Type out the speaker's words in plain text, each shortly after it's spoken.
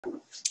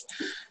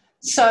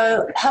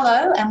So,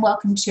 hello and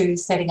welcome to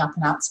Setting Up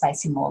an Art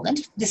Space in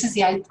Moreland. This is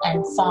the 8th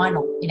and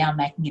final in our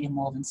Making It in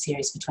Moreland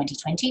series for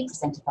 2020,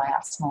 presented by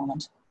Arts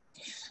Moreland.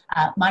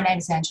 My name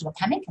is Angela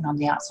Pamick and I'm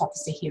the Arts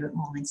Officer here at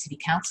Moreland City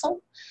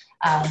Council.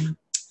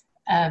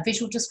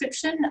 Visual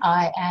description,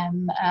 I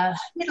am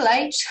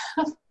middle-aged.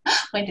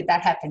 When did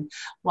that happen?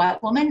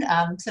 White woman,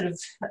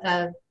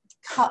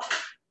 cut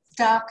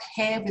dark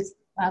hair with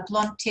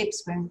blonde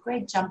tips, wearing a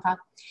red jumper,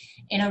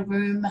 in a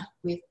room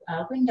with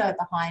a window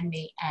behind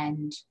me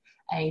and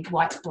a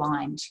white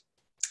blind.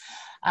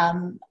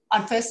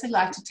 I'd firstly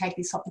like to take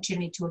this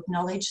opportunity to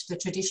acknowledge the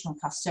traditional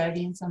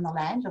custodians on the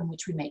land on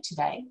which we meet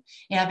today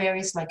in our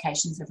various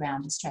locations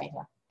around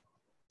Australia.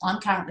 I'm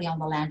currently on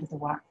the land of the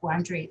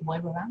Wurundjeri,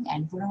 Woiwurrung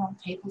and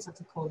Bunurong peoples of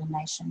the Kulin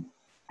Nation,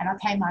 and I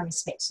pay my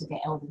respects to their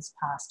elders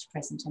past,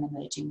 present and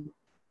emerging.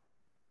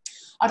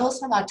 I'd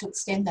also like to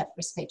extend that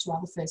respect to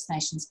other First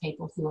Nations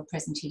people who are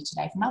present here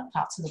today from other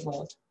parts of the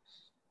world.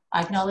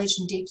 I acknowledge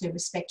and deeply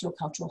respect your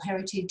cultural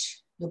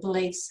heritage, your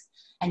beliefs,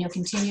 and your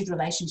continued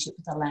relationship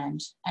with the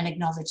land, and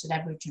acknowledge that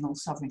Aboriginal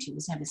sovereignty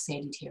was never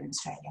ceded here in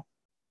Australia.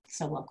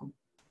 So welcome.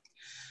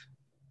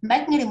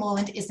 Making It in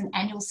Moreland is an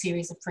annual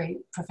series of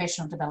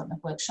professional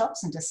development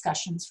workshops and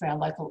discussions for our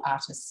local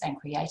artists and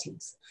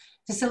creatives.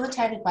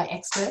 Facilitated by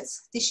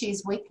experts, this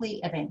year's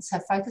weekly events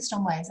have focused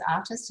on ways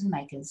artists and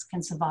makers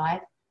can survive,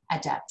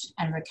 adapt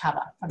and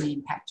recover from the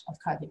impact of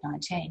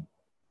COVID-19.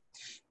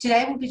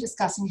 Today we'll be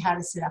discussing how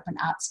to set up an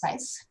art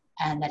space,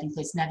 and that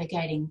includes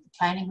navigating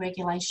planning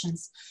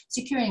regulations,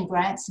 securing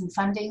grants and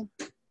funding,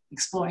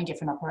 exploring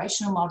different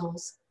operational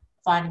models,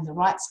 finding the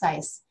right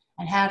space,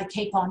 and how to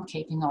keep on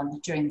keeping on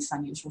during this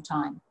unusual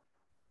time.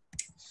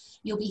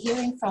 You'll be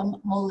hearing from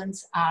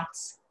Moreland's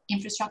Arts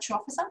Infrastructure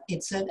Officer,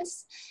 Ed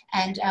Service,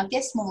 and our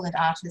guest Moreland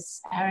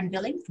artists, Erin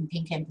Billing from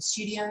Pink Ember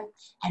Studio,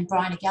 and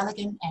Briony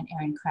Galligan and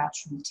Erin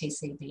Crouch from the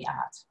TCB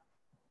Art.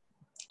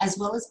 As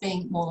well as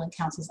being Moreland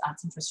Council's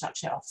Arts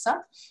Infrastructure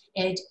Officer,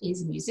 Ed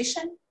is a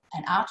musician,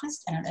 an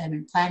artist and an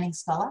urban planning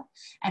scholar,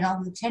 and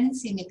on the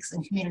tenancy mix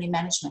and community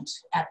management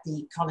at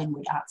the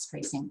Collingwood Arts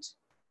Precinct.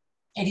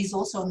 Ed is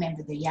also a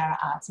member of the Yarra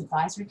Arts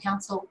Advisory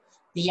Council,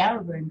 the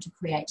Yarra Room to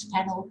Create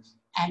panel,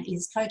 and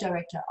is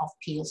co-director of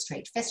Peel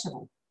Street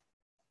Festival.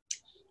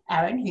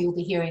 Erin, who you'll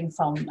be hearing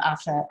from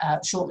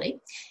shortly,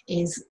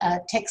 is a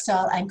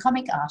textile and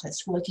comic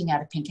artist working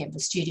out of Pink Ember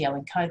Studio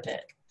in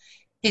Coburg.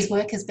 His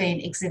work has been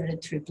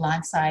exhibited through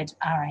Blindside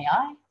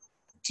RAI,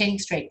 Tenning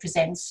Street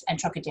Presents and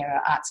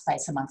Trocadero Art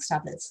Space, amongst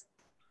others.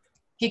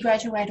 He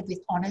graduated with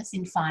honours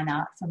in fine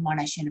art from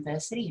Monash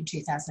University in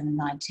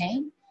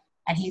 2019,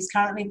 and he is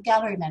currently the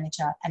gallery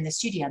manager and the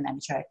studio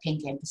manager at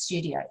Pink Ember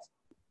Studios.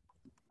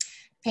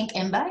 Pink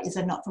Ember is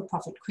a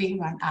not-for-profit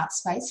queer-run art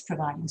space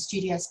providing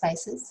studio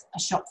spaces, a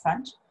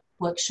shopfront,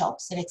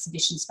 workshops and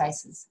exhibition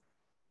spaces.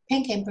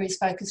 Pink Ember is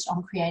focused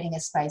on creating a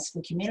space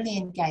for community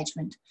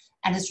engagement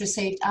and has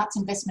received arts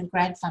investment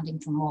grant funding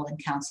from Moreland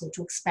Council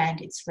to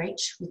expand its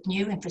reach with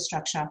new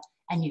infrastructure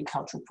and new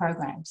cultural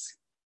programs.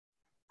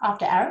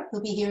 After Erin,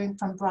 we'll be hearing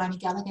from Briony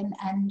Galligan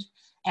and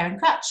Erin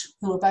Crouch,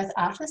 who are both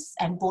artists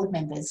and board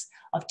members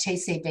of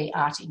TCB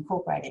Art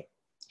Incorporated.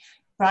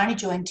 Briony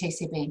joined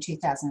TCB in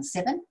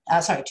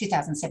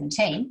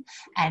 2017,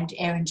 and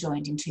Erin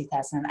joined in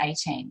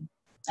 2018,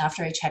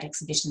 after each had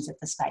exhibitions at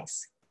the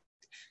space.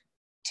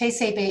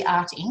 TCB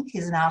Art Inc.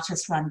 is an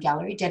artist-run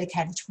gallery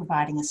dedicated to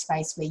providing a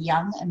space where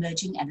young,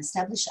 emerging and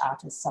established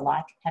artists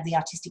alike have the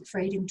artistic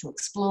freedom to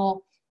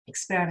explore,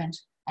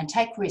 experiment and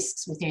take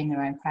risks within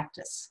their own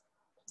practice.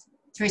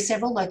 Through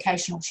several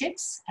locational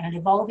shifts and an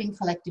evolving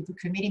collective of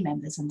committee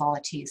members and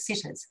volunteer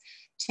sitters,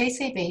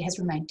 TCB has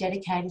remained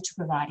dedicated to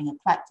providing a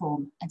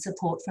platform and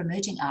support for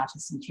emerging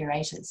artists and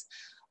curators,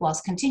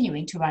 whilst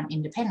continuing to run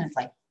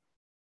independently.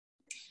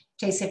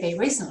 TCB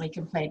recently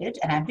completed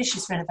an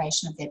ambitious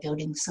renovation of their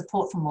building with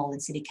support from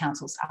Moreland City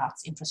Council's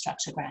Arts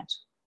Infrastructure Grant.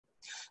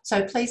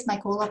 So please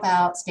make all of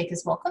our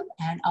speakers welcome,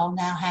 and I'll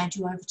now hand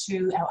you over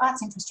to our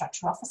Arts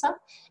Infrastructure Officer,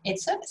 Ed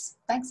Service.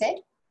 Thanks,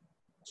 Ed.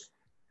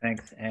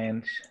 Thanks,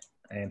 Ange,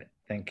 and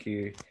thank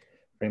you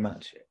very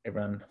much,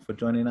 everyone, for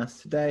joining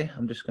us today.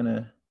 I'm just going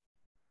to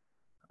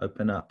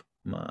open up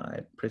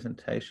my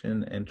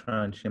presentation and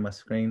try and share my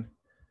screen.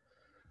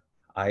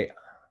 I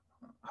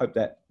hope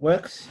that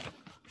works.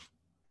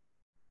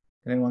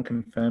 Can anyone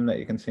confirm that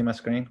you can see my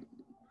screen?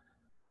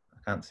 I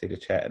can't see the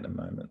chat at the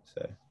moment,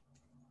 so.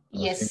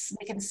 Yes,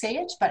 we can see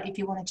it, but if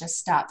you want to just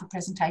start the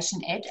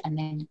presentation, Ed, and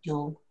then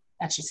you'll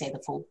actually see the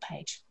full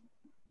page.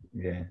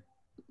 Yeah.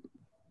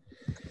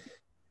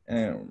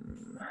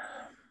 1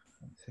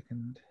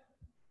 second.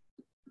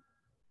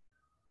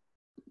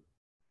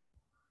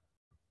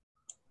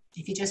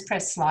 If you just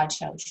press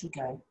slideshow, it should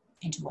go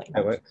into what you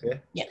want. That works, yeah?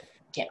 Yep.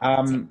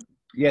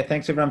 Yeah,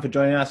 thanks everyone for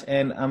joining us,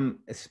 and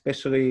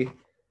especially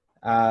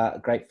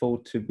grateful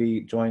to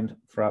be joined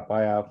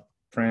by our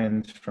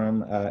friends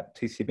from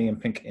TCB and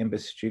Pink Ember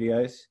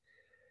Studios.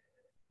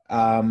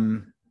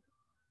 You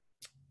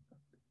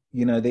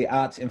know, the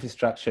arts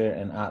infrastructure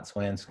and arts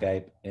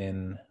landscape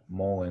in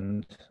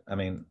Moreland,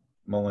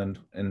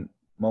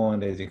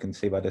 Moreland, as you can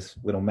see by this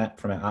little map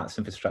from our arts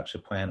infrastructure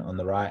plan on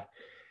the right,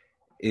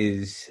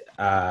 is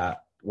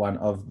one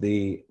of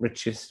the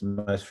richest,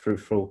 most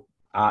fruitful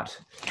art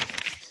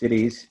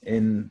cities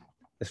in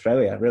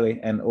Australia,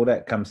 really. And all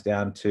that comes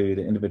down to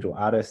the individual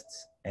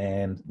artists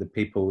and the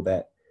people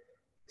that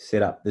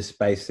set up the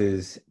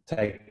spaces,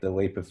 take the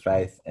leap of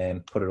faith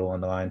and put it all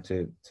on the line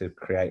to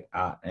create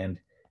art. And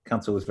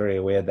council is very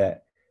aware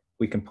that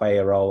we can play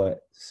a role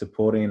at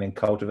supporting and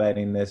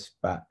cultivating this,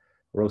 but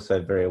we're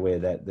also very aware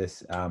that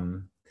this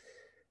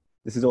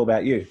is all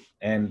about you,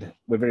 and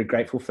we're very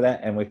grateful for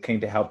that, and we're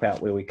keen to help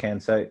out where we can.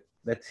 So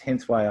that's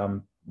hence why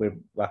we're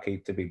lucky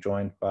to be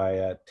joined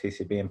by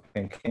TCB and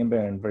Pink Ember,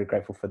 and very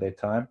grateful for their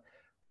time.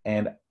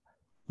 And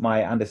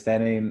my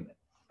understanding,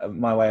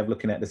 my way of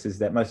looking at this is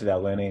that most of our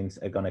learnings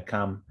are going to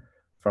come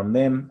from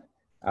them.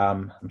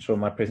 I'm sure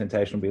my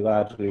presentation will be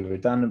largely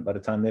redundant by the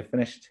time they're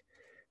finished,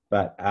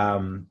 but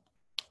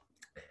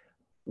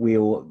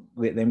we'll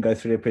let them go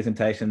through their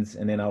presentations,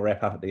 and then I'll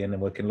wrap up at the end,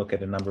 and we can look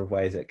at a number of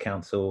ways that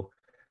council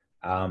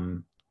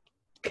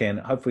can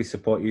hopefully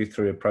support you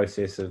through a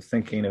process of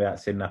thinking about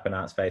setting up an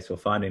art space or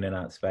finding an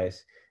art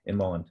space in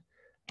Moreland.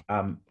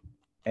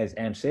 As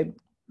Ange said,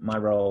 my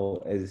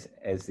role is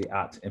as the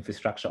Arts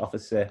Infrastructure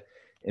Officer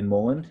in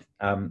Moreland,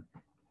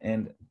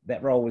 and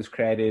that role was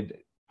created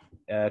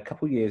a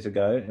couple of years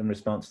ago in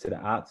response to the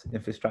Arts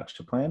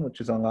Infrastructure Plan, which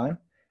is online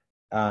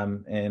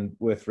and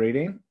worth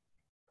reading.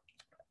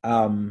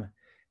 And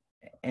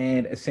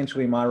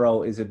essentially my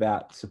role is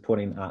about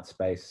supporting art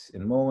space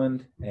in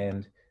Moreland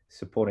and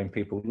supporting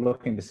people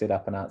looking to set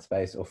up an art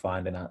space or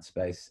find an art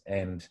space,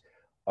 and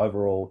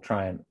overall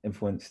try and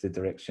influence the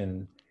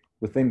direction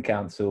within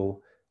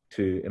council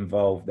to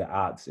involve the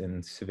arts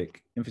in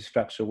civic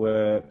infrastructure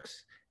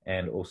works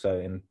and also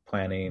in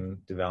planning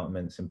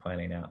developments and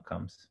planning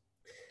outcomes.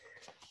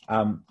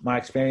 My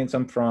experience,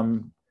 I'm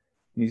from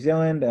New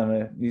Zealand. I'm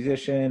a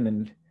musician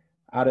and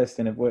artist,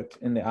 and have worked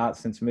in the arts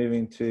since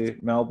moving to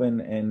Melbourne.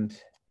 And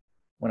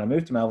when I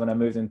moved to Melbourne, I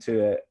moved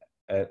into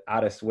an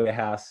artist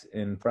warehouse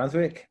in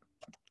Brunswick,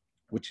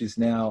 which is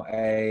now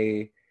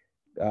a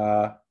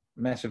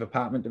massive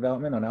apartment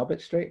development on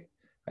Albert Street.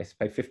 I used to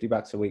pay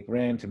 $50 a week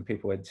rent, and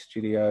people had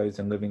studios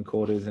and living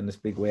quarters in this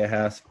big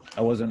warehouse.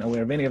 I wasn't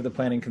aware of any of the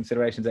planning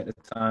considerations at the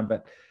time,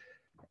 but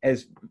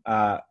as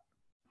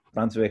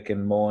Brunswick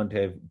and Moreland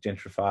have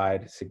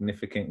gentrified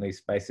significantly,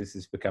 spaces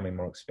is becoming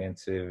more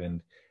expensive,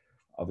 and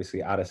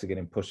obviously artists are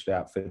getting pushed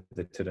out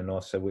further to the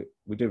north. So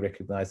we do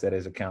recognise that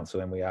as a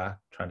council, and we are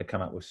trying to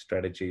come up with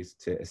strategies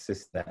to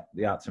assist that.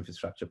 The Arts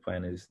Infrastructure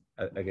Plan is,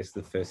 I guess,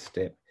 the first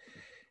step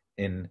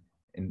in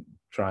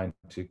trying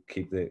to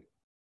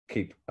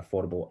keep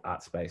affordable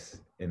art space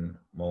in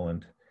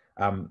Moreland.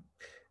 A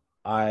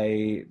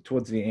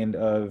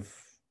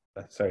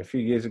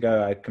few years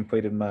ago, I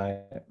completed my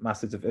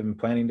Masters of Urban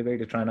Planning degree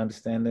to try and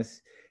understand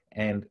this,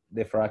 and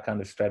therefore I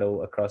kind of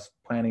straddle across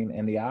planning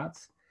and the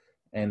arts.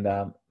 And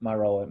my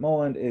role at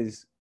Moreland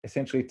is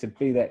essentially to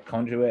be that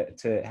conduit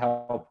to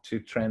help to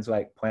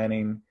translate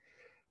planning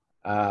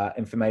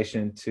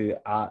information to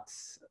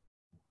arts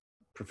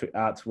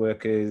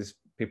workers,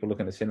 people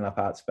looking at setting up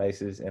art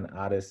spaces, and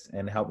artists,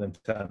 and help them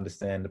to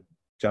understand,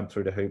 jump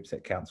through the hoops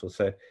at council.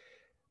 So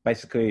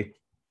basically,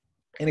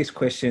 any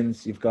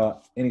questions you've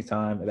got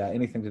anytime about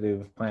anything to do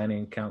with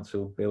planning,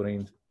 council,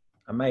 buildings,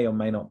 I may or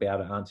may not be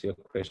able to answer your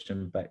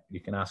question, but you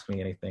can ask me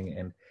anything,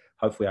 and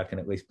hopefully I can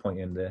at least point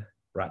you in the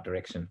right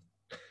direction.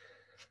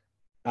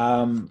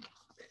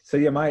 So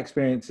yeah, my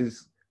experience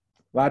is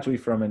largely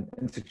from an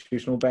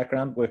institutional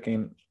background,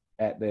 working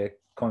at the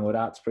Collingwood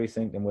Arts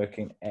Precinct and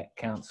working at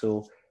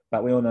council,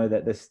 but we all know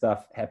that this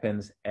stuff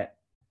happens at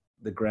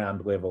the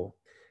ground level,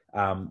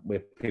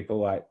 where people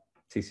like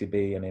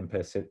TCB and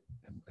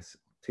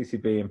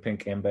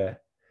Pink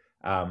Ember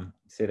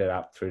set it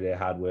up through their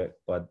hard work,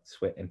 blood,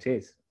 sweat and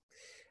tears.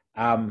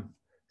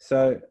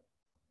 So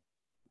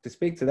to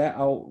speak to that,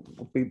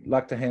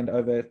 like to hand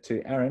over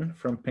to Erin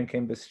from Pink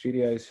Ember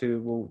Studios,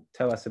 who will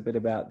tell us a bit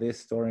about their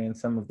story and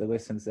some of the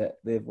lessons that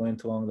they've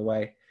learned along the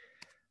way.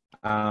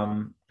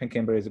 Pink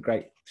Ember is a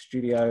great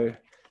studio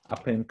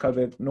up in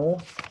Coburg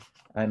North,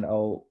 and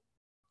I'll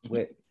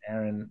let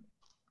Erin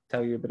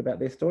tell you a bit about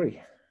their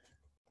story.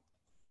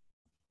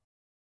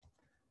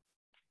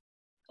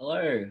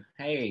 Hello,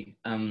 hey,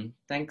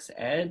 thanks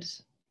Ed.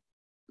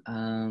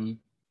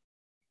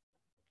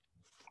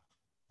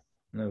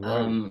 No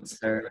worries.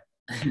 So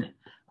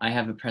I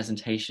have a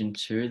presentation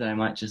too that I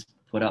might just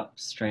put up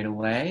straight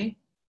away.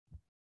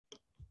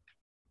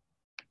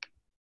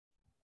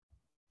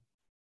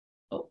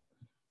 Oh,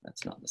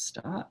 that's not the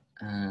start.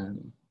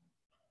 And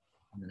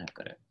then I've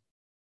got it.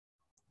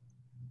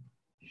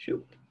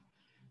 Shoot.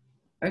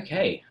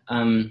 Okay.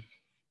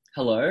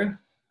 Hello.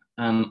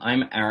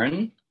 I'm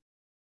Erin.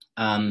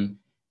 And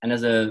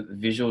as a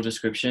visual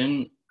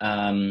description,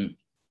 I'm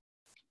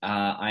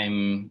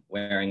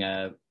wearing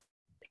a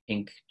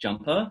pink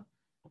jumper.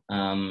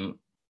 I'm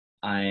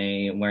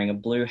wearing a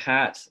blue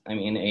hat. I'm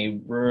in a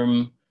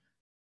room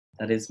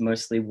that is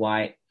mostly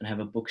white and have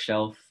a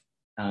bookshelf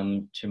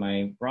to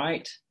my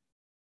right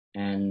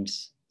and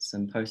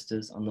some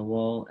posters on the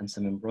wall and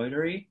some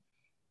embroidery.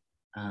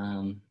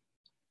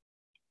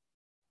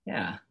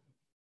 Yeah,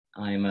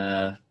 I'm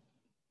a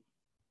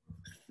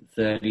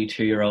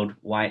 32-year-old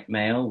white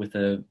male with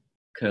a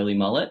curly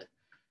mullet.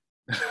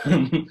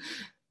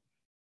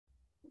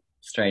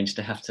 Strange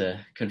to have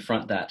to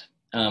confront that.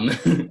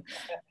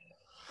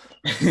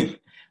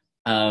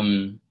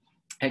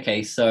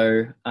 Okay,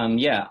 so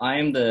yeah, I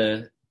am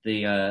the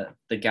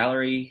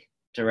gallery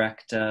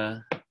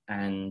director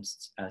and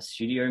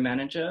studio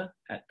manager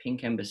at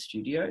Pink Ember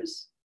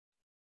Studios.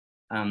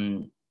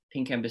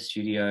 Pink Ember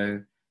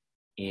Studio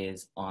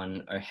is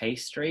on O'Hay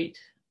Street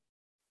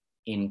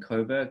in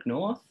Coburg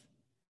North,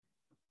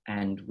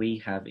 and we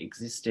have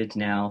existed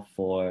now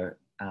for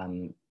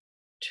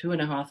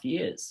 2.5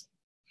 years.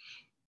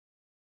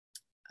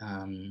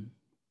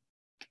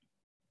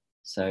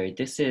 So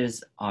this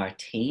is our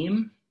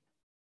team.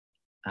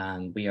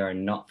 We are a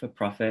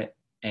not-for-profit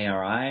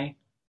ARI,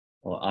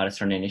 or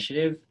Artist-Run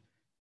Initiative,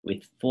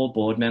 with 4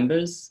 board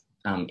members,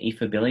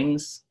 Aoife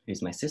Billings,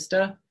 who's my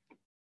sister,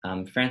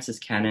 Frances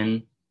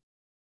Cannon,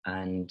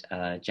 and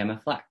Gemma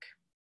Flack,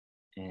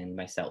 and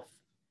myself.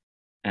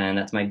 And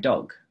that's my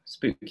dog,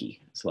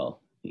 Spooky, as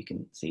well. You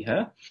can see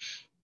her.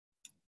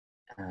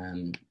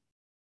 All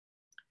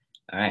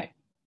right.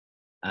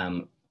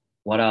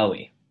 What are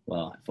we?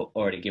 Well, I've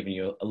already given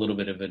you a little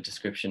bit of a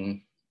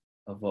description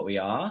of what we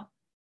are,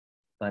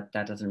 but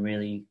that doesn't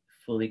really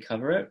fully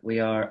cover it. We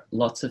are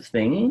lots of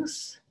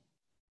things.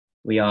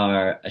 We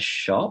are a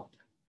shop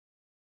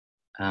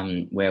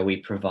where we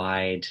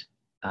provide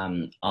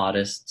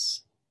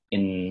artists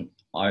who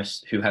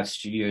have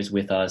studios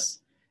with us,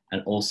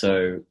 and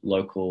also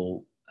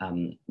local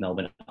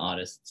Melbourne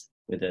artists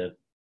with a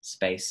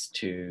space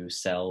to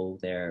sell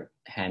their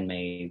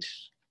handmade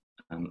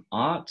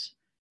art.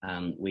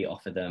 We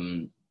offer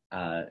them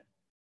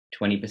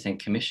 20%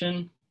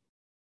 commission,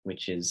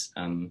 which is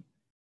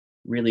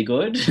really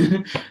good.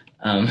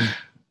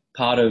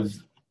 Part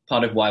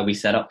of why we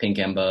set up Pink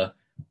Ember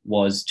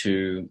was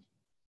to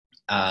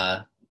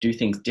do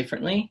things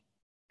differently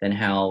than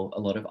how a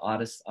lot of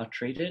artists are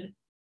treated.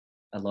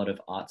 A lot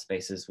of art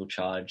spaces will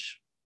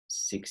charge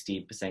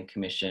 60%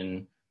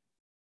 commission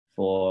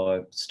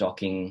for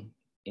stocking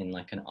in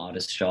like an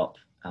artist shop.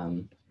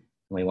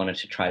 We wanted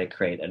to try to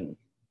create an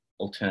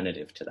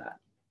alternative to that.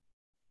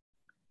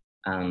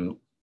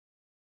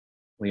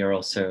 We are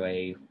also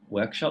a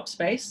workshop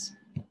space.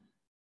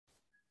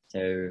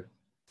 So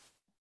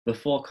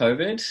before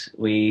COVID,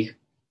 we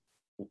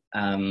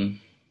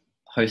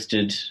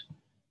hosted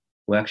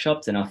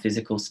workshops in our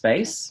physical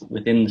space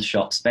within the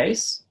shop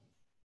space.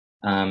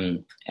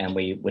 And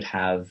we would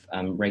have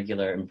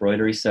regular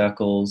embroidery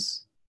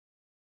circles.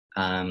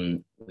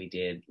 We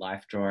did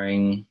life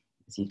drawing,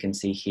 as you can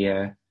see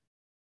here.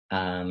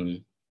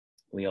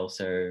 We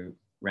also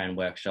ran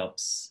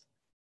workshops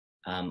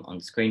on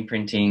screen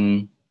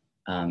printing,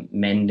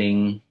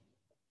 mending,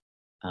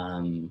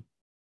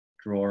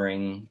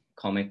 drawing,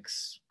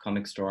 comics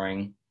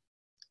drawing.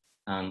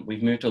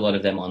 We've moved a lot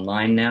of them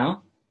online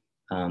now,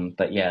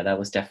 but yeah, that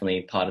was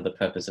definitely part of the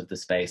purpose of the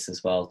space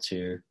as well,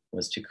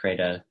 was to create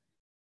a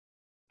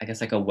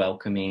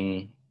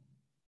welcoming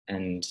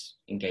and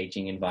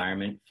engaging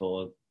environment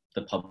for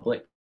the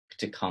public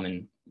to come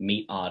and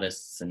meet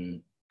artists,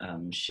 and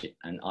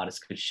artists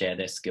could share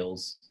their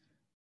skills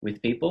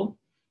with people.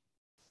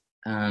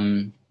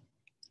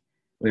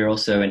 We're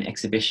also an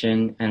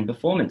exhibition and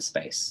performance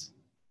space.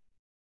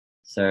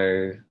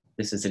 So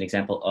this is an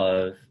example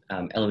of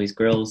Eloise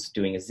Grills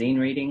doing a zine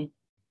reading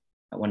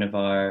at one of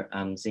our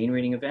zine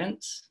reading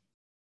events.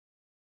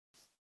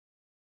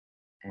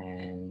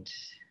 And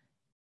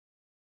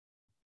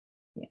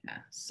yeah,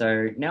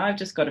 so now I've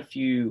just got a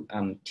few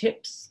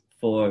tips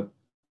for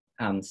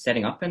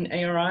setting up an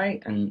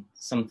ARI, and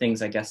some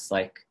things I guess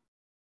like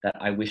that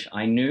I wish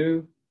I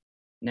knew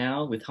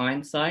now with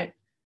hindsight.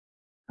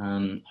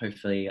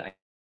 Hopefully I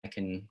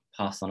can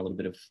pass on a little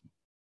bit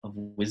of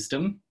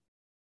wisdom,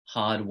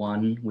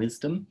 hard-won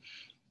wisdom.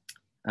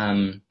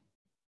 All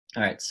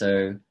right,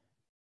 so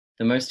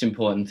the most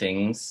important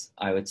things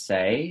I would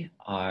say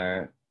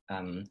are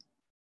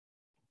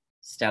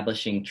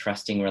establishing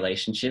trusting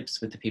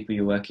relationships with the people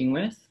you're working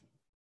with.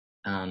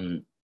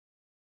 And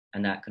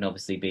that can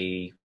obviously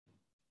be,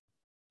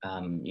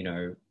 you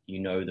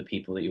know the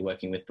people that you're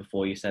working with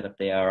before you set up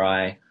the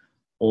ARI,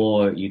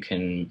 or you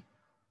can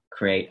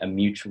create a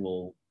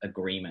mutual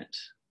agreement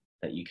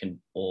that you can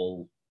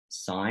all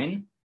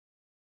sign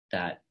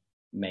that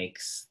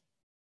makes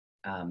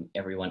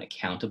everyone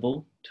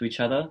accountable to each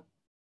other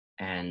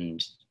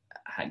and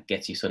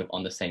gets you sort of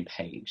on the same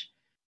page,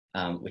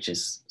 which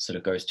is sort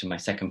of goes to my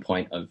second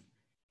point of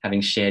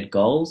having shared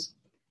goals.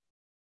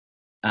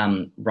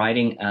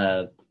 Writing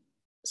a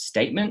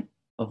statement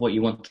of what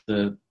you want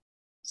the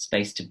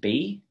space to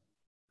be,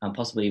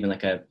 possibly even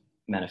like a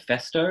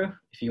manifesto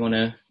if you want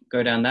to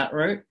go down that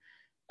route,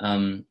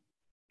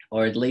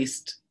 or at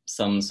least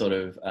some sort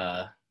of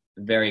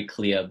very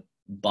clear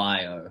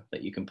bio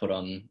that you can put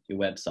on your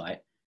website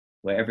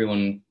where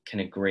everyone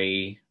can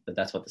agree that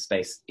that's what the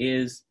space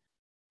is,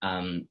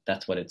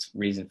 That's what its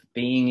reason for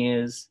being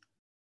is.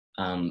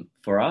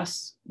 For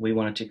us, we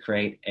wanted to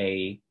create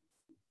a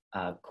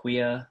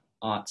queer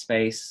art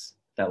space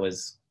that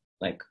was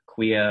like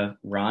queer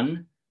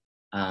run,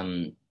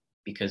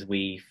 because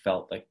we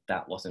felt like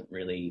that wasn't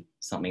really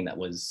something that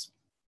was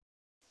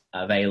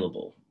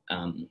available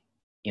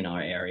in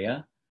our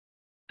area.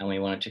 And we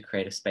wanted to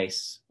create a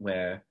space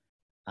where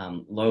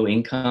low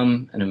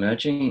income and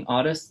emerging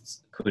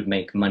artists could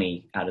make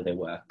money out of their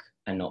work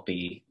and not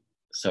be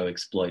so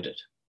exploited.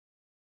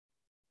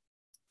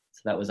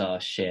 So that was our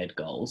shared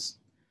goals.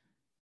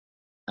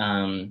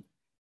 And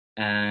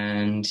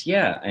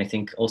yeah, I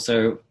think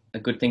also a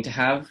good thing to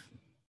have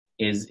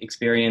is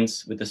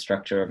experience with the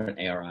structure of an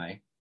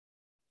ARI.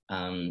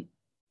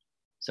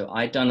 So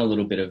I'd done a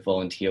little bit of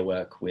volunteer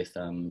work with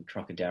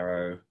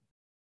Trocadero,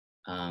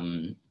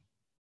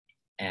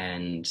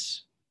 and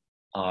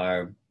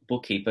our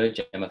bookkeeper,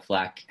 Gemma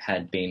Flack,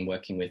 had been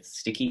working with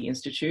Sticky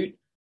Institute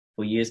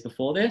for years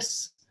before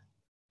this,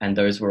 and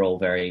those were all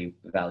very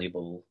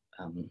valuable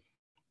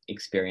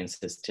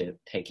experiences to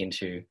take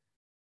into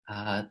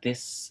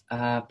this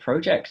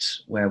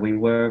project, where we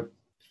were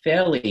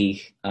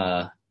fairly,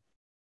 I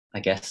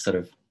guess, sort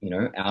of, you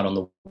know, out on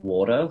the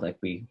water. Like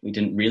we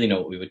didn't really know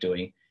what we were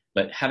doing,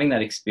 but having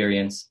that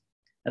experience,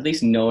 at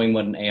least knowing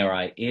what an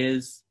ARI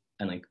is,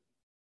 and like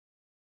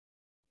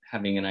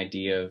having an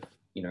idea of,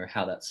 you know,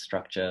 how that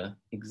structure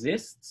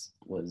exists,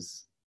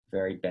 was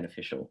very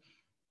beneficial.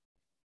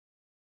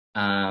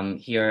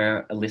 Here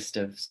are a list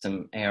of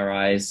some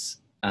ARIs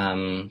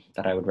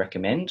that I would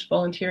recommend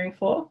volunteering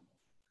for.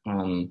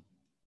 I'm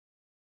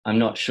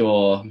not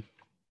sure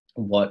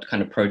what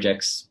kind of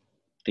projects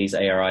these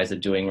ARIs are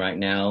doing right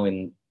now,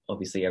 and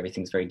obviously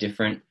everything's very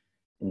different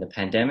in the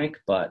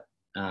pandemic, but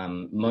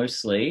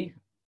mostly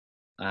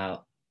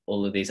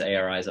all of these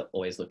ARIs are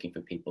always looking for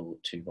people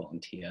to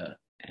volunteer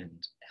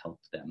and help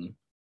them.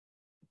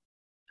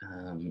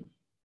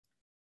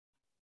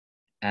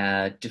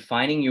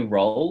 Defining your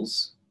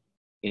roles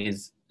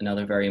is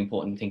another very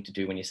important thing to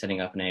do when you're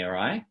setting up an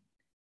ARI.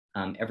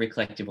 Every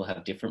collective will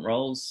have different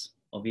roles,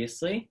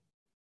 obviously.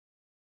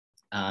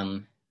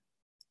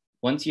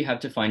 Once you have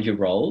defined your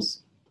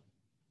roles,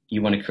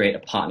 you want to create a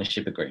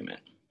partnership agreement.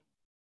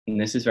 And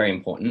this is very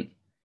important.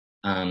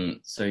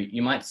 So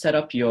you might set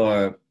up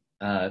your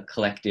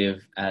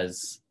collective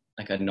as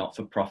like a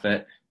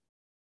not-for-profit,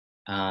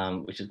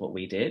 which is what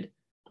we did.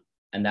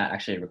 And that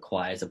actually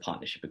requires a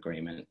partnership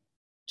agreement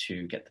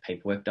to get the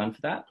paperwork done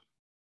for that.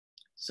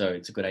 So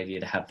it's a good idea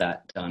to have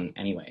that done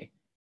anyway.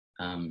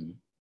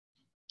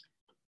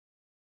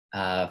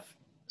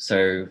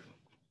 So in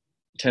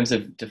terms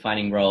of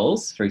defining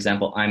roles, for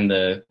example, I'm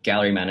the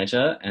gallery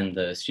manager and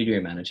the studio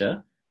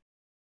manager,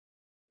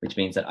 which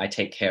means that I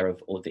take care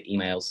of all the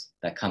emails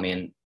that come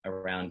in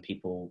around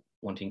people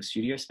wanting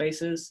studio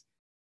spaces.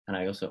 And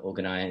I also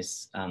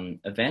organize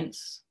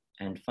events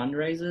and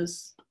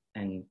fundraisers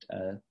and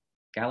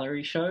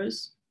gallery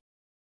shows.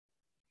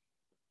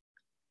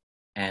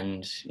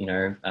 And, you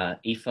know,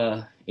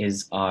 Aoife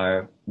is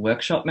our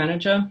workshop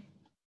manager.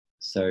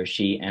 So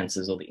she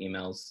answers all the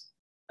emails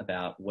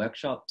about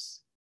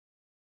workshops.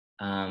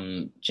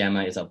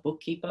 Gemma is our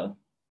bookkeeper.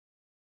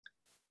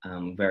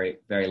 Very,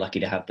 very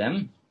lucky to have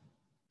them.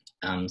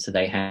 So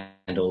they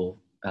handle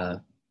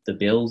the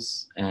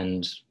bills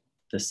and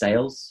the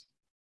sales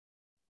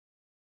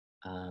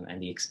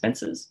and the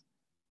expenses.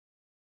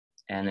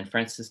 And then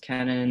Frances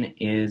Cannon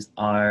is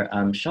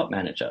our shop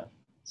manager.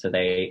 So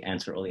they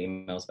answer all the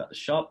emails about the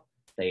shop.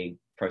 They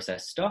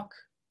process stock.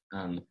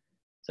 So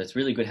it's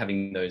really good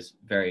having those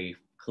very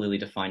clearly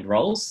defined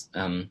roles.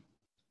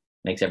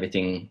 Makes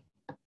everything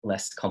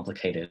less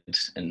complicated,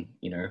 and,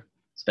 you know,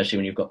 especially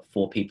when you've got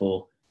 4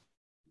 people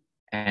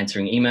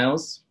answering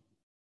emails,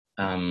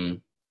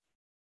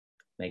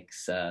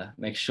 makes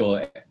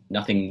sure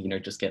nothing, you know,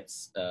 just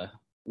gets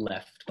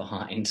left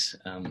behind,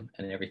 and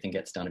everything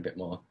gets done a bit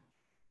more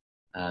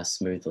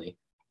smoothly.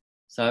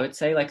 So I would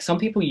say, like, some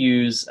people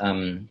use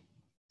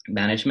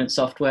management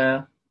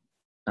software,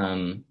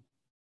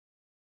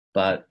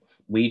 but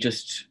we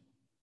just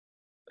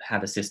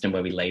have a system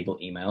where we label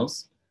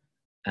emails,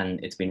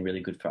 and it's been really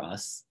good for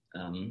us.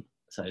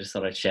 So I just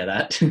thought I'd share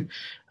that.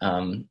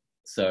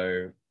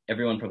 So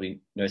everyone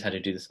probably knows how to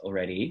do this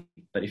already,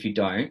 but if you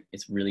don't,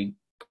 it's really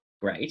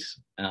great.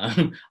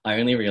 I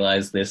only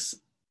realized this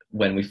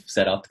when we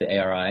set up the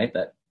ARI,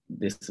 that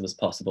this was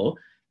possible.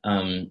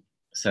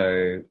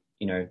 So,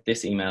 you know,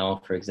 this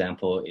email, for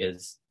example,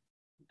 is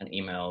an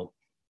email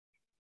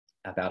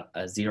about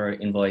a zero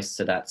invoice.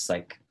 So that's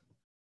like,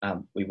 I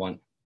want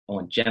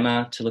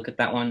Gemma to look at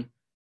that one.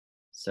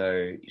 So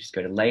you just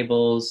go to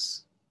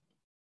labels,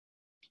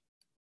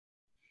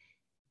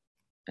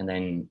 and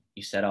then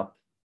you set up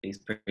these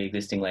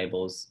pre-existing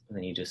labels, and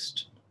then you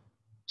just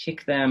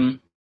tick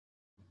them.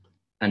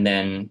 And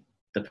then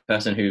the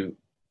person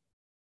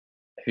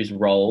whose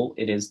role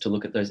it is to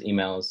look at those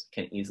emails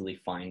can easily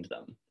find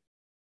them.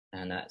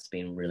 And that's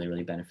been really,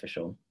 really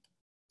beneficial.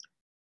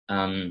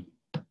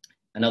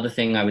 Another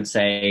thing I would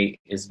say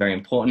is very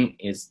important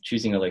is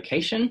choosing a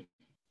location.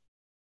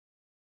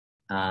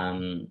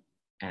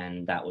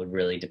 And that would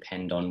really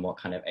depend on what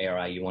kind of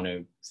ARI you want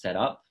to set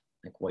up,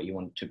 like what you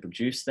want to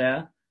produce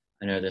there.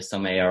 I know there's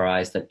some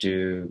ARIs that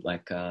do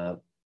like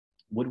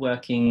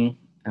woodworking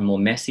and more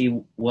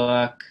messy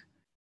work.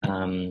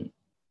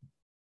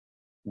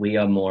 We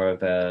are more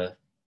of a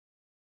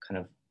kind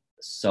of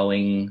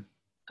sewing,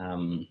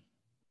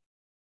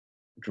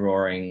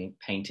 drawing,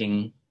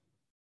 painting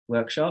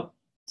workshop.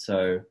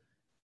 So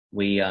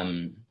we,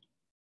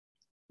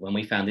 when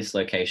we found this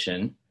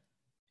location,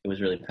 it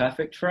was really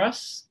perfect for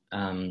us.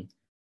 And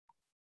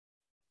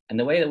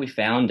the way that we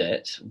found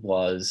it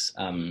was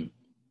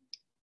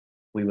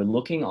we were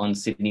looking on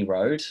Sydney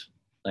Road,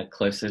 like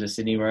closer to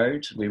Sydney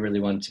Road. We really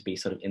wanted to be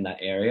sort of in that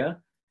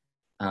area.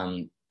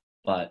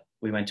 But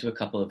we went to a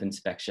couple of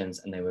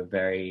inspections and they were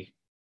very,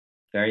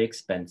 very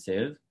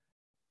expensive.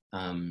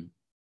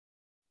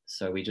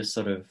 So we just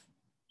sort of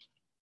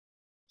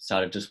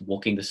started just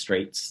walking the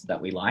streets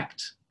that we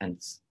liked and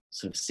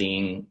sort of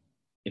seeing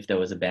if there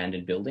was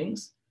abandoned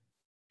buildings,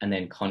 and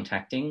then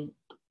contacting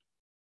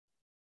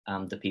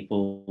the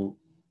people,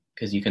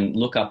 because you can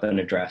look up an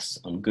address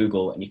on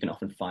Google and you can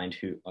often find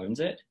who owns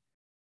it.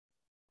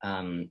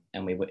 And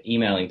we were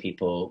emailing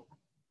people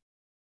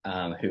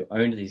who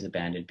owned these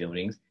abandoned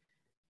buildings.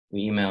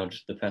 We emailed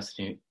the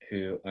person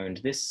who owned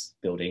this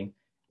building,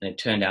 and it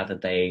turned out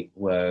that they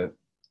were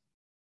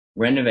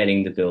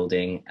renovating the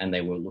building and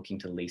they were looking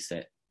to lease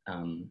it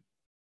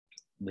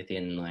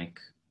within like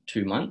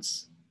 2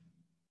 months.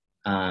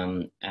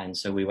 And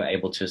so we were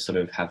able to sort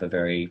of have a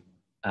very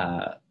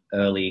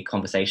early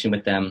conversation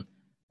with them,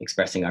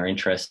 expressing our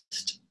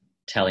interest,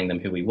 telling them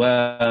who we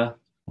were,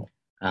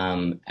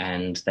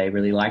 and they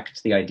really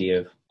liked the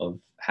idea of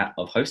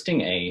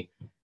hosting a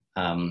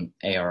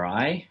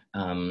ARI,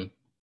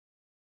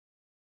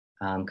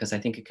 because I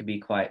think it could be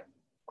quite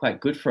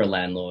good for a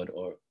landlord,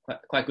 or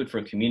quite good for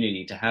a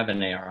community to have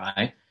an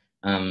ARI.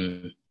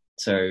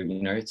 So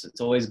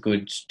it's always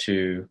good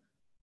to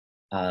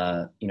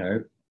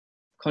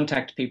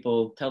contact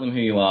people, tell them who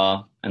you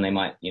are, and they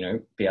might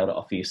be able to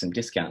offer you some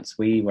discounts.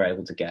 We were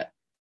able to get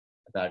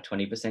about a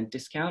 20%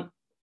 discount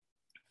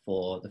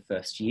for the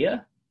first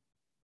year,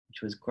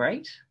 which was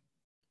great.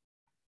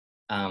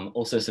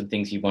 Also, some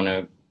things you want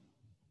to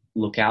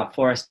look out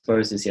for, I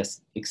suppose, is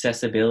yes,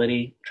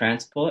 accessibility,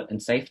 transport,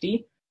 and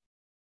safety.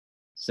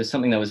 So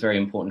something that was very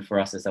important for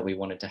us is that we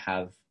wanted to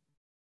have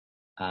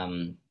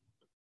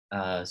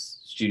a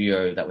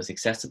studio that was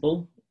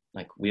accessible,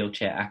 like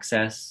wheelchair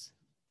access,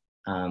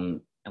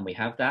 and we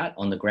have that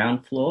on the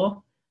ground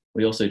floor.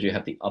 We also do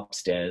have the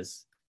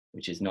upstairs,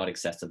 which is not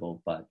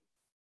accessible, but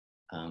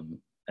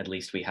at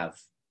least we have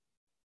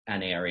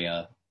an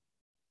area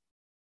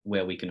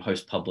where we can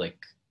host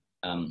public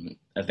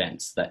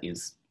events that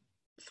is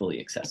fully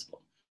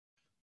accessible.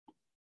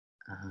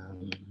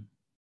 All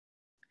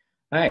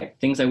right,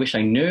 things I wish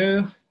I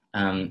knew.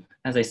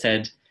 As I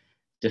said,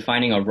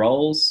 defining our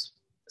roles,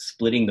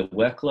 splitting the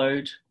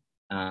workload,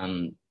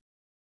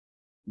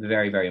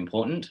 very, very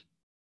important.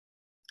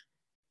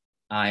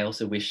 I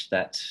also wish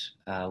that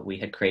we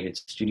had created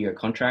studio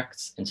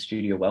contracts and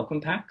studio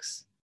welcome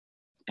packs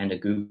and a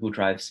Google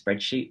Drive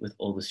spreadsheet with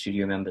all the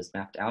studio members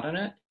mapped out on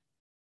it.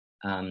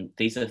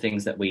 These are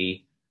things that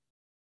we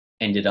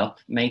ended up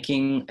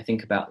making, I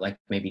think about like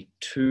maybe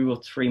 2 or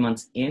 3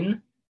 months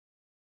in.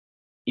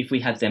 If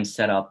we had them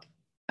set up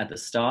at the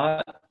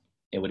start,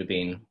 it would have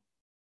been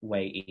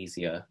way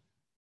easier.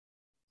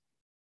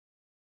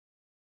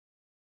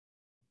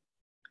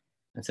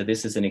 And so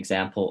this is an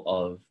example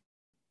of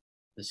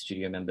the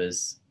studio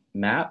members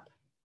map.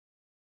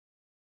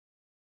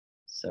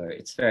 So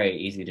it's very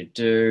easy to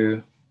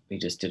do. We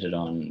just did it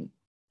on,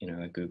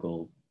 a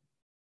Google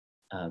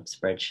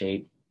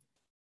spreadsheet.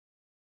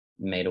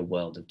 Made a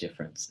world of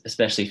difference,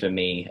 especially for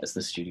me as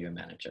the studio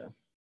manager.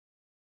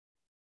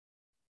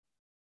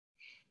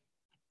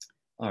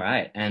 All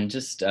right, and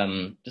just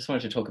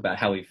wanted to talk about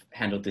how we've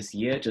handled this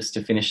year, just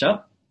to finish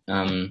up.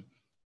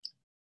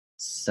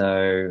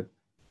 So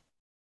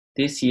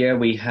this year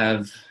we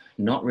have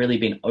not really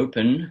been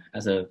open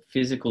as a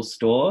physical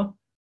store,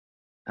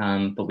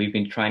 but we've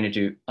been trying to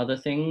do other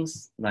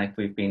things, like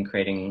we've been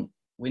creating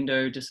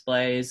window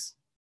displays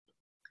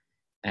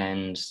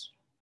and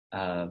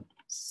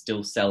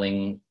still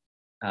selling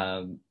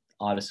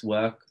artist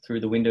work through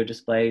the window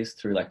displays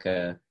through like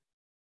a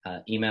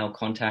email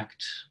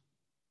contact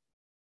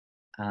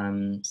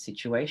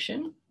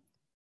situation.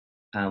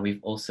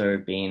 We've also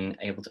been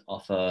able to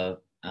offer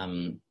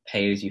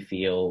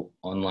pay-as-you-feel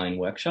online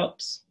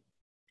workshops.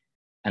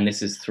 And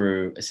this is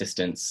through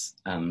assistance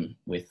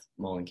with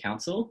Moreland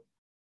Council,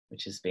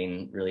 which has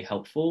been really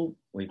helpful.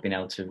 We've been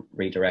able to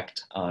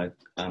redirect our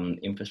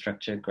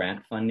infrastructure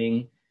grant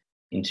funding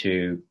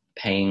into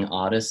paying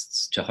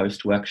artists to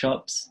host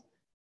workshops,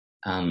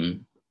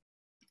 and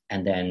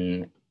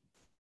then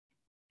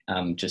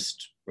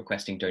just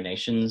requesting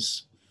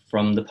donations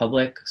from the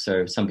public.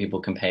 So some people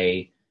can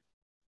pay,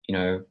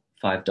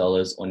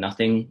 $5 or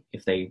nothing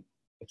if they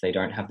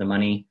don't have the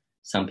money.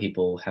 Some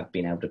people have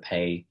been able to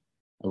pay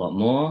a lot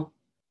more,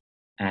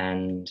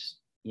 and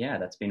yeah,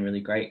 that's been really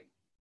great.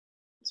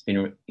 it's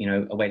been, you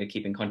know, a way to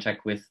keep in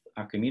contact with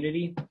our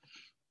community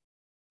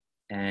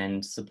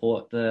and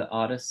support the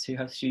artists who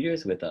have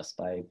studios with us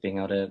by being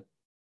able to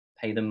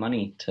pay them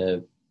money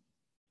to,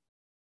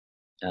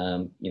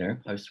 you know,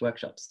 host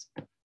workshops.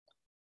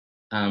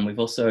 We've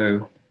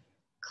also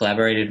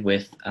collaborated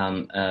with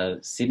a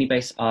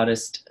Sydney-based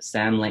artist,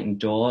 Sam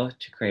Leighton-Daw,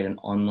 to create an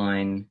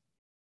online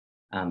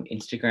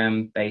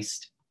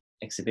Instagram-based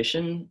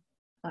exhibition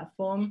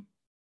platform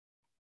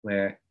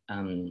where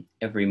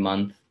every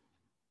month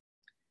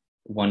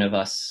one of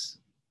us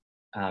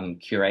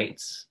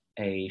curates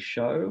a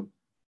show.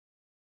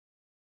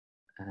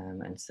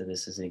 And so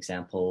this is an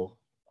example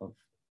of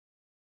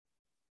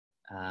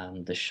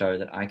the show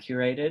that I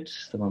curated,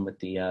 the one with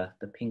the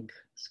pink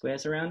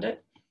squares around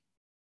it.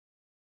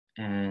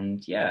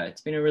 And yeah,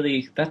 it's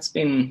been that's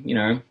been, you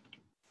know,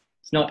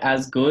 it's not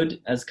as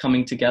good as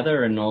coming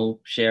together and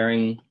all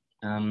sharing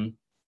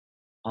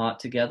art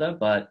together,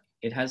 but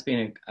it has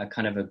been a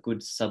kind of a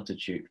good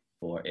substitute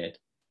for it.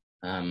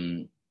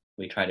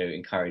 We try to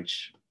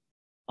encourage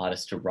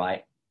artists to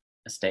write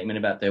a statement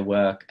about their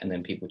work and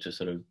then people to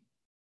sort of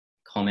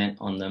comment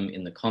on them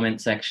in the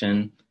comment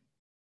section.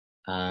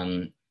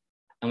 And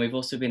we've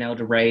also been able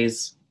to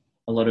raise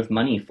a lot of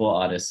money for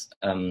artists.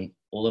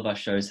 All of our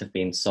shows have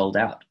been sold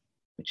out,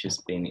 which has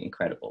been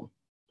incredible.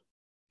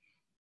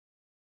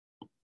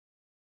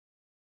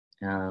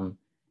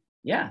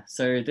 Yeah,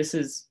 so this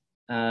is,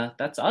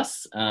 that's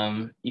us.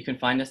 You can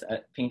find us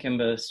at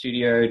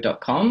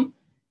pinkemberstudio.com.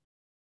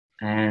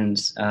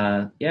 And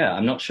yeah,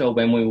 I'm not sure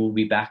when we will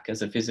be back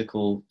as a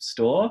physical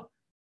store,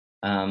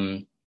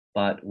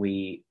 but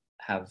we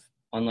have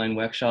online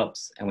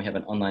workshops and we have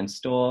an online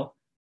store.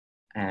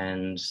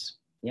 And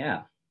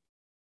yeah,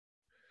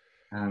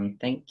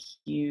 thank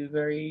you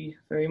very,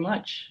 very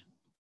much.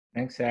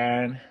 Thanks,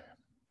 Erin.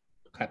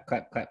 Clap,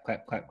 clap, clap,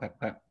 clap, clap, clap,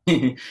 clap.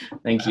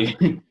 Thank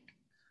you.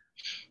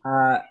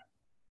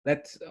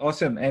 That's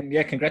awesome. And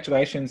yeah,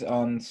 congratulations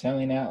on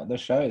selling out the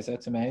shows.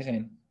 That's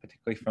amazing,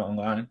 particularly for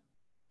online.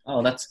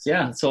 Oh, that's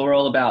what we're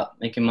all about,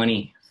 making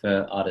money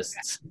for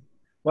artists.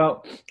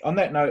 Well, on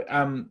that note,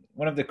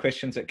 one of the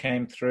questions that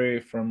came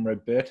through from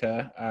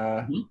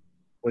Roberta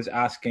was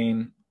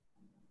asking,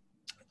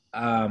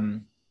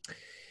 there's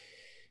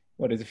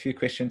a few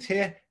questions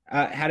here.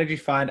 How did you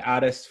find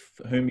artists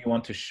whom you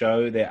want to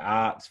show their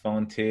arts,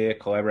 volunteer,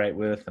 collaborate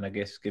with, and I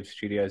guess give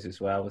studios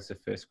as well was the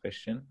first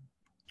question.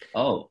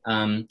 Oh,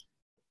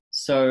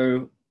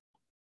 so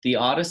the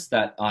artists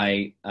that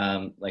I,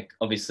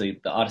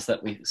 obviously the artists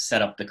that we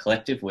set up the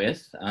collective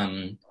with,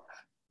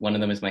 one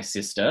of them is my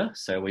sister,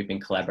 so we've been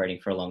collaborating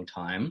for a long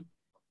time.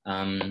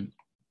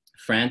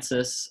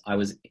 Frances, I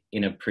was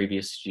in a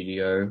previous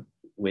studio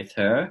with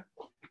her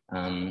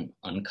on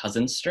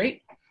Cousin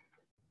Street.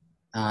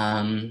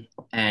 And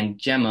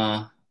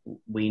Gemma,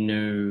 we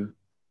knew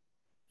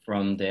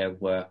from their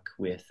work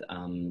with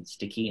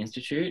Sticky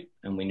Institute,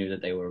 and we knew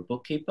that they were a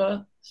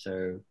bookkeeper,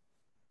 so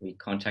we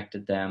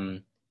contacted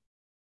them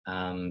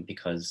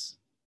because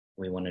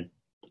we wanted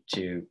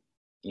to,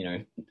 you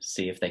know,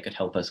 see if they could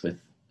help us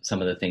with some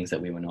of the things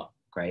that we were not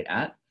great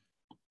at.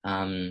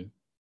 In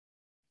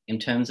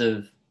terms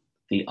of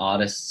the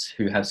artists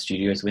who have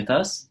studios with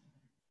us,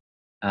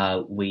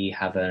 we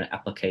have an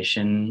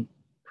application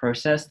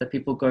process that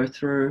people go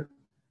through.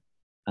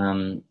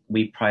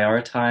 We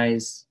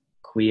prioritize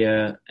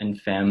queer and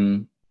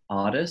femme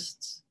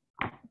artists,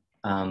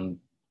 and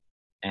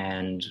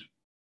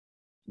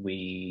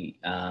we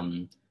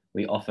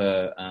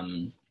offer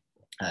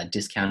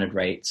discounted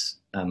rates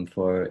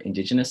for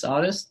Indigenous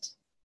artists.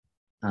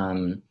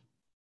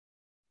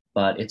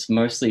 But it's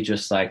mostly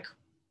just like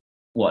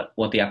what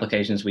the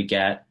applications we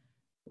get,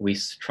 we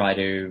try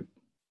to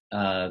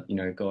you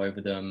know, go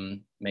over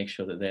them, make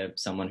sure that they're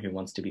someone who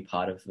wants to be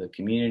part of the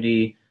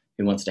community,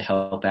 who wants to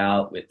help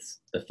out with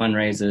the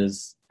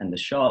fundraisers and the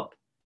shop.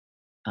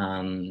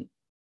 I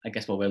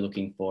guess what we're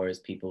looking for is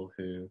people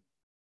who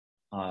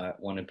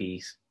want to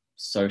be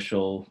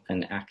social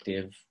and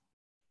active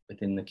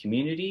within the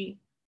community.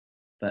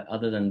 But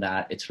other than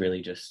that, it's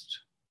really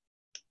just,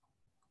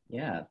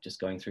 yeah, just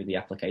going through the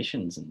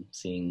applications and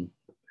seeing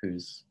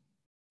who's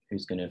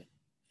going to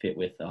fit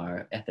with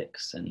our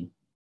ethics. And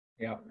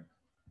yeah.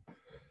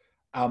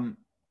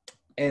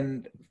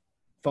 And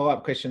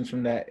follow-up questions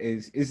from that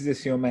is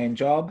this your main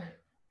job,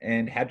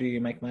 and how do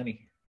you make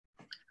money?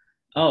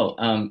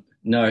 Oh,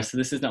 no, so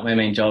this is not my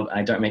main job.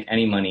 I don't make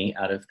any money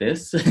out of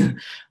this.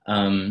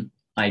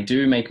 I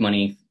do make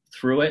money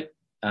through it,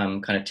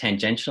 kind of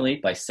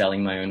tangentially, by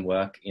selling my own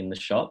work in the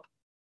shop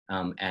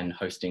and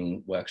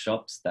hosting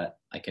workshops that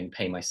I can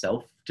pay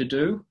myself to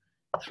do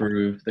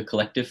through the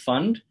collective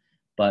fund.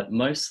 But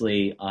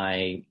mostly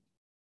I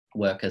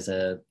work as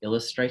an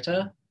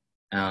illustrator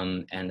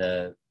and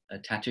a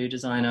tattoo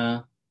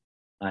designer.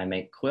 I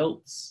make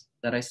quilts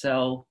that I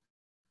sell.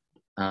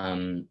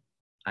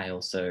 I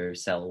also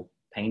sell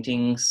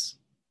paintings,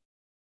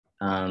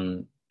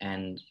 and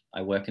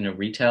I work in a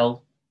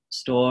retail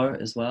store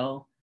as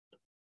well.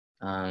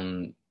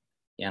 And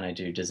I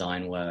do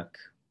design work,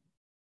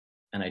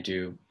 and I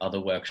do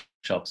other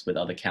workshops with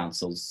other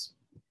councils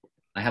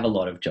I have a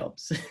lot of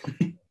jobs.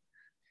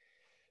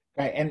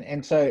 Great.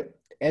 And so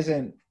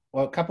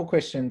a couple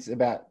questions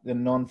about the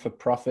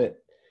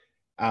non-for-profit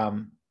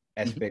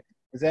aspect.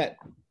 Is that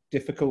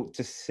difficult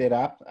to set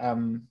up?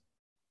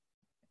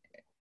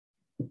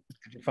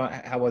 Did you find,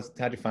 how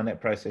did you find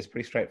that process?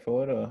 Pretty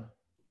straightforward, or?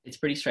 It's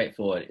pretty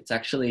straightforward. It's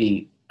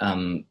actually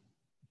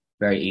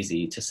very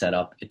easy to set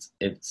up.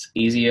 It's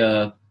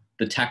easier.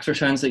 The tax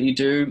returns that you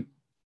do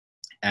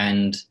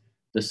and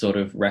the sort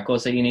of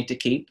records that you need to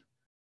keep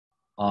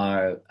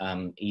are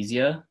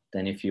easier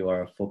than if you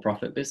are a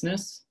for-profit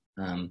business.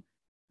 And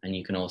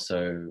you can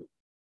also,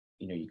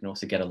 you can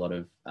also get a lot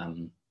of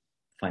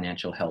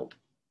financial help.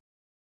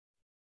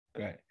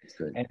 Great. It's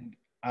good.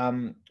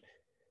 And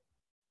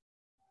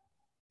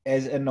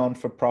as a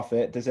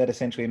non-for-profit, does that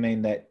essentially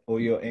mean that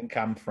all your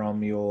income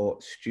from your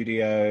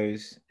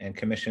studios and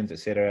commissions,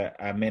 etc.,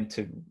 are meant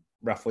to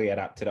roughly add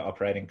up to the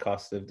operating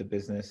cost of the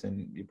business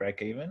and you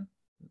break even?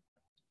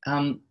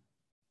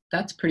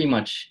 That's pretty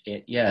much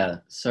it, yeah.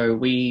 So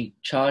we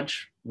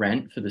charge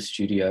rent for the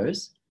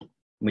studios.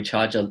 We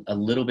charge a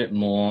little bit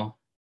more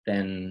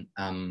than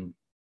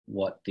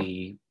what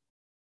the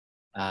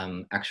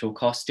actual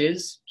cost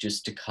is,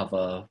 just to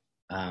cover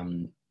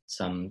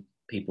some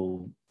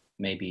people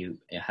maybe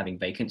having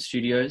vacant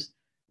studios.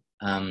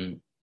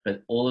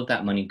 But all of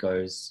that money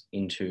goes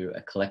into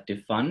a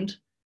collective fund,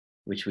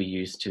 which we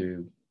use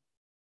to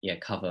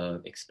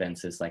cover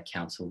expenses like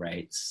council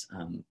rates,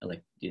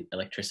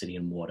 electricity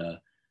and water,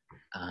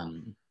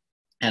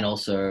 and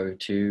also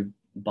to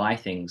buy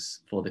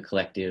things for the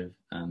collective,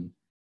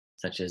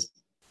 such as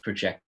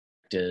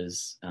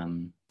projectors,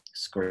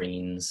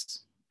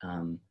 screens,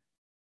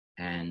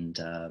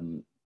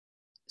 and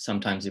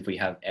sometimes if we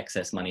have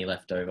excess money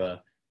left over,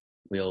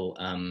 we'll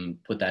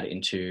put that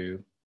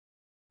into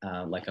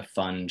like a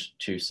fund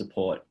to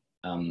support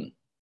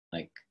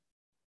like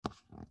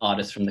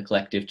artists from the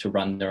collective to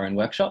run their own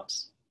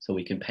workshops, so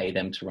we can pay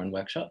them to run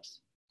workshops.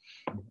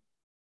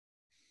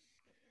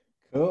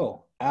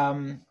 Cool.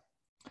 And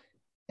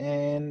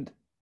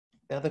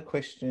the other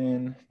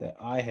question that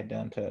I had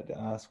down to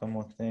ask, one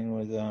more thing,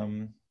 was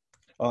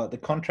the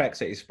contracts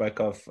that you spoke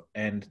of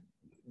and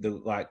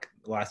the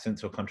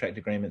license or contract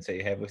agreements that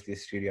you have with your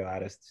studio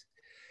artists.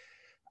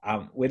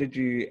 Where did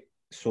you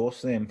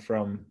source them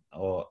from,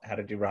 or how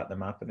did you write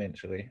them up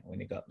eventually when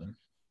you got them?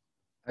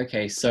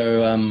 Okay,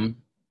 so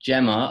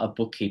Gemma, a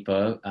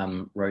bookkeeper,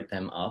 wrote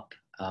them up,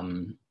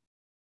 and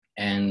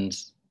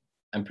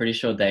I'm pretty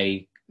sure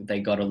they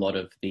got a lot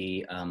of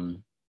the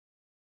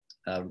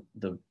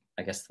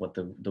I guess what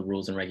the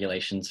rules and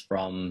regulations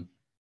from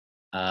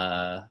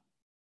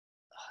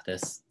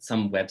there's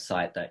some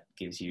website that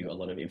gives you a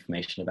lot of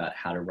information about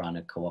how to run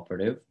a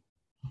cooperative,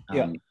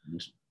 and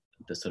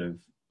the sort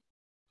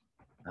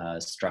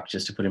of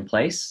structures to put in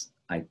place.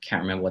 I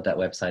can't remember what that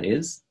website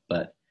is,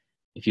 but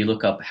if you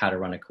look up how to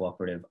run a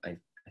cooperative, I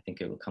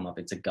think it will come up.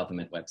 It's a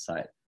government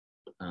website.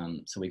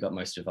 So we got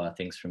most of our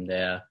things from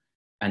there,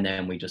 and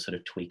then we just sort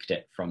of tweaked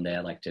it from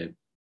there, like to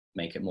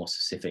make it more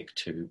specific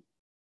to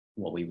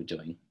what we were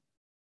doing.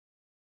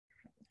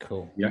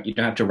 Cool. You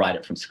don't have to write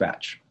it from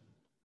scratch.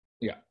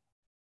 Yeah.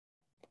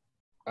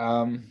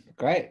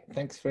 Great.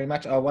 Thanks very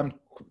much. One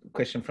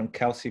question from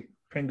Kelsey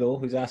Pringle,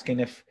 who's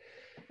asking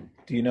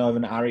do you know of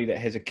an ARI that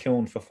has a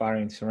kiln for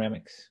firing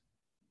ceramics?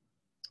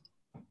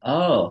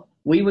 Oh,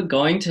 we were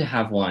going to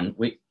have one.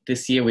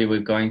 This year we were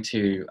going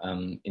to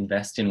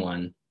invest in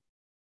one.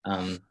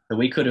 So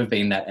we could have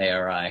been that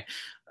ARI.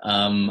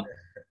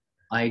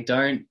 I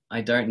don't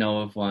know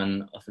of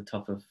one off the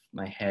top of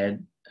my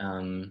head.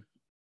 I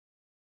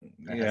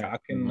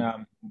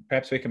can.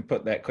 Perhaps we can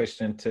put that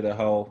question to the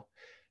whole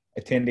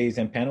attendees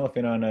and panel. If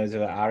anyone knows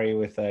of an ARI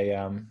with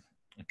a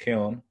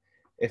kiln,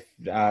 if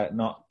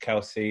not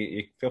Kelsey,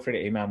 you feel free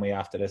to email me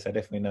after this. I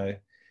definitely know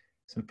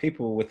some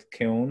people with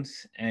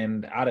kilns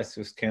and artists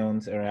with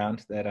kilns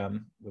around that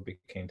would be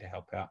keen to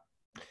help out.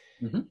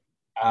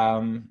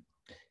 Mm-hmm.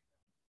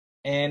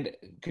 And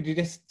could you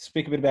just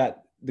speak a bit about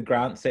the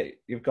grants that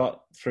you've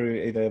got through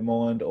either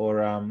Moreland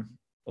or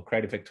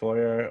Creative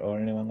Victoria or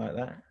anyone like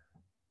that?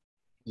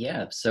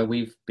 Yeah, so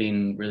we've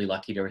been really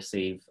lucky to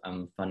receive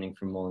funding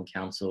from Moreland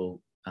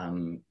Council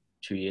 2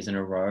 years in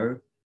a row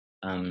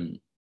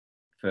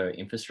for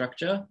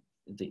infrastructure,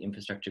 the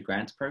infrastructure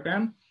grants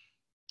program.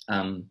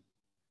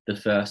 The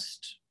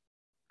first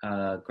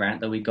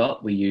grant that we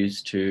got, we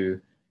used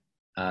to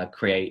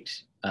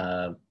create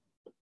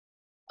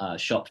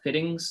shop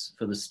fittings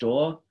for the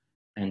store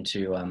and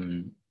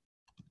to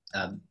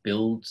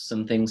build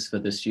some things for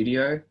the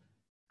studio.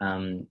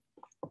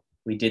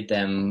 We did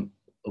them.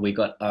 We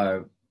got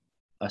our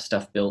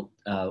stuff built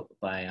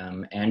by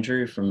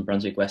Andrew from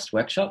Brunswick West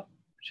Workshop,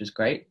 which is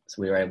great.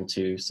 So we were able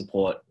to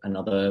support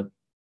another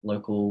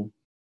local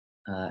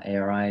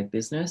ARI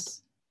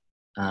business.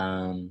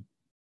 And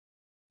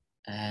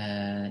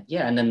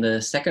then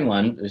the second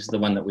one is the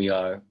one that we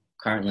are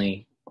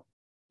currently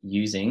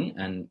using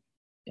and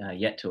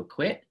yet to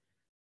acquit.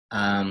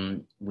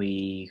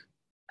 We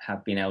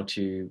have been able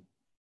to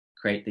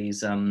create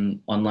these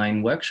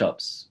online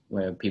workshops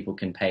where people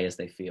can pay as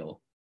they feel.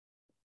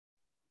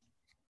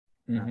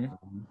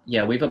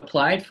 Yeah, we've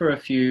applied for a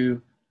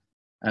few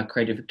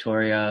Creative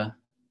Victoria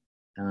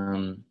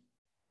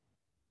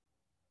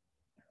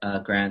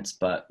grants,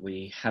 but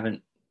we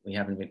haven't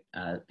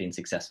been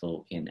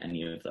successful in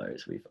any of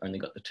those. We've only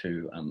got the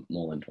 2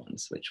 Moreland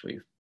ones, which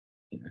we've,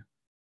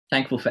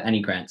 thankful for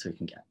any grants we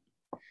can get.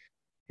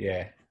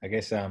 Yeah, I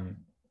guess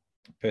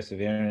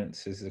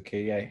perseverance is the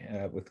key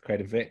with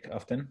Creative Vic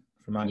often,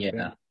 from my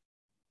experience.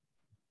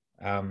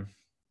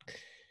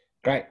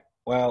 Great.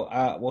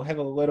 Well, we'll have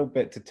a little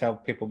bit to tell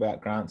people about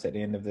grants at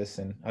the end of this,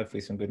 and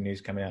hopefully some good news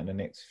coming out in the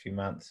next few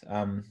months.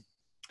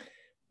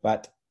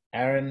 But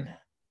Erin,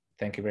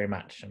 thank you very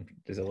much. And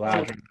there's a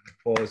large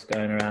applause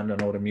going around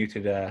on all the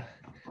muted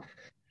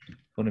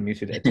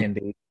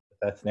attendees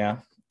with us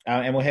now.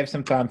 And we'll have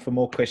some time for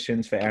more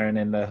questions for Erin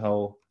and the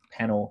whole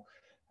panel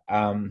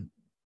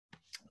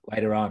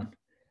later on.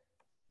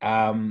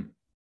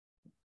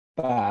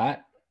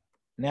 But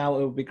now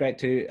it would be great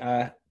to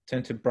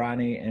turn to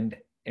Briony and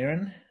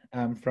Erin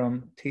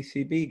from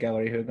TCB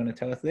Gallery, who are going to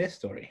tell us their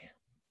story.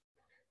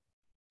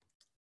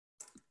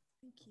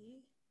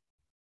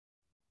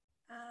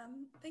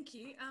 Thank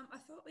you. I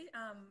thought we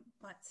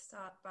might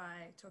start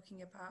by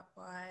talking about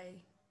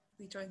why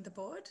we joined the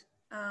board.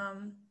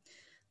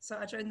 So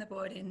I joined the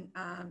board in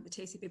the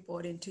TCB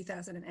board in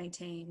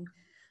 2018,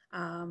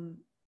 and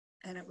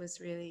it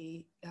was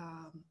really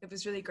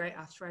great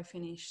after I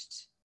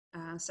finished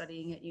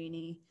studying at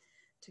uni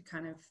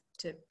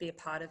to be a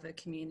part of a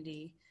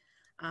community,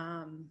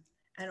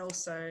 and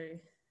also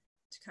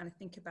to kind of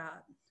think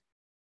about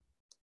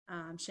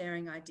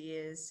sharing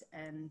ideas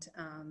and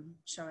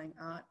showing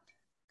art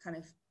kind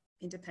of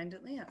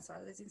independently outside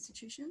of those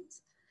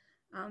institutions.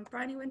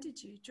 Briony, when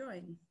did you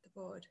join the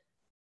board?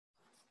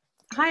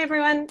 Hi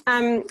everyone.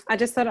 I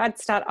just thought I'd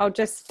start. I'll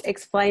just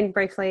explain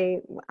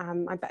briefly.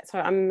 So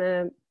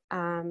I'm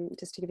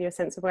just to give you a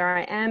sense of where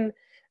I am.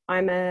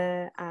 I'm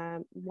a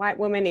white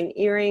woman in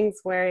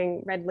earrings,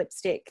 wearing red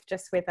lipstick,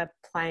 just with a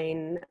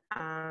plain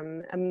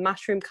a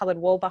mushroom-coloured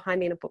wall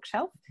behind me in a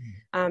bookshelf.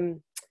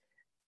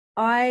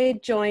 I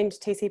joined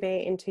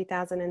TCB in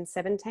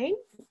 2017,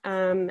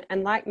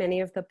 and like many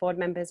of the board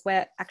members,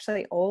 we're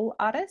actually all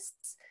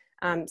artists.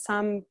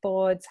 Some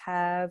boards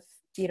have,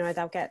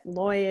 they'll get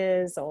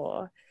lawyers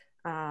or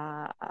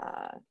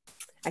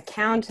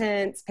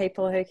accountants,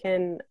 people who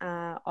can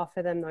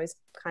offer them those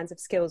kinds of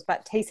skills.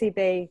 But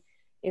TCB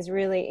is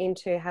really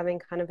into having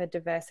kind of a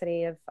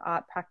diversity of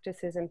art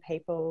practices and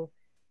people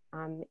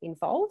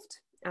involved.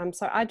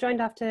 So I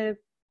joined after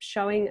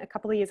showing a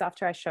couple of years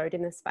after I showed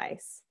in the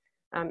space.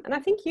 And I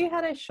think you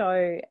had a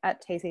show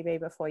at TCB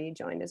before you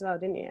joined as well,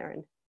 didn't you,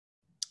 Erin?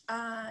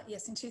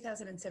 Yes, in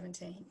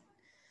 2017,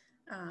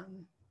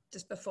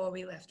 just before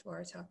we left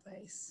Waratah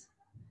Place.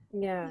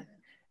 Yeah.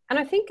 And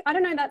I think, I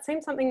don't know, that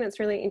seems something that's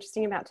really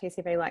interesting about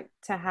TCB, like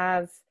to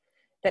have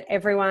that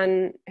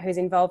everyone who's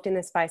involved in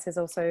the space has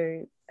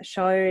also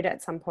showed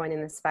at some point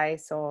in the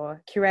space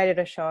or curated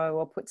a show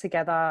or put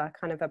together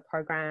kind of a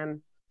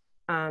program.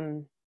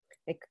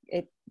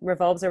 It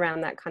revolves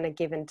around that kind of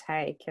give and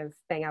take of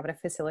being able to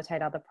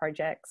facilitate other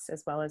projects,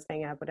 as well as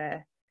being able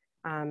to,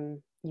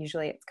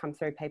 usually it's come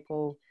through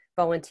people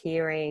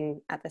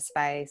volunteering at the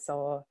space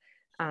or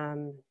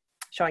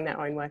showing their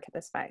own work at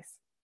the space.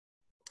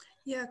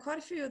 Yeah, quite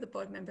a few of the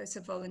board members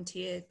have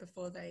volunteered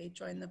before they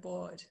joined the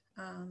board.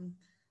 And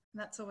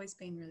that's always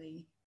been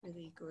really,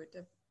 really good.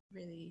 A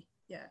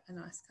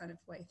nice kind of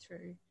way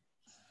through.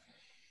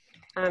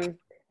 And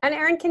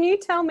Erin, can you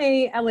tell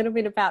me a little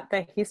bit about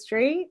the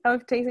history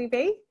of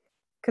TCB?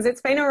 Because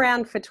it's been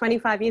around for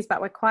 25 years,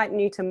 but we're quite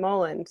new to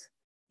Moreland.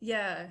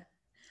 Yeah.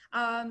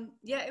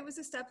 It was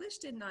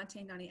established in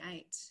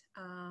 1998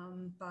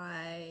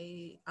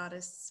 by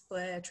artists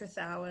Blair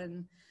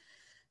Trethowan,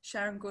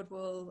 Sharon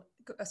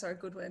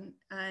Goodwin,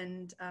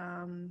 and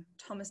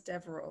Thomas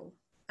Deverell.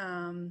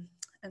 And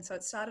so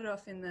it started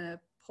off in the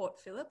Port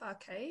Phillip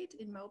Arcade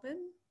in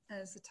Melbourne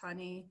as a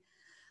tiny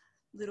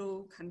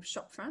little kind of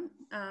shop front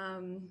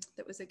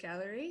that was a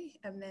gallery.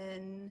 And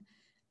then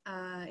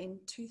in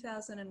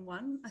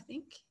 2001, I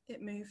think,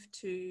 it moved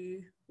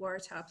to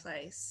Waratah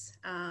Place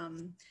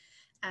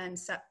and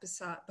sat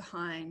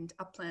behind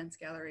Uplands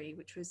Gallery,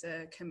 which was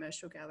a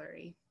commercial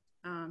gallery.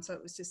 So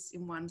it was just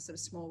in one sort of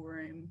small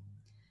room.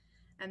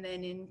 And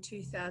then in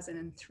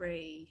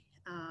 2003,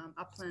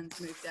 Uplands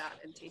moved out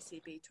and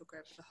TCB took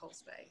over the whole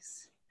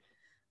space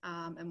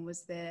and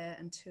was there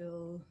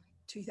until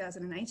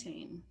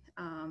 2018.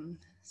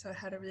 So it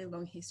had a really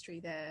long history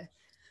there.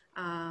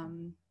 I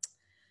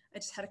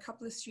just had a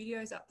couple of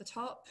studios up the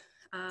top,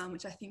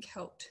 which I think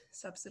helped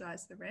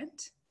subsidise the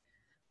rent.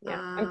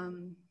 Yeah,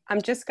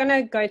 I'm just going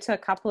to go to a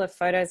couple of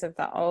photos of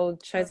the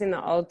old shows in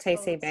the old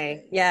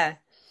TCB. Yeah.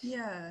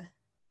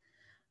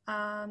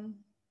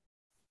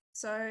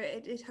 So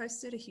it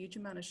hosted a huge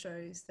amount of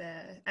shows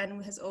there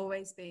and has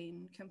always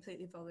been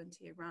completely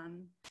volunteer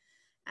run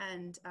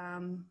and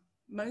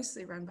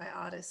mostly run by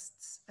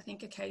artists. I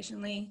think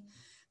occasionally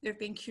there have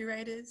been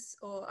curators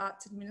or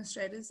arts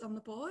administrators on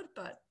the board,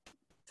 but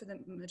for the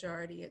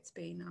majority it's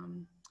been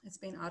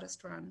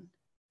artist run.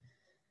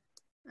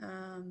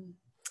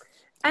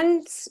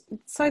 And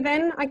so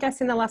then I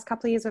guess in the last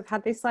couple of years, we've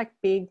had this like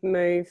big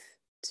move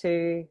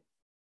to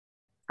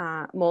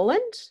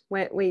Moreland,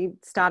 where we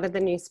started the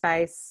new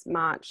space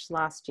March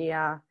last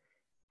year.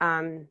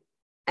 And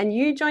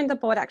you joined the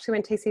board actually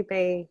when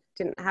TCB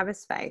didn't have a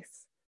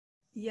space.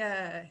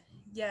 Yeah.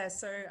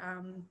 So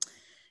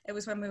it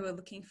was when we were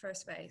looking for a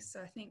space.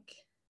 So I think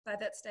by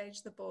that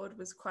stage, the board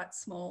was quite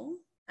small,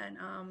 and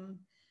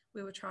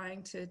we were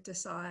trying to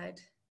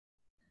decide,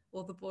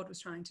 or the board was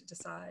trying to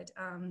decide,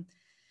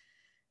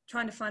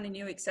 trying to find a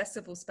new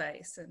accessible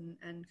space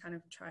and kind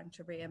of trying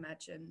to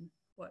reimagine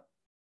what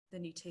the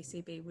new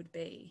TCB would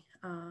be.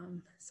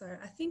 So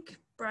I think,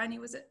 Briony,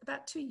 was it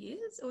about 2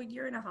 years or a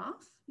year and a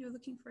half you were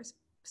looking for a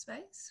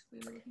space? We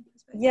were looking for a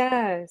space.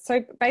 Yeah.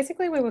 So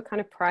basically we were kind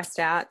of priced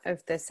out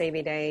of the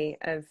CBD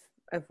of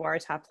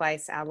Waratah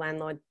Place. Our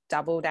landlord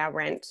doubled our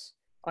rent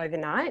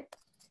overnight.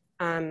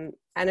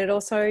 And it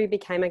also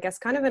became, I guess,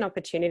 kind of an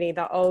opportunity.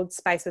 The old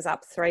space was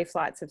up 3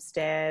 flights of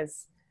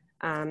stairs.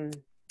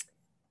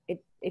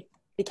 It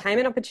became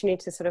an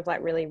opportunity to sort of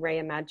like really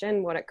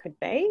reimagine what it could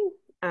be.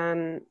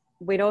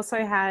 We'd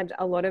also had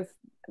a lot of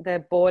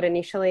the board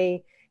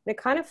initially, that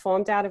kind of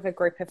formed out of a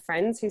group of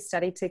friends who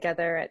studied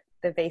together at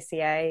the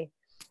VCA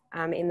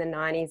in the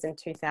 90s and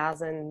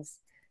 2000s.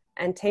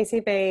 And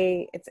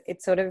TCB,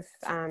 it's sort of,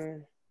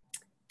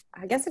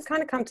 I guess it's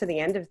kind of come to the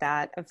end of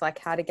that, of like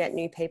how to get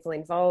new people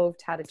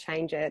involved, how to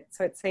change it.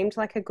 So it seemed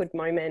like a good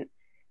moment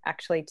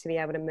actually to be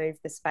able to move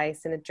the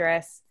space and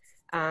address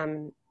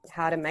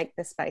how to make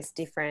the space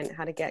different,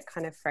 how to get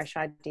kind of fresh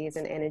ideas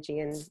and energy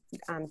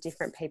and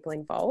different people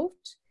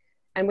involved.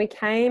 And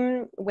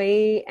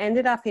we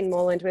ended up in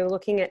Moreland. We were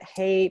looking at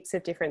heaps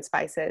of different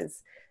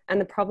spaces. And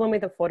the problem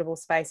with affordable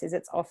space is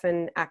it's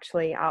often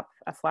actually up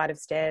a flight of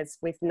stairs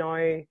with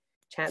no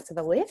chance of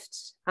a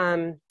lift.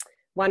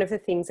 One of the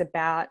things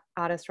about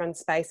artist-run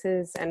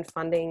spaces and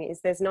funding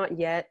is there's not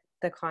yet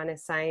the kind of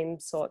same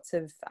sorts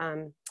of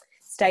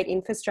state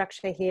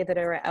infrastructure here that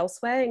are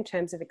elsewhere in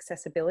terms of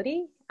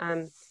accessibility.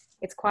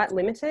 It's quite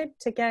limited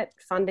to get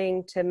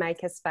funding to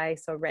make a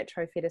space or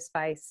retrofit a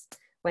space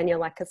when you're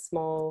like a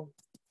small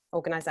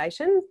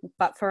organisation.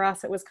 But for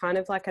us, it was kind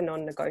of like a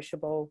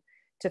non-negotiable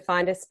to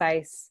find a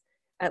space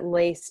at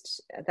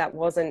least that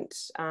wasn't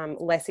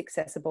less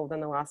accessible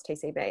than the last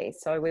TCB.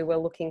 So we were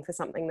looking for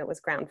something that was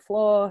ground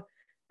floor,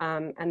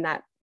 and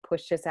that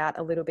pushed us out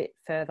a little bit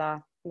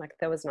further, like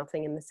there was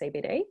nothing in the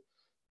CBD.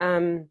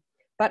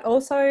 But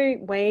also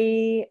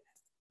we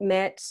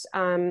met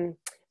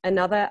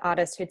another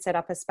artist who'd set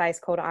up a space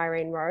called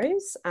Erin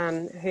Rose,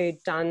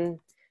 who'd done,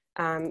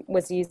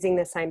 was using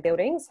the same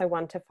building, so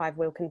 1 to 5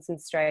 Wilkinson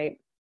Street.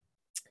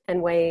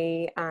 And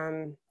we,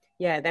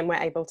 then we're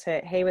able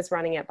to, he was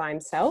running it by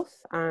himself,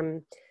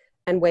 and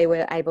we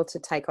were able to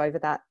take over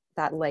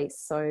that lease.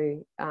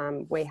 So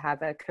we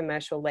have a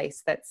commercial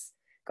lease that's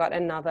got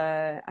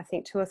another, I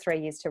think 2 or 3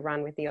 years to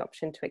run with the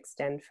option to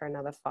extend for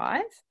another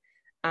 5.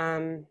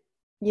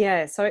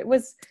 So it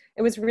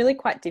was really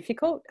quite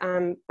difficult.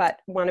 But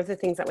one of the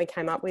things that we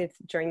came up with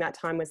during that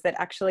time was that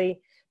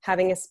actually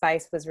having a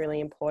space was really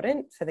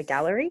important for the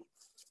gallery,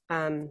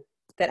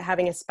 that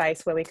having a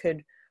space where we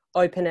could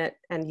open it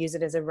and use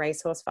it as a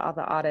resource for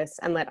other artists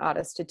and let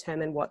artists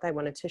determine what they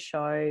wanted to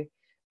show,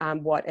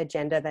 what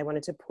agenda they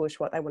wanted to push,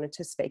 what they wanted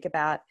to speak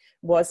about,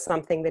 was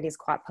something that is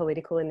quite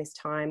political in this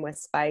time where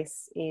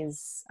space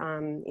is,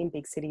 in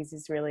big cities,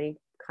 is really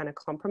kind of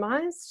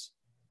compromised.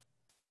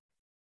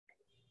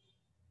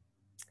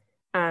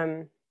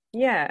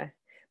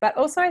 But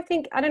also I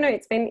think, I don't know,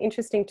 it's been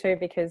interesting too,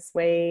 because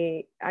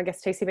I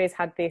guess TCB's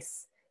had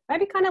this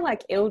maybe kind of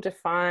like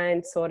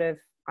ill-defined sort of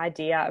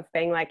idea of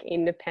being like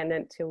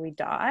independent till we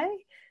die.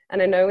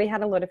 And I know we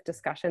had a lot of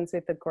discussions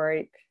with the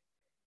group,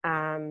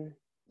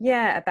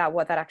 about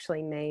what that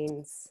actually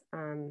means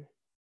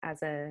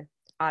as a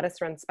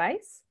artist-run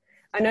space.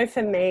 I know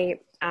for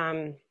me,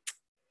 I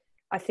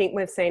think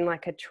we've seen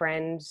like a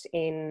trend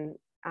in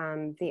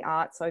the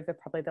arts over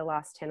probably the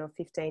last 10 or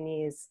 15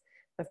 years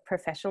of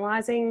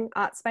professionalising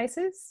art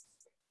spaces.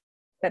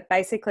 But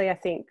basically, I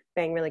think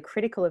being really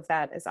critical of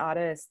that as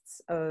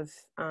artists, of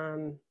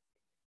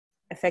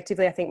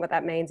effectively, I think what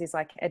that means is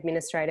like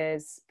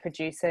administrators,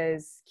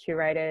 producers,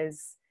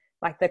 curators,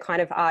 like the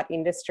kind of art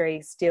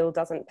industry still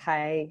doesn't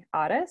pay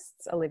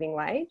artists a living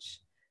wage.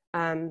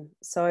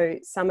 So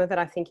some of it,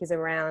 I think, is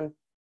around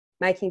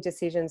making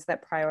decisions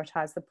that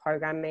prioritise the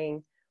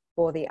programming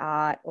or the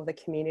art or the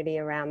community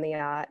around the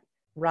art,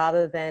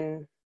 rather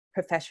than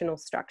professional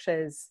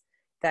structures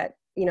that,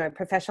 you know,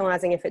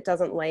 professionalising, if it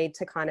doesn't lead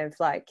to kind of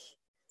like,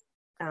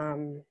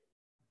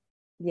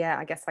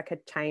 I guess like a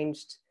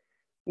changed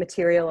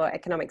material or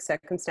economic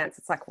circumstance,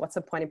 it's like, what's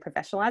the point in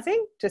professionalising?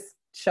 Just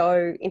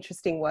show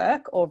interesting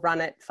work or run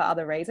it for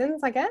other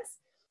reasons, I guess.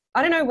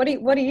 I don't know.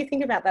 What do you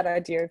think about that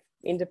idea of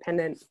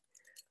independent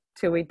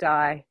till we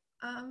die?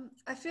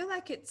 I feel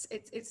like it's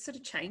sort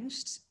of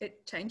changed.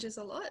 It changes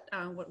a lot,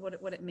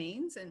 what it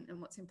means and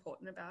what's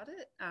important about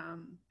it.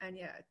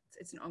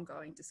 It's an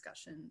ongoing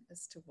discussion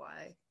as to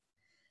why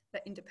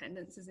that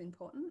independence is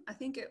important. I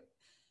think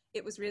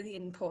it was really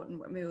important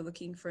when we were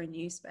looking for a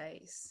new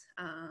space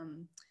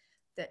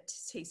that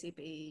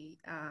TCB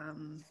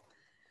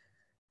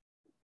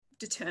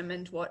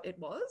determined what it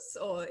was,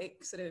 or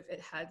it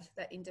had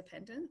that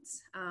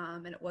independence,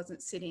 and it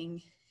wasn't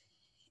sitting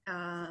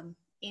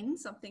in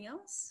something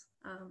else,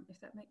 if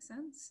that makes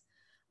sense.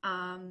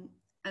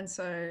 And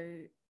so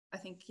I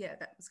think, yeah,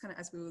 that was kind of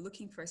as we were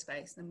looking for a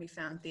space, then we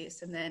found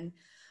this. And then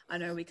I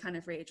know we kind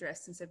of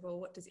readdressed and said, well,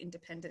 what does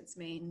independence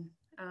mean?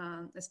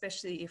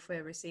 Especially if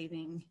we're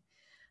receiving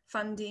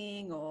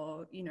funding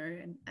or, you know,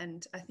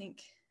 and I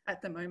think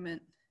at the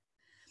moment,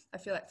 I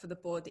feel like for the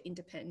board, the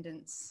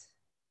independence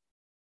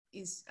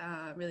is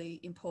really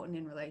important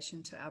in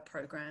relation to our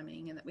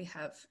programming, and that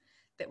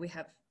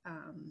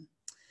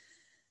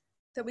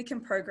we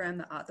can program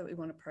the art that we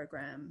want to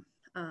program.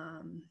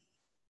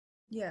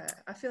 Yeah,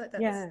 I feel like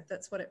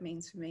that's what it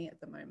means for me at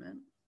the moment.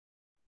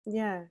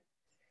 Yeah.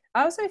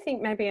 I also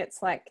think maybe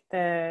it's like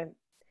there's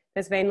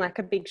been like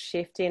a big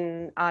shift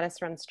in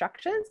artist-run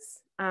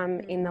structures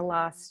in the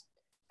last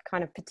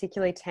kind of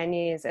particularly 10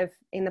 years.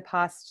 In the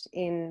past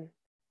in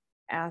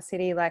our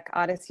city, like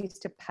artists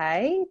used to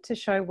pay to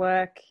show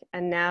work,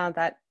 and now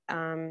that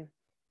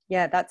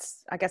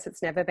that's, I guess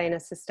it's never been a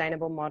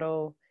sustainable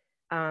model.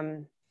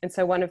 And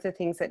so one of the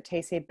things that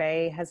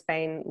TCB has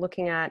been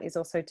looking at is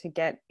also to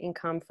get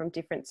income from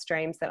different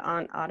streams that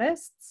aren't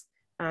artists.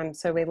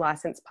 So we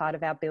license part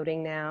of our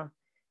building now.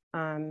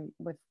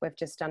 We've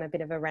just done a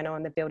bit of a reno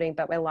on the building,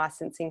 but we're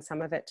licensing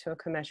some of it to a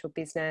commercial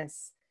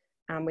business.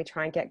 We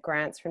try and get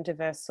grants from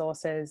diverse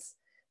sources.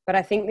 But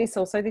I think this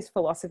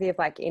philosophy of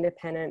like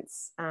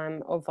independence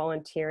or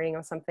volunteering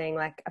or something,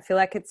 like I feel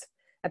like it's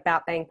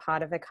about being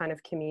part of a kind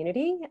of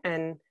community,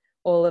 and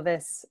all of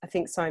us, I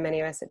think so many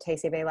of us at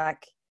TCB,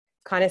 like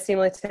kind of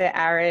similar to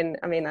Erin,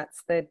 I mean,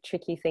 that's the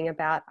tricky thing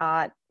about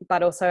art,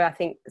 but also I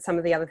think some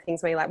of the other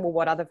things where you're like, well,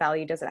 what other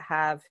value does it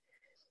have?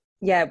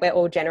 Yeah, we're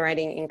all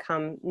generating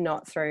income,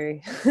 not through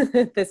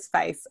the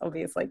space,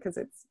 obviously, because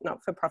it's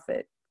not for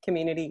profit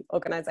community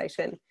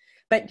organisation.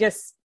 But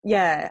just,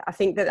 yeah, I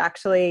think that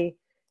actually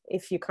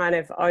if you're kind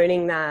of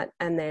owning that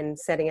and then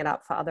setting it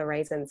up for other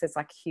reasons, there's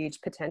like huge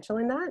potential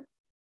in that.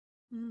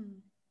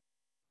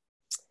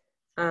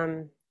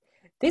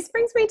 This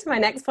brings me to my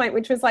next point,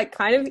 which was like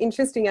kind of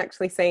interesting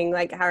actually seeing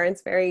like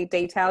Erin's very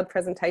detailed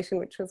presentation,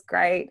 which was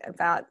great,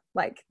 about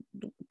like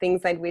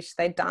things they'd wish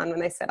they'd done when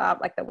they set up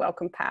like the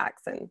welcome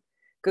packs and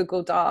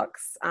Google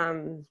Docs,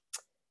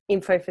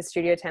 info for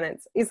studio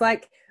tenants. Is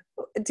like,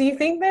 do you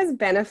think there's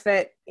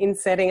benefit in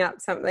setting up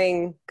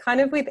something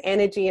kind of with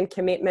energy and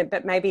commitment,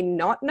 but maybe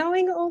not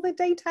knowing all the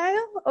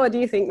detail? Or do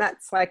you think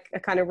that's like a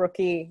kind of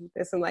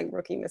there's some like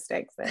rookie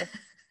mistakes there?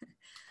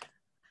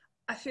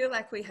 I feel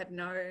like we had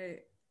no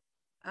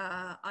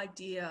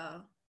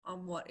idea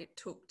on what it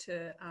took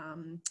to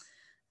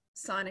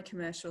sign a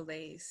commercial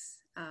lease.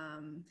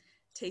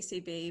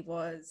 TCB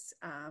was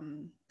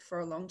for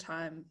a long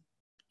time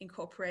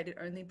incorporated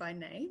only by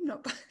name,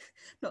 not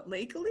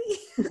legally,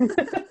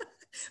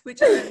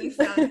 which I only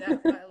found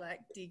out by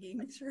like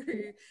digging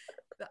through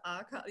the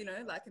archive, you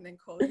know, like, and then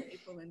calling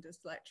people and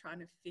just like trying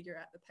to figure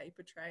out the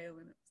paper trail.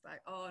 And it was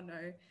like, oh no,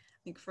 I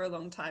think for a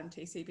long time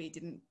TCB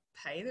didn't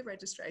pay the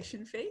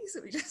registration fee,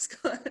 so we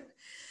just got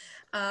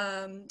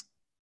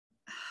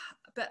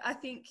but I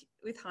think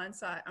with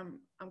hindsight,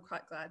 I'm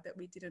quite glad that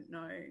we didn't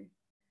know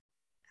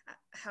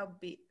how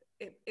big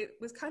it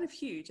was. Kind of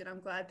huge, and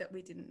I'm glad that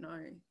we didn't know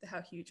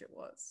how huge it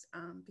was,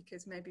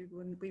 because maybe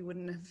we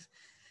wouldn't have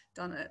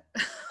done it.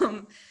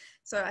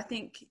 So I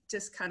think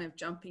just kind of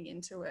jumping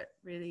into it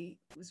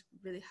was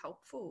really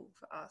helpful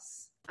for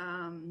us,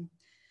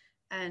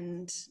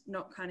 and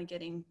not kind of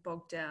getting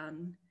bogged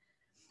down.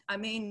 I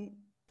mean,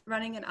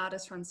 running an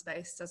artist-run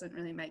space doesn't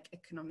really make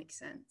economic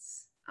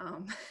sense.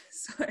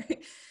 So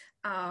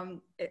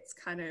it's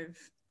kind of,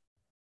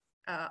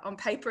 on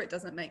paper it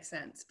doesn't make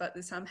sense, but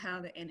there's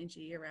somehow the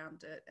energy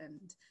around it,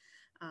 and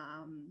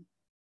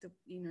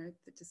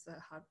just the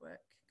hard work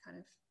kind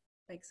of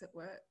makes it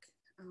work.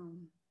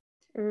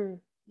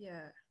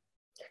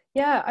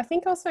 Yeah, I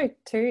think also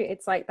too,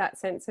 it's like that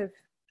sense of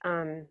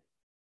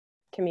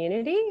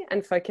community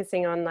and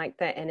focusing on like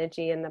the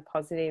energy and the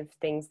positive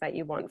things that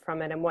you want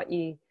from it, and what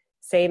you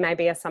see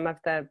maybe are some of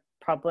the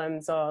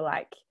problems or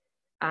like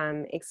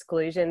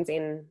exclusions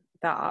in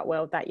the art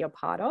world that you're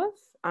part of.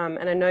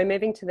 And I know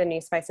moving to the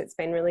new space, it's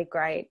been really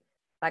great.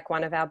 Like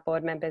one of our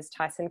board members,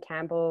 Tyson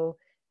Campbell,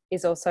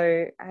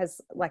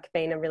 has like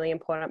been a really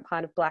important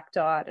part of Black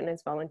Dot and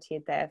has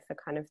volunteered there for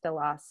kind of the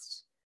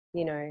last,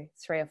 3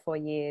 or 4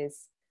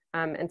 years.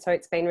 And so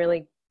it's been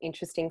really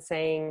interesting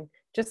seeing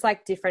just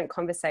like different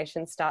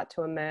conversations start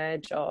to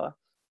emerge. Or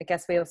I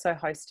guess we also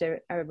host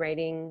a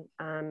reading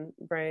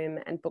room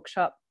and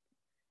bookshop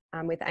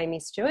with Amy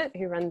Stewart,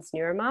 who runs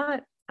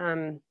Neuromart.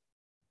 And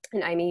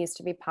Amy used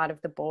to be part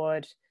of the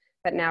board,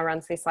 but now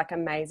runs this like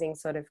amazing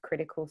sort of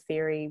critical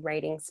theory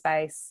reading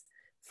space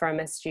from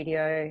a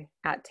studio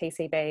at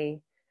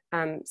TCB.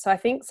 So I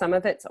think some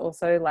of it's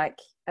also like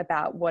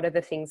about what are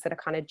the things that are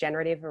kind of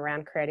generative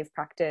around creative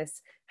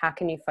practice, how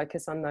can you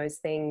focus on those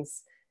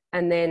things,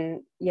 And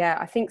then, yeah,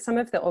 I think some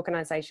of the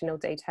organisational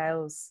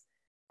details,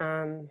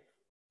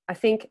 I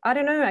think, I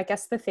don't know, I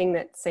guess the thing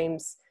that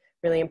seems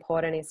really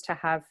important is to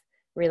have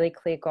really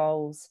clear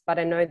goals. But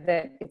I know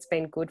that it's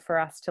been good for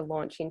us to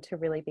launch into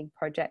really big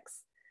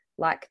projects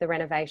like the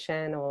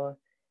renovation or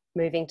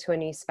moving to a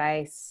new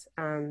space.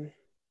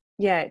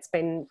 Yeah, it's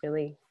been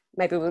really,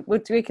 maybe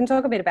we can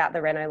talk a bit about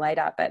the reno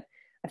later, but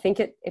I think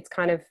it's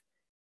kind of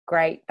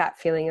great, that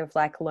feeling of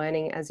like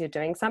learning as you're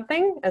doing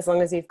something, as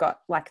long as you've got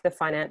like the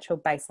financial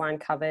baseline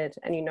covered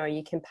and you know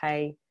you can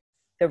pay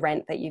the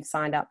rent that you've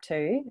signed up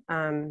to.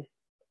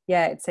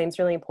 Yeah, it seems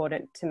really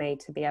important to me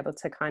to be able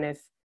to kind of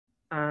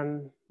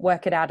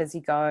work it out as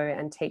you go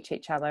and teach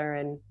each other,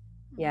 and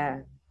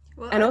yeah.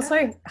 Well, and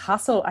also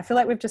hustle. I feel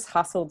like we've just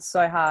hustled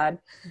so hard.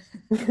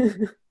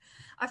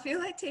 I feel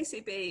like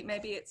TCB,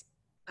 maybe it's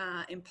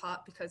in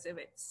part because of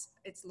its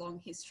long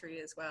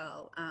history as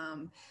well.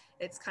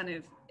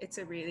 It's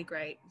a really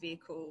great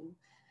vehicle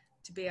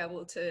to be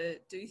able to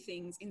do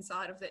things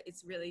inside of it.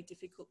 It's really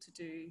difficult to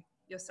do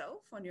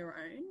yourself on your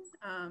own.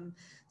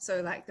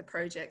 So like the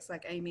projects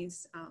like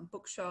Amy's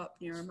bookshop,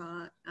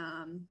 Neuromart,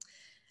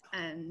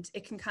 and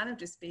it can kind of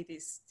just be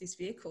this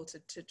vehicle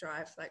to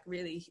drive like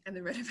really, and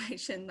the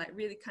renovation, like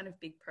really kind of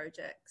big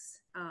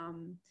projects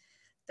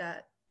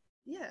that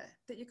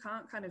you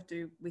can't kind of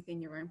do within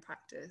your own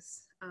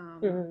practice.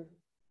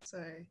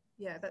 So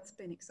yeah, that's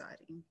been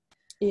exciting.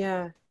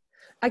 Yeah.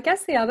 I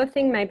guess the other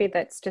thing maybe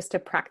that's just a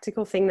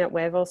practical thing that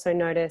we've also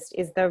noticed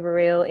is the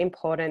real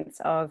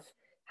importance of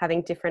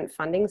having different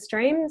funding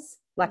streams.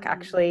 Like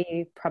actually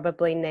you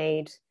probably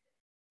need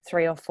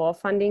 3 or 4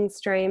 funding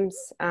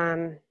streams.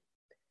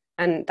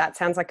 And that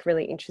sounds like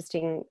really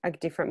interesting, a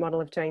different model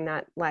of doing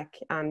that. Like,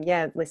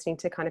 listening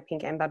to kind of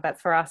Pink Ember.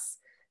 But for us,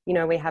 you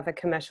know, we have a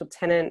commercial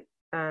tenant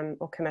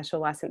or commercial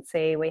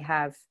licensee. We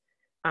have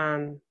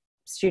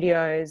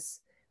studios.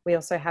 We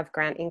also have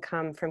grant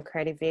income from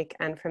Creative Vic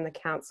and from the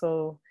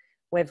council.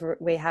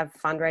 We have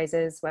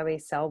fundraisers where we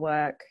sell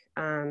work.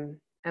 And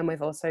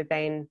we've also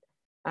been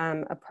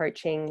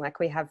approaching, like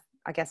we have,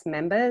 I guess,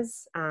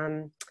 members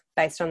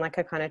based on like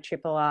a kind of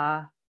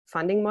RRR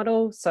funding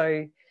model.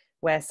 So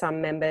where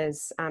some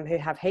members who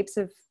have heaps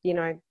of, you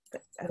know,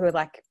 who are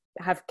like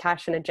have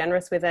cash and are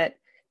generous with it,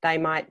 they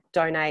might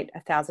donate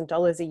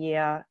 $1,000 a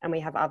year, and we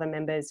have other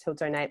members who'll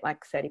donate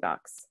like $30.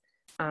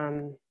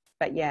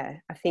 But yeah,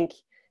 I think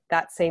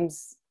that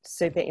seems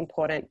super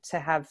important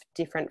to have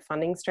different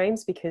funding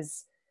streams,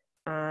 because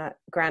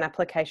grant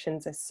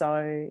applications are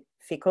so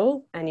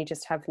fickle and you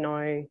just have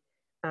no,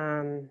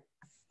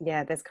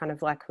 there's kind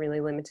of like really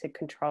limited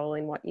control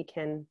in what you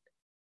can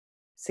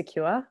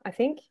secure, I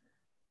think.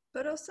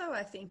 But also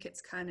I think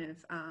it's kind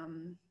of,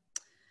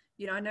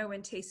 I know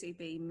when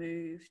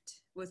TCB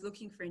was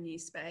looking for a new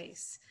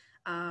space,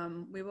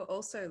 we were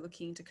also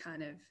looking to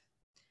kind of,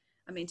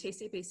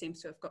 TCB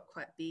seems to have got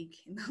quite big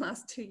in the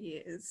last 2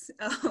 years.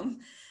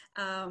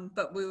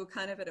 But we were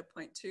kind of at a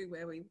point too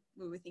where we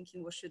were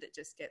thinking, well, should it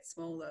just get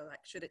smaller?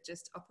 Like, should it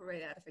just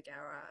operate out of a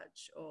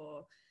garage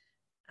or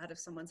out of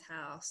someone's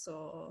house?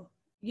 Or,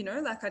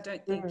 I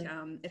don't think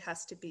it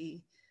has to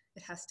be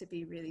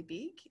really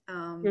big.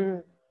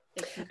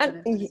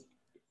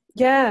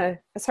 Yeah,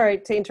 sorry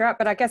to interrupt,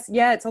 but I guess,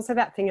 it's also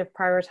that thing of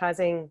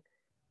prioritizing,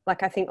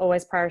 like I think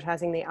always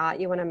prioritizing the art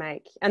you want to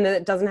make, and that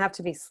it doesn't have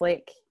to be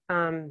slick.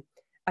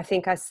 I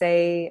think I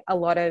see a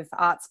lot of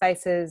art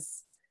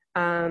spaces, they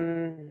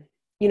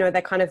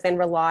kind of then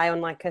rely on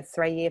like a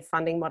 3-year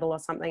funding model or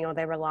something, or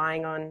they're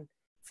relying on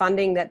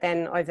funding that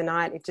then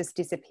overnight it just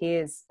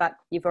disappears, but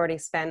you've already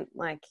spent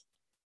like,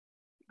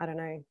 I don't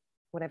know,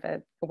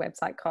 whatever a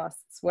website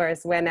costs.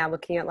 Whereas we're now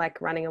looking at like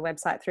running a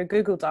website through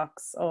Google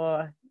Docs,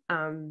 or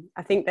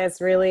I think there's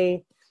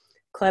really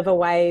clever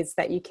ways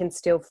that you can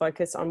still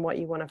focus on what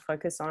you want to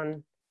focus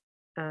on.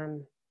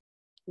 And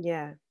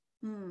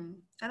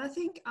I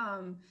think I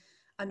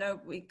know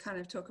we kind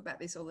of talk about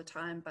this all the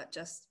time, but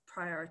just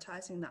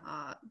prioritizing the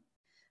art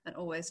and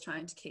always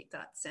trying to keep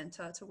that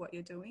center to what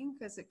you're doing,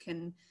 because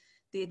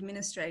the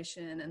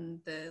administration and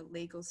the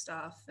legal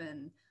stuff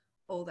and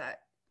all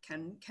that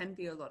can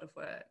be a lot of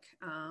work,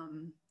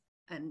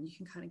 and you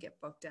can kind of get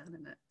bogged down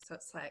in it. So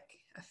it's like,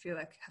 I feel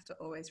like I have to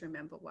always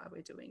remember why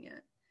we're doing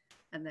it,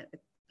 and that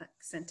it like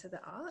center the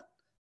art.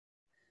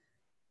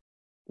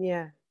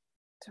 Yeah,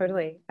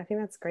 totally. I think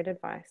that's great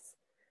advice.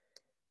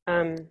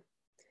 I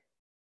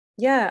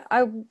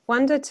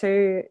wonder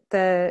too,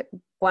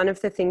 one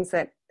of the things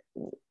that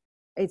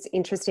it's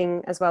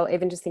interesting as well,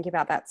 even just thinking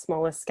about that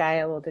smaller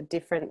scale or the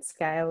different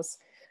scales.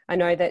 I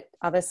know that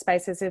other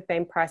spaces have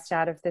been priced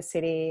out of the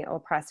city or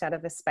priced out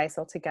of the space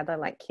altogether,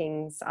 like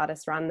King's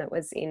Artist Run that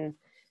was in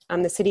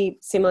the city,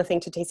 similar thing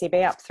to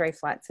TCB, up 3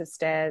 flights of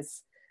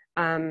stairs.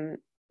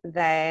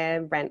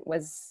 Their rent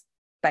was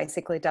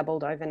basically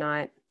doubled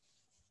overnight.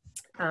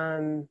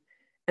 And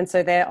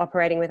so they're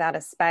operating without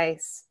a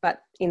space,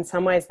 but in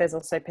some ways there's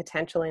also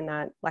potential in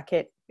that, like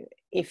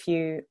if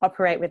you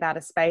operate without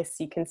a space,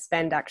 you can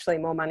spend actually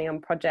more money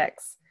on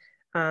projects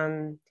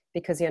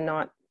because you're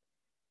not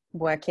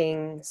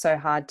working so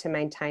hard to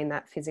maintain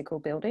that physical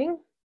building.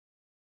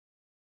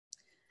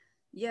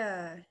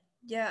 Yeah,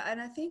 yeah, and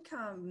I think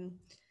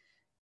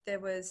there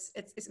was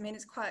it's I mean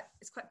it's quite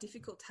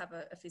difficult to have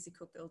a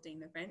physical building.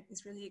 The rent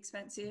is really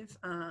expensive.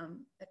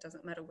 It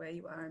doesn't matter where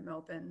you are in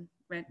Melbourne,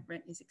 rent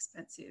is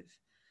expensive.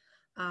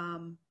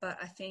 But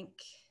I think,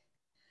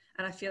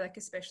 and I feel like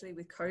especially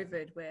with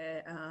COVID,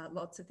 where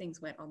lots of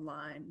things went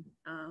online,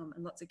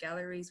 and lots of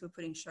galleries were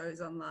putting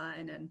shows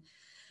online,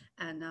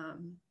 and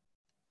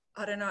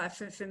I don't know.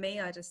 For me,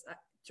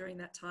 during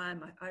that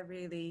time, I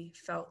really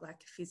felt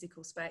like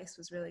physical space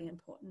was really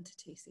important to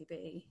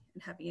TCB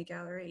and having a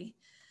gallery.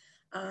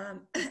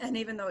 And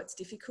even though it's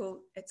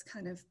difficult, it's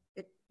kind of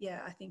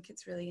yeah. I think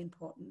it's really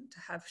important to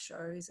have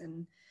shows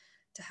and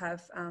to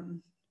have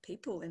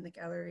people in the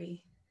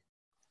gallery.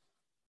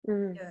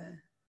 Yeah,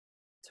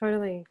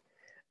 totally.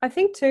 I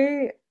think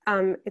too,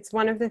 it's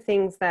one of the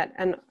things that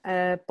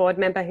a board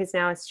member who's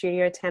now a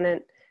studio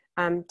tenant,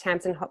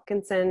 Tamsin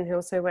Hopkinson, who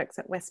also works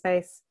at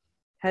Westspace,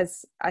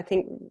 I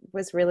think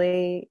was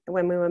really,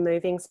 when we were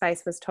moving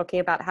space, was talking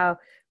about how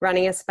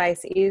running a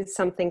space is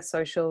something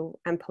social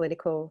and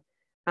political.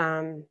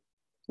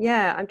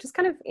 Yeah, I'm just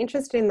kind of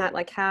interested in that,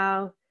 like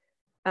how,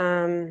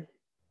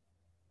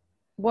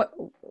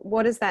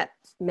 what does that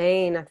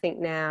mean? I think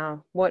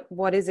now,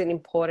 what is it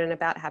important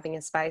about having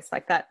a space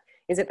like that?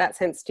 Is it that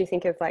sense, do you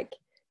think, of like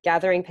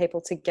gathering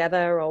people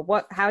together,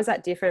 or how is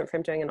that different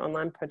from doing an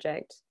online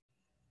project?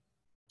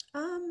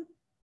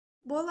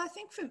 Well, I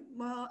think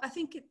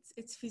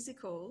it's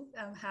physical.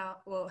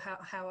 How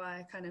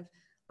I kind of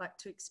like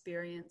to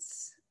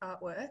experience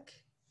artwork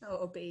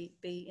or be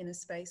in a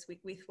space with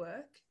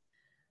work.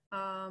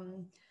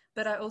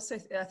 But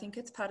I think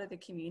it's part of the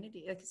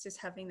community. Like, it's just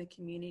having the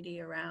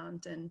community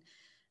around and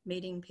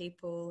meeting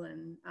people,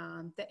 and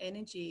the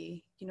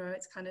energy. You know,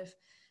 it's kind of,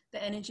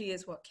 the energy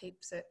is what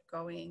keeps it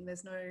going.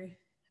 There's no,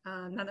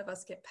 none of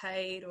us get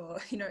paid, or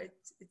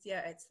it's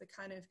the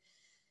kind of,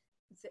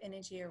 it's the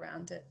energy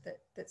around it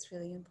that's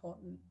really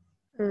important.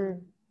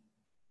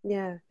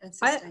 Yeah, and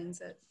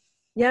sustains it.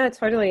 Yeah,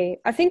 totally.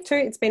 I think too,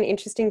 it's been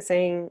interesting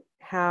seeing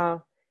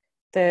how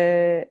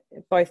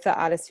both the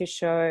artists who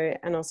show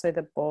and also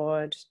the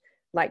board,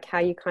 like how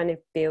you kind of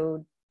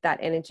build that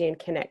energy and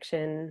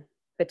connection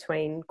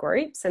between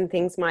groups, and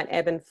things might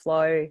ebb and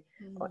flow,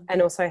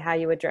 and also how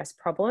you address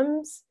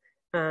problems,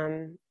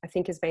 I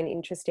think has been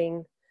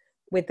interesting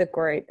with the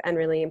group, and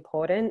really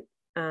important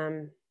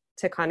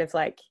to kind of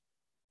like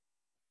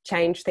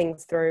change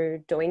things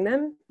through doing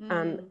them.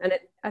 And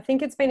I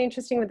think it's been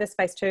interesting with this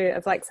space too,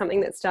 of like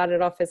something that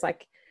started off as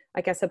like,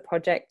 I guess, a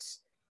project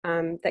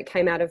that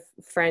came out of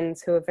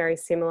friends who are very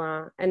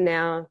similar, and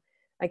now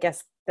I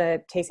guess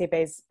the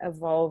TCB's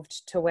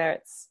evolved to where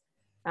it's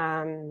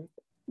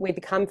we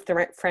become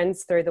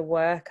friends through the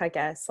work, I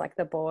guess, like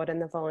the board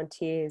and the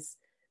volunteers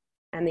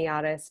and the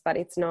artists, but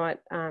it's not,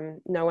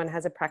 no one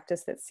has a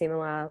practice that's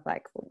similar.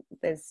 Like,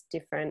 there's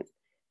different,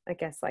 I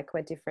guess, like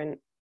we're different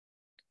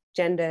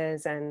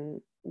genders and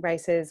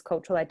races,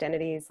 cultural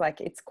identities. Like,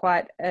 it's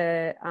quite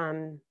a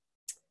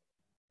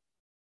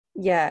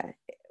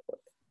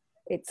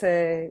it's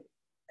a,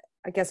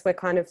 I guess we're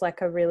kind of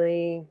like a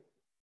really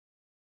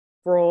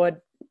broad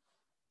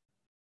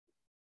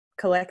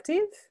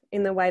collective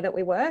in the way that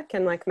we work,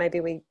 and like maybe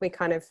we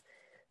kind of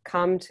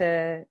come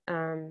to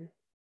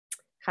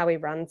how we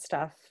run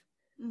stuff,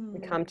 we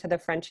come to the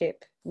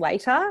friendship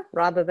later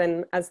rather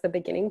than as the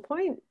beginning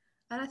point.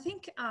 And I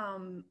think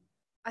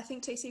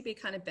TCB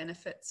kind of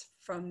benefits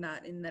from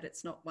that, in that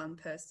it's not one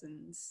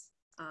person's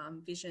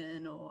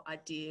vision or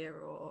idea,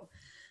 or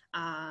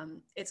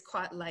it's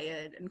quite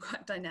layered and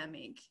quite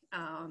dynamic.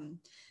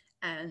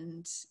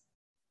 And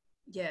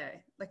yeah,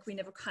 like we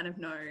never kind of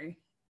know.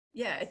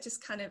 Yeah, it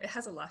just kind of, it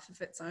has a life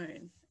of its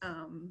own.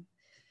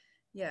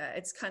 Yeah,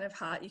 it's kind of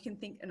hard. You can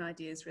think an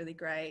idea is really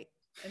great,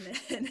 and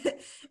then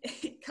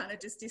it kind of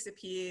just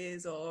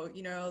disappears, or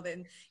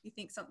then you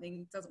think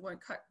something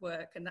won't quite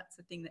work, and that's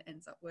the thing that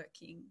ends up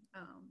working.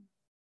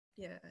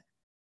 Yeah,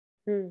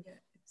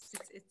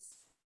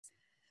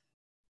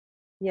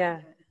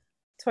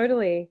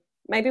 Totally.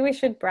 Maybe we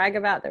should brag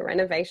about the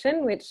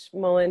renovation, which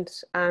Moreland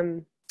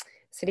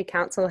City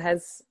Council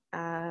has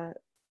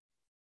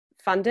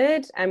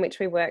funded, and which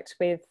we worked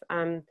with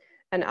an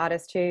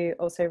artist who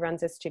also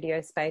runs a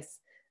studio space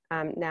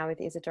now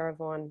with Isadora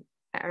Vaughan,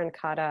 Erin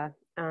Carter,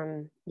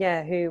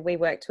 who we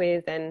worked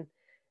with. And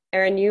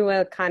Erin, you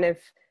were kind of,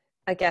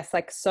 I guess,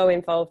 like so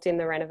involved in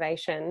the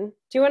renovation.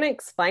 Do you want to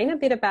explain a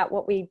bit about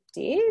what we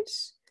did?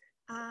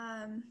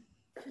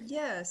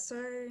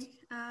 So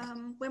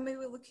when we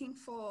were looking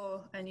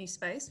for a new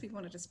space, we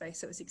wanted a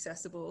space that was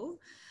accessible,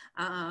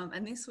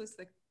 and this was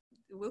the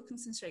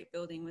Wilkinson Street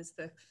building was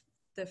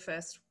the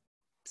first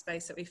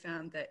space that we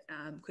found that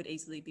could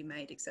easily be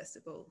made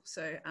accessible.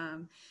 So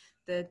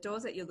the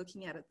doors that you're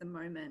looking at the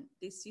moment,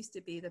 this used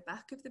to be the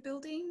back of the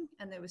building,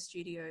 and there were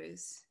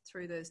studios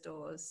through those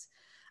doors.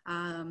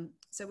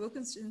 So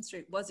Wilkinson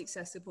Street was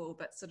accessible,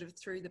 but sort of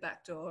through the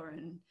back door,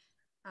 and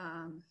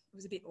it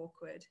was a bit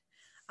awkward.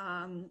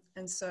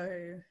 And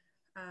so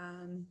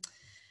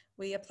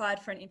we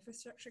applied for an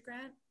infrastructure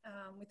grant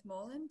with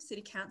Moreland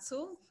City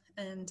Council,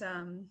 and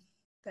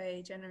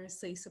they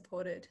generously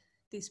supported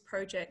this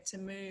project to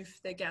move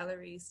their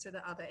galleries to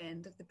the other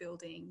end of the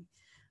building.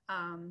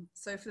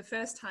 So for the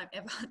first time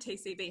ever,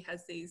 TCB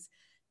has these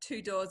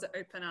 2 doors that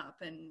open up,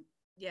 and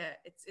yeah,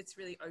 it's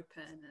really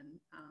open, and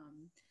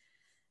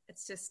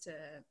it's just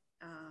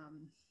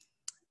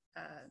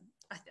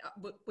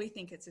we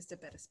think it's just a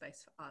better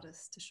space for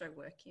artists to show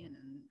work in,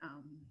 and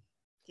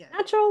yeah,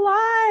 natural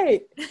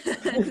light.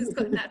 It's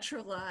got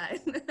natural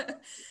light.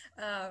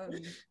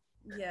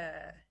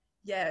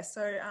 Yeah.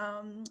 So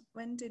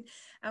when did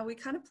we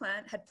kind of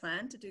had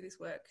planned to do this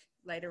work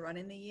later on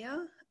in the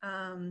year,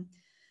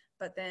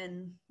 but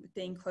then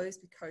being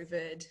closed with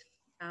COVID,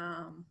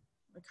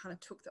 we kind of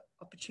took the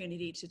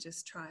opportunity to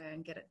just try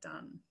and get it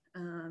done.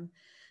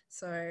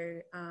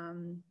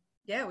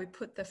 Yeah, we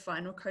put the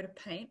final coat of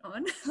paint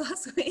on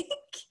last week,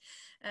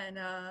 and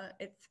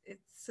it's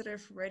sort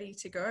of ready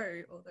to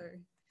go,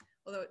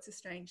 although it's a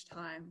strange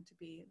time to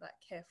be like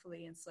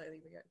carefully and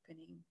slowly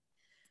reopening.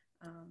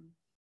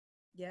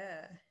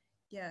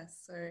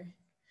 So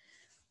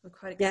we're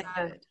quite excited.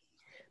 Yeah.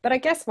 But I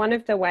guess one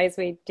of the ways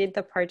we did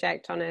the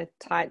project on a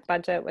tight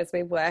budget was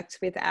we worked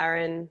with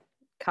Erin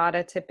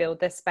Carter to build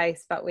the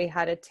space, but we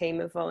had a team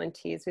of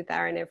volunteers with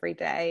Erin every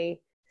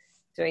day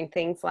doing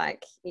things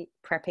like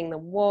prepping the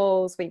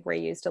walls. We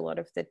reused a lot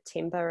of the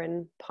timber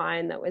and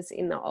pine that was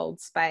in the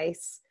old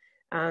space.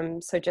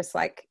 So just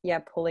like,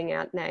 pulling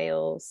out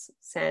nails,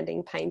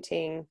 sanding,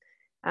 painting.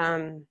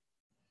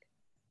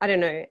 I don't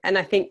know. And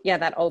I think,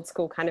 that old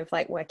school kind of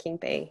like working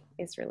bee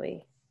is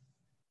really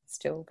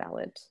still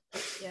valid.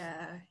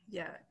 Yeah,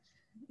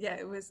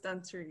 it was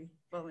done through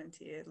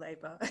volunteer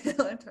labour.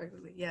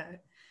 Totally, yeah.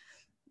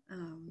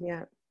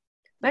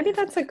 Maybe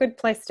that's a good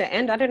place to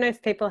end. I don't know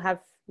if people have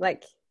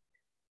like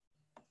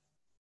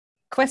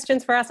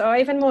questions for us, or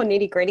even more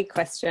nitty-gritty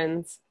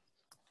questions.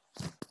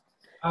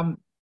 I've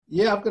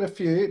got a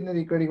few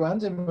nitty-gritty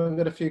ones, and we've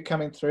got a few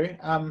coming through.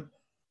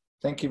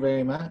 Thank you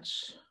very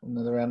much.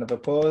 Another round of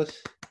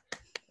applause.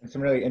 And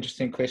some really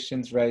interesting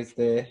questions raised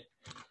there.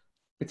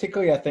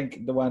 Particularly, I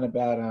think the one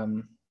about,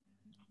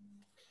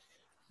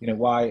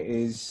 why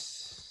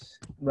is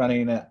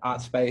running an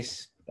art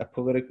space a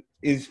political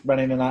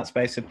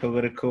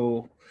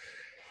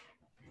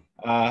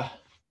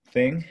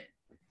thing?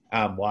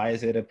 Why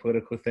is it a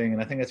political thing?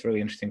 And I think that's a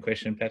really interesting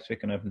question. Perhaps we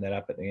can open that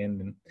up at the end.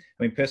 And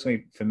I mean,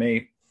 personally,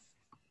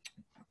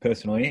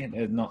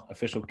 not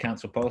official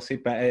council policy,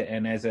 but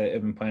and as an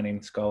urban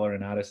planning scholar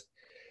and artist,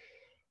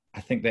 I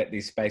think that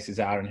these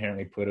spaces are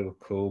inherently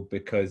political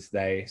because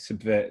they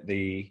subvert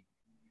the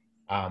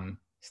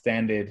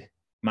standard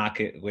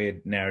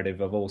market-led narrative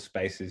of all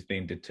spaces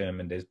being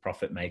determined as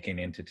profit-making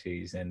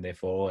entities, and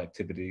therefore all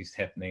activities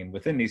happening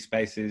within these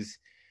spaces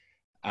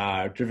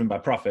are driven by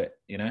profit,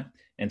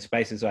 and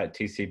spaces like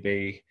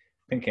TCB,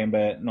 Pink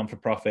Ember,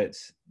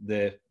 non-for-profits,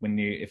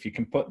 if you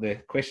can put the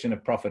question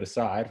of profit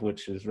aside,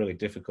 which is really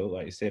difficult,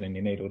 like you said, and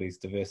you need all these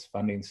diverse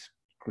funding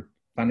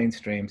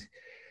streams,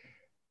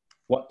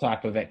 what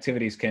type of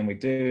activities can we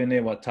do in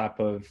there? What type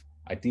of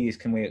ideas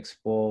can we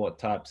explore? What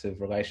types of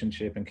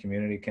relationship and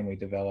community can we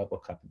develop?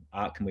 What type of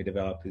art can we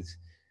develop is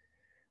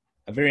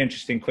a very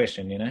interesting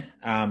question,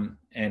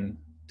 and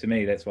to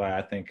me, that's why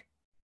I think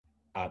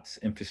arts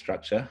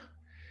infrastructure,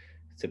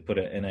 to put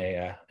it in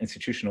a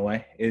institutional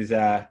way, is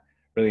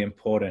really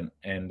important.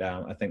 And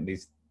I think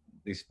these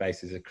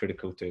spaces are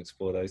critical to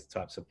explore those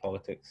types of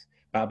politics.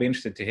 But I'll be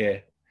interested to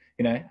hear,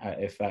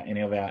 if any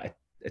of our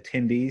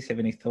attendees have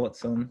any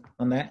thoughts on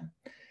that.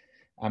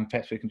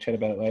 Perhaps we can chat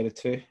about it later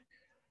too.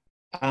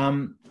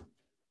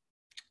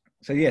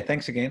 So yeah,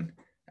 thanks again.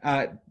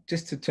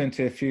 Just to turn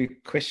to a few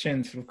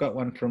questions, we've got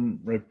one from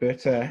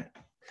Roberta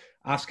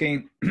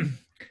asking,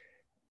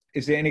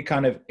 is there any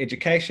kind of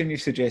education you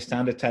suggest to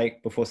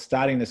undertake before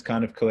starting this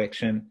kind of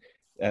collective?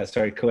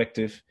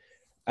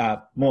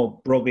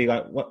 More broadly,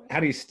 like how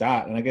do you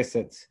start? And I guess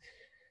that's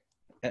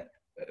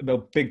a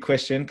big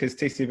question, because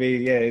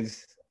TCB,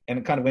 is, and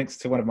it kind of links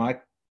to one of my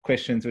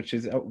questions, which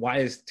is why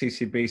is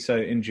TCB so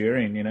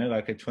enduring?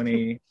 Like a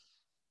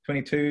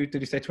 22,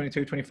 did you say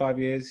 22, 25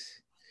 years?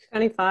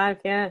 25,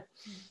 yeah.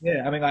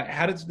 Yeah, I mean, like,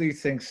 how does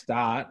these things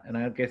start? And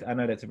I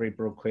know that's a very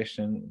broad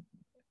question.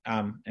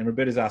 And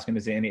Roberta's asking,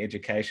 is there any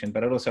education?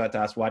 But I'd also like to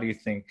ask, why do you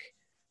think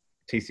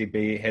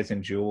TCB has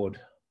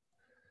endured?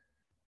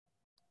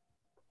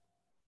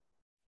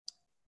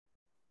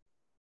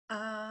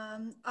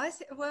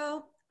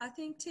 I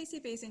think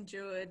TCB's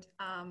endured.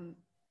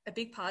 A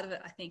big part of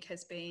it, I think,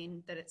 has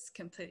been that it's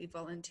completely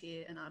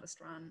volunteer and artist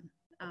run.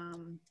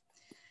 And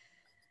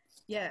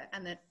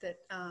that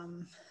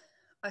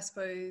I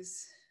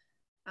suppose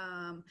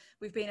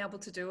we've been able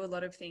to do a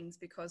lot of things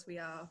because we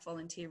are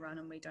volunteer run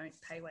and we don't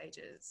pay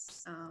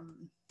wages.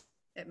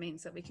 It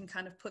means that we can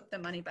kind of put the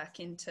money back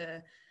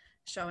into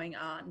showing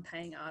art and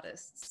paying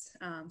artists.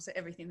 So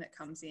everything that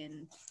comes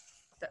in,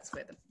 that's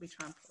where we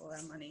try and put all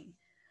our money.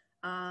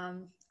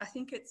 I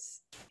think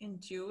it's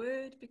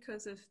endured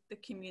because of the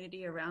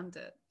community around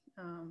it.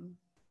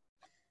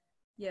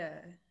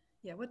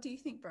 What do you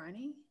think,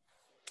 Briony?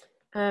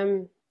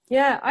 I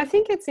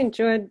think it's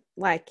endured,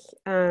 like,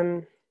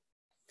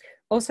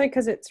 also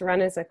because it's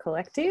run as a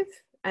collective,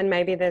 and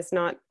maybe it's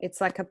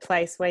like a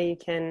place where you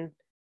can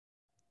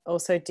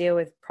also deal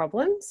with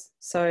problems.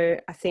 So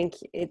I think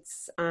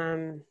it's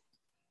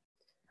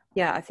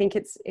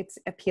it's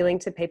appealing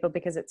to people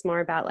because it's more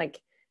about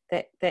like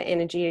the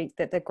energy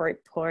that the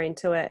group pour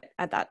into it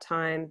at that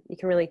time. You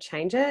can really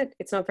change it.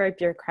 It's not very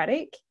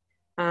bureaucratic,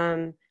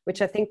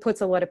 which I think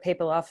puts a lot of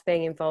people off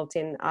being involved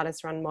in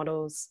artist run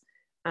models.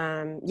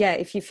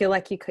 If you feel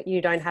like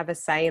you don't have a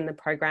say in the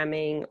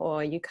programming,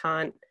 or you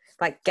can't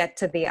like get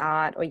to the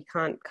art, or you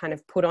can't kind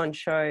of put on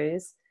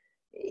shows,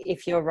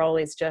 if your role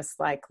is just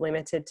like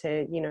limited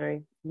to,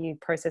 you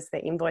process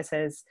the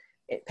invoices,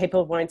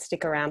 people won't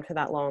stick around for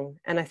that long.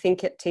 And I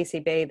think at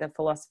TCB, the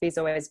philosophy's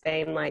always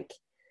been like,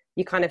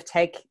 you kind of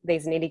take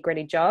these nitty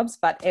gritty jobs,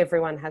 but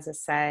everyone has a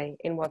say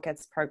in what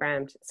gets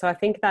programmed. So I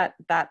think that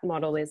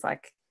model is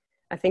like,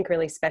 I think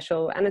really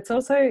special. And it's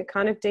also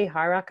kind of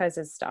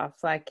de-hierarchizes stuff.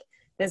 Like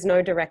there's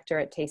no director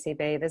at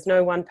TCB. There's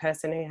no one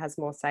person who has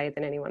more say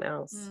than anyone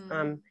else.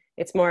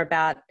 It's more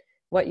about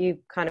what you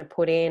kind of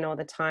put in, or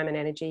the time and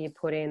energy you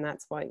put in.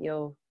 That's what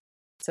you'll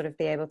sort of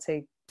be able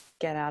to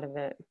get out of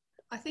it.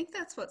 I think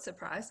that's what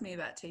surprised me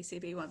about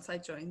TCB once I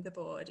joined the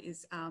board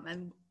is,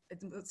 and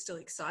what still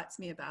excites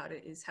me about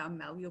it is how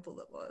malleable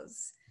it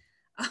was.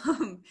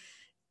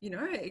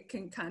 It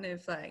can kind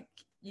of like,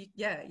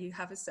 you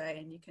have a say,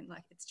 and you can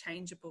like, it's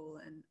changeable,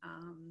 and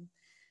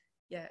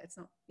it's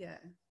not,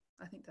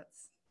 I think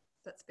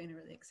that's been a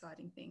really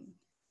exciting thing.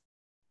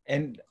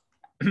 And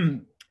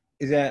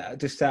is there,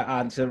 just to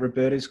answer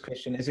Roberta's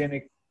question, is there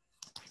any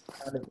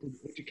kind of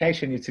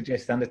education you'd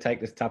suggest to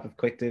undertake this type of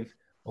collective,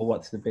 or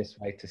what's the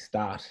best way to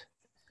start?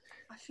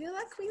 I feel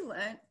like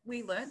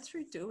we learnt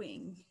through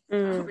doing,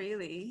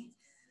 really.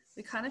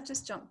 We kind of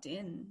just jumped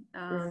in.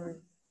 And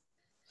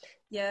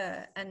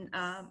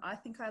I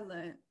think I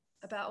learnt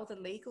about all the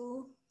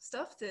legal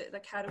stuff, that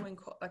like how to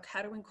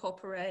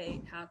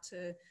incorporate, how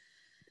to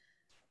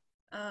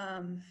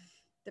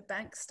the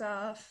bank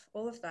stuff,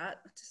 all of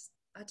that.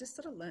 I just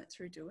sort of learnt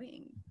through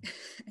doing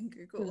and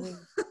Google.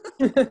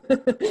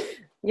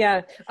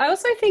 Yeah, I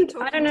also think,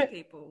 I don't know,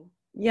 people.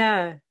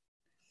 Yeah,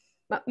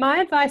 my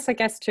advice, I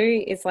guess,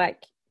 too, is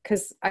like,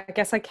 because I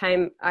guess I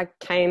came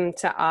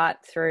to art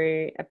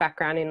through a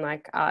background in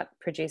like art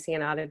producing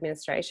and art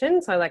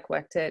administration. So I like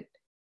worked at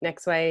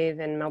Next Wave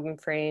and Melbourne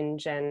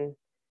Fringe, and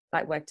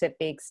like worked at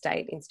big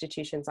state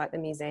institutions like the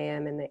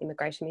museum and the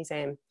Immigration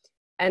Museum.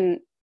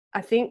 And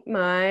I think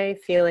my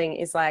feeling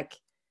is like,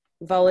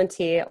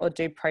 volunteer or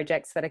do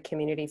projects that are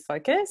community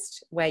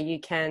focused, where you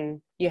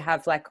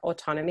have like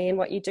autonomy in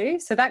what you do.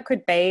 So that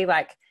could be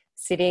like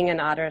sitting an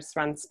artist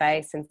run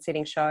space and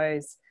sitting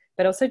shows,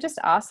 but also just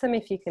ask them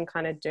if you can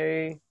kind of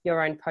do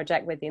your own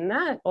project within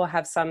that, or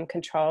have some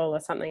control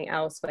or something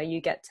else where you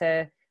get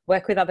to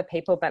work with other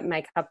people but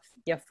make up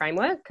your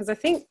framework. Because I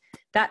think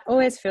that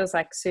always feels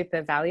like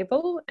super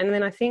valuable. And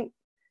then I think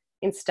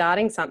in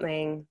starting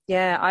something,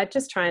 I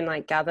just try and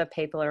like gather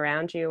people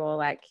around you, or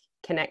like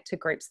connect to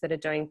groups that are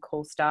doing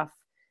cool stuff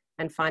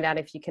and find out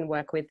if you can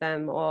work with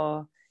them,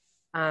 or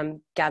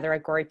gather a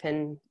group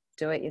and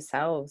do it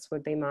yourselves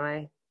would be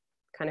my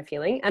kind of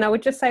feeling. And I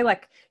would just say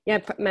like,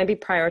 maybe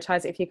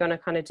prioritize, if you're going to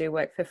kind of do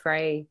work for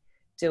free,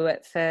 do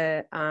it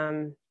for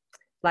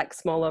like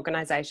small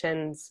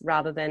organizations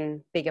rather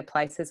than bigger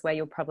places where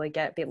you'll probably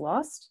get a bit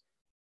lost.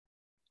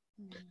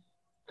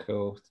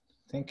 Cool.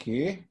 Thank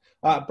you.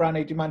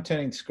 Briony, do you mind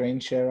turning screen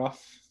share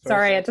off?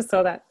 Sorry, I just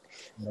saw that.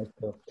 No,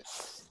 cool.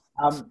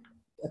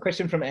 A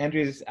question from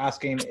Andrew is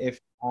asking if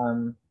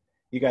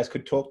you guys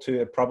could talk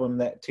to a problem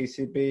that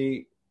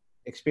TCB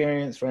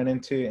experienced, ran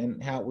into,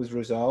 and how it was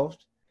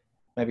resolved.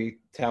 Maybe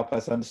to help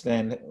us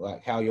understand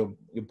like how your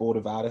board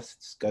of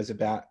artists goes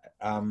about,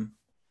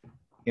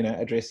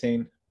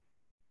 addressing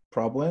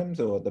problems,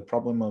 or the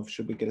problem of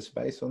should we get a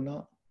space or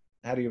not.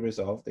 How do you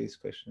resolve these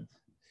questions?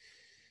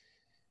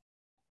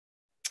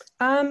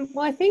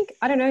 Well, I think,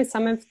 I don't know,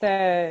 some of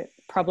the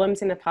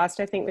problems in the past,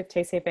 I think with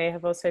TCB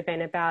have also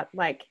been about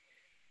like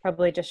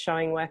probably just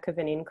showing work of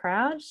an in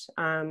crowd,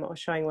 or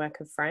showing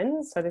work of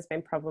friends. So there's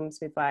been problems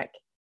with like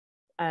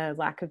a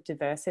lack of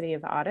diversity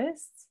of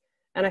artists.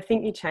 And I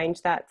think you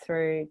change that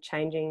through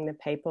changing the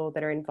people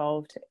that are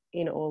involved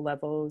in all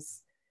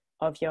levels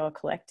of your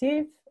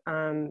collective.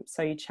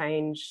 So you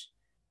change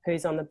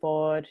who's on the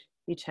board,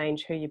 you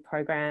change who you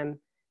program,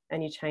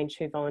 and you change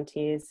who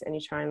volunteers, and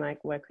you try and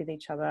like work with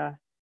each other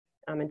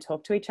and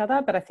talk to each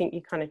other. But I think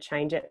you kind of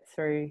change it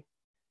through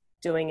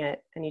doing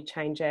it, and you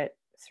change it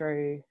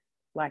through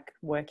like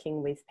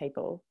working with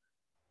people.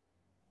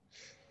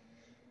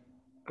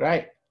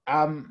 Great.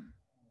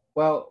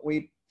 Well,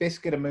 we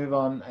best get a move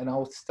on, and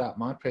I'll start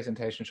my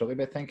presentation shortly,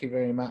 but thank you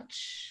very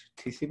much,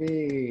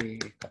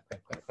 TCB.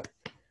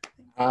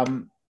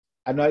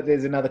 I know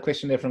there's another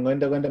question there from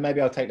Linda. Linda,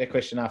 maybe I'll take that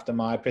question after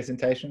my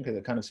presentation, because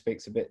it kind of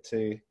speaks a bit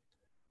to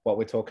what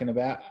we're talking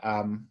about.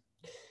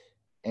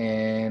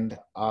 And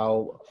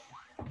I'll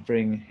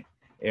bring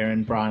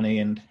Erin, Briony,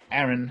 and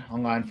Erin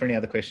online for any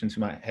other questions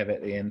we might have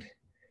at the end.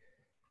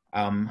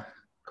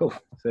 Cool.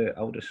 So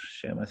I'll just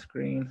share my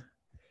screen.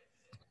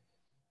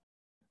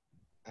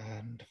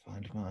 and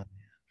find my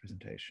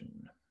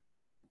presentation.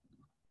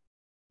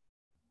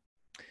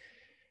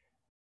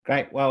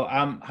 Great. Well,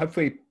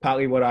 hopefully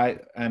partly what I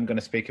am going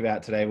to speak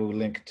about today will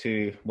link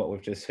to what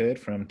we've just heard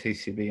from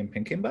TCB and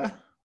Pink Ember.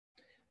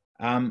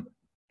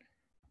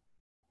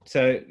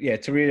 So yeah,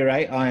 to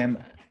reiterate, I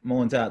am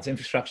Moreland's Arts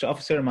Infrastructure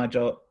Officer, and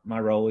my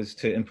role is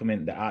to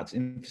implement the Arts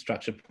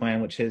Infrastructure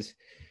Plan, which is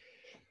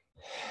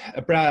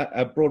a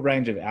broad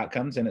range of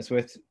outcomes, and it's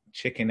worth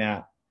checking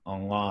out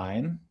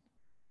online.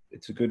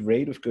 It's a good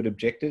read with good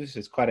objectives.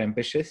 It's quite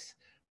ambitious,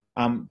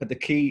 but the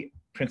key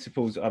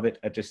principles of it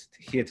are just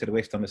here to the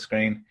left on the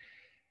screen.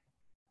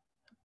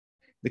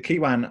 The key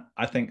one,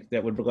 I think,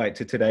 that would relate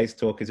to today's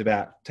talk is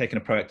about taking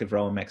a proactive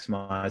role in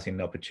maximising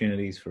the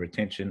opportunities for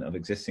retention of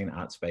existing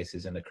art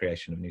spaces and the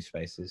creation of new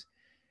spaces.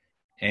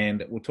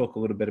 And we'll talk a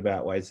little bit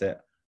about ways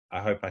that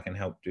I hope I can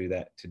help do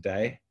that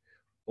today,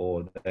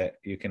 or that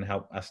you can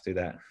help us do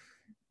that.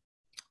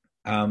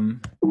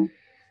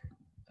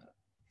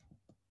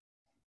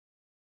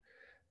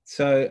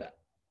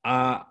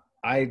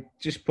 I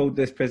just pulled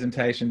this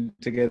presentation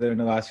together in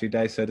the last few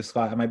days, so the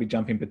slide, I may be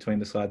jumping between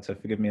the slides, so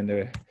forgive me in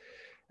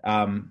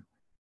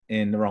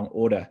the wrong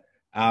order.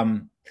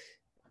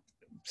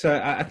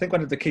 So I think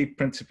one of the key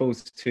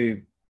principles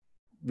to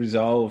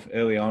resolve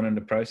early on in the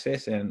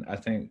process, and I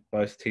think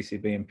both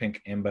TCB and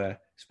Pink Ember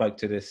spoke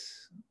to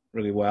this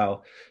really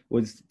well,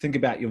 was think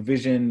about your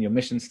vision, your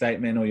mission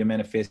statement, or your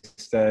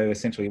manifesto.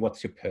 Essentially,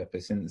 what's your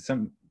purpose? And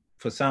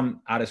for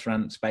some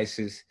artist-run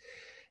spaces,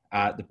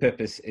 the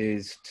purpose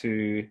is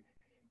to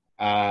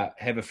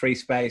have a free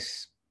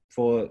space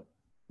for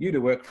you to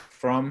work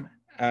from,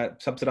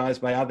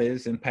 subsidized by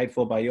others and paid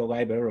for by your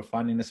labor of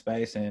finding the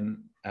space and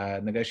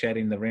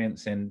negotiating the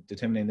rents and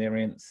determining their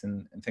rents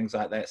and things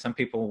like that. Some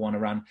people want to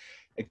run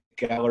a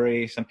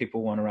gallery. Some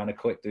people want to run a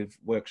collective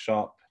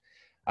workshop.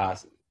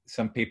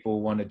 Some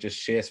people want to just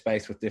share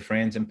space with their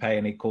friends and pay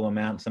an equal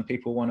amount. Some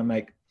people want to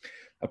make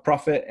a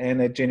profit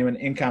and a genuine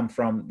income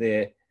from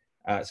their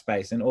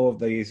space, and all of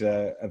these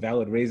are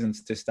valid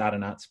reasons to start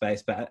an art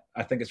space. But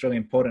I think it's really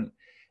important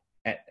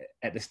at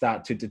the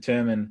start to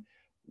determine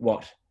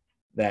what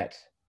that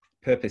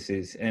purpose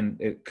is, and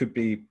it could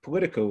be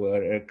political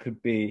or it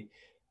could be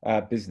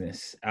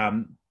business.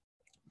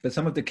 But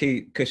some of the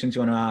key questions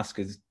you want to ask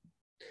is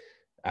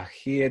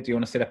here: do you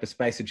want to set up a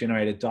space to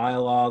generate a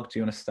dialogue? Do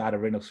you want to start a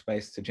rental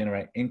space to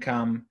generate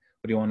income?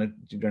 Or do you want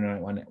to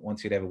generate one that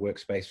wants you to have a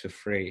workspace for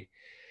free?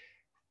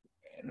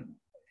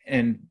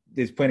 And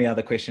there's plenty of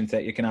other questions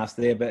that you can ask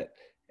there, but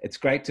it's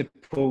great to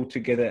pull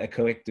together a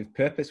collective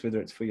purpose, whether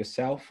it's for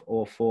yourself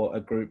or for a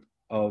group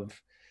of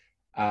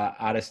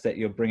artists that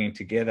you're bringing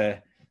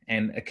together.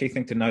 And a key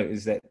thing to note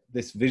is that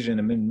this vision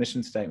and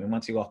mission statement,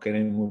 once you lock it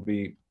in, will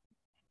be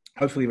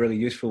hopefully really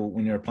useful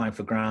when you're applying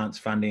for grants,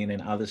 funding,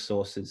 and other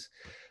sources.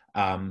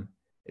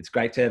 It's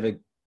great to have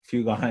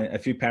a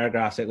few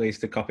paragraphs at least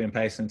to copy and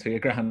paste into your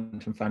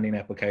grant and funding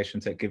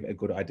applications that give a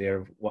good idea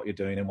of what you're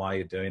doing and why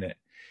you're doing it.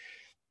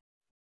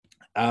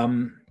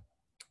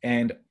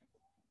 And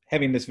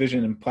having this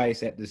vision in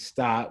place at the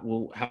start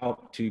will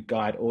help to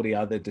guide all the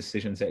other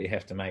decisions that you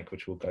have to make,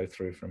 which we'll go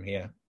through from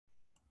here.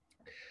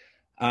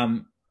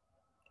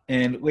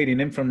 And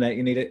leading in from that,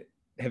 you need to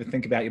have a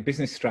think about your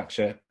business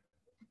structure.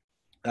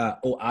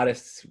 All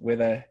artists,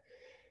 whether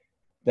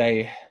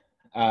it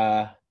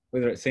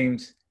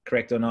seems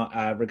correct or not,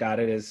 are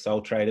regarded as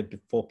sole traded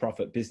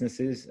for-profit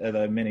businesses,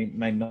 although many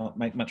may not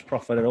make much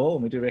profit at all,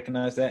 and we do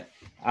recognise that.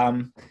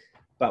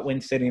 But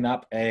when setting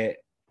up a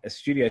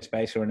studio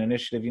space or an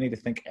initiative, you need to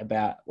think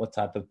about what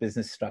type of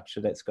business structure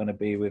that's going to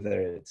be,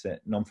 whether it's a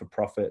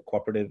non-for-profit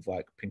cooperative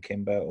like Pink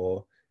Ember,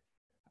 or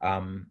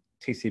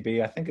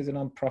TCB, I think, is a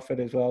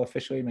non-profit as well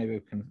officially. Maybe we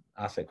can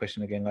ask that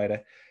question again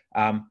later.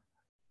 I'm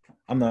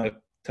not a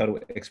total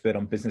expert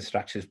on business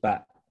structures,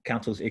 but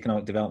Council's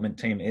economic development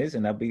team is,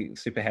 and they'll be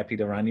super happy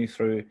to run you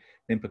through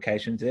the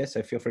implications there.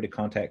 So feel free to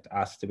contact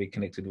us to be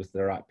connected with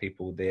the right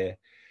people there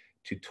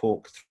to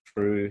talk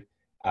through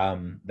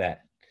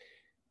that.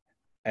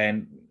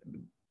 And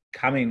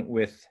coming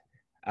with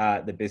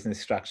the business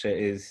structure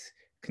is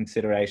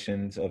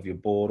considerations of your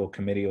board or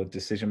committee or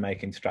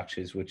decision-making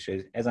structures, which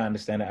is, as I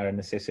understand it, are a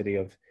necessity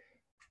of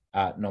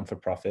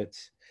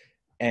non-for-profits.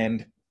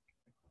 And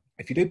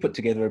if you do put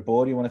together a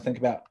board, you want to think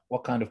about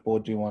what kind of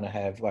board do you want to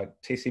have. Like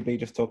TCB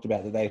just talked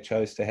about that they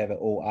chose to have an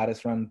all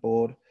artist-run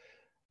board.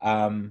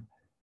 And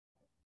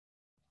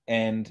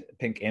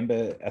Pink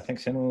Ember, I think,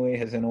 similarly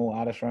has an all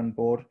artist-run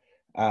board.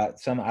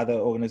 Some other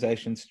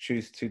organizations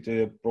choose to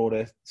do a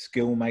broader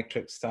skill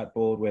matrix type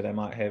board where they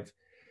might have,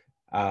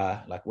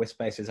 like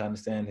Westbase, as I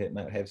understand it,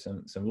 might have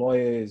some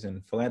lawyers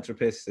and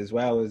philanthropists as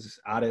well as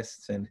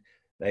artists, and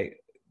they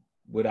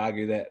would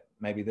argue that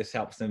maybe this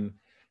helps them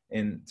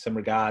in some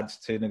regards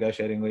to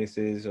negotiating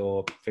leases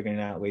or figuring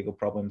out legal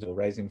problems or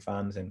raising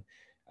funds. And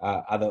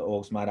other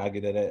orgs might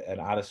argue that an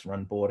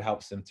artist-run board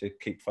helps them to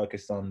keep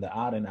focused on the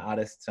art and the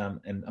artists.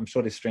 And I'm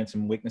sure there's strengths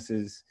and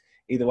weaknesses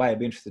either way. I'd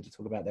be interested to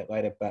talk about that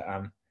later, but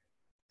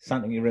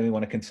something you really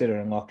want to consider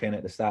and lock in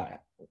at the start.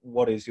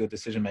 What is your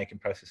decision-making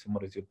process and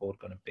what is your board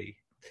going to be?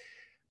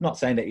 not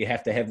saying that you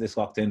have to have this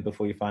locked in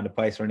before you find a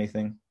place or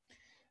anything.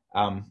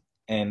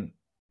 And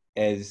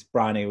as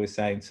Briony was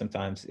saying,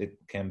 sometimes it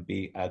can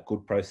be a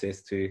good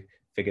process to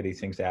figure these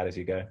things out as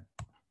you go.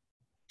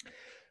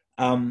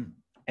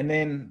 And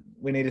then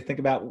we need to think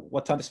about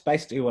what type of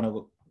space do you want to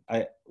look.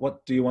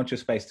 What do you want your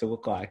space to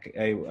look like?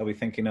 Are we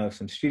thinking of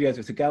some studios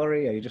with a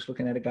gallery? Are you just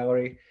looking at a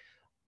gallery?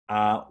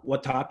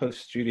 What type of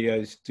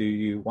studios do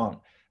you want?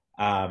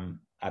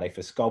 Are they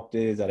for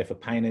sculptors? Are they for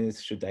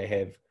painters? Should they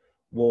have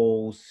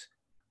walls?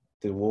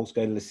 Do the walls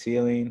go to the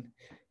ceiling?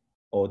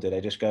 Or do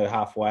they just go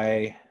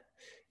halfway?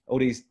 All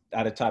these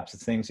other types of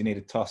things you need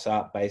to toss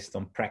up based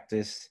on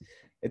practice.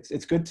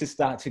 It's good to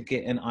start to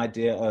get an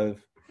idea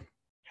of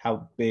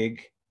how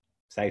big,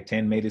 say,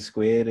 10 meters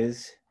squared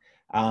is.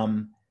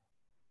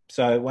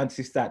 So once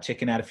you start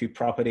checking out a few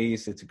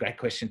properties, it's a great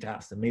question to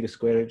ask the meter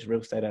squareage. Real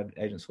estate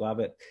agents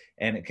love it.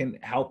 And it can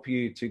help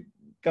you to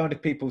go into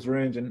people's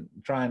rooms and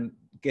try and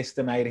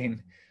guesstimating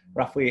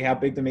roughly how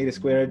big the meter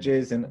squareage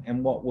is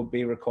and what would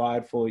be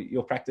required for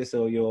your practice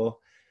or your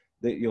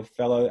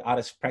fellow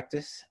artist's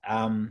practice.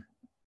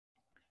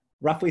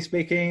 Roughly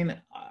speaking,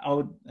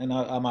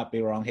 I might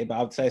be wrong here, but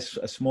I would say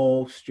a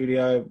small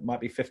studio might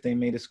be 15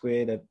 meters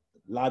squared, a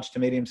large to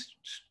medium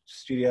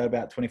studio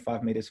about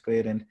 25 meters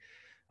squared, and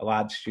a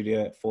large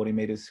studio at 40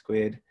 meters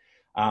squared.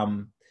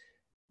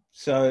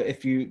 So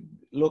if you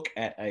look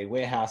at a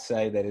warehouse,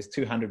 say, that is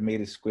 200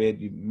 meters squared,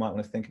 you might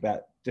want to think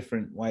about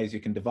different ways you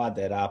can divide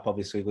that up,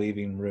 obviously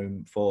leaving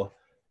room for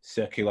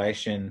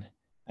circulation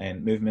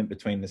and movement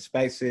between the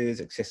spaces,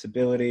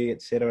 accessibility,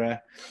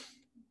 etc.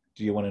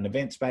 Do you want an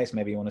event space?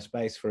 Maybe you want a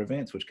space for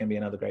events, which can be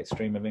another great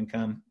stream of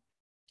income.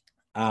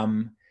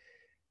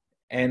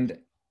 And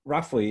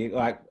roughly,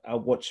 like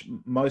what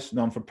most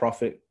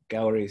non-for-profit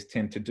galleries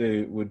tend to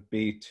do would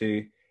be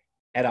to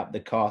add up the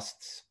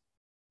costs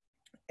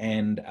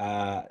and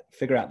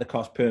figure out the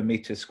cost per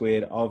meter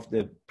squared of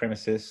the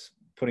premises,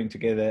 putting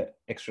together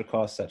extra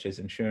costs such as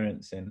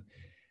insurance and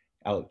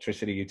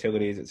electricity,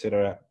 utilities,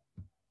 etc.,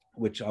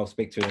 which I'll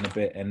speak to in a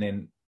bit, and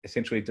then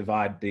essentially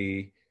divide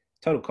the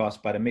total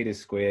cost by the meters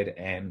squared,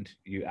 and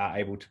you are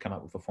able to come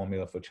up with a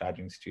formula for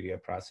charging studio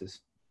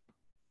prices.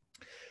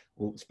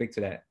 We'll speak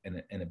to that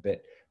in a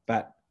bit.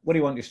 But what do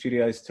you want your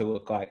studios to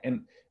look like?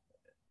 And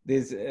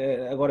there's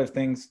a lot of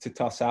things to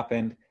toss up,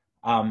 and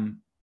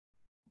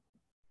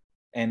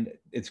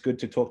it's good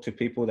to talk to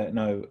people that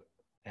know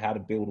how to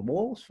build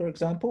walls, for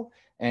example.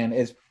 And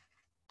as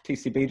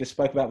TCB just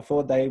spoke about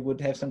before, they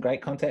would have some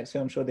great contacts, so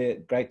I'm sure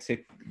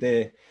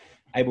they're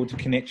able to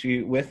connect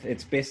you with.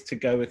 It's best to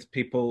go with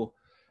people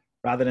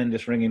rather than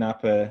just ringing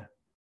up a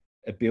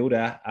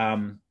builder.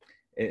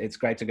 It's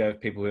great to go with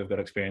people who have got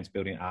experience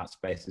building art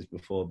spaces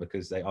before,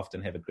 because they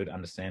often have a good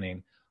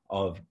understanding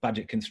of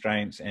budget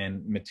constraints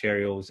and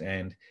materials,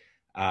 and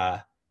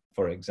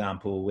for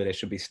example, where there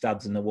should be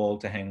studs in the wall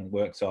to hang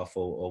works off,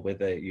 or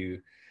whether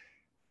you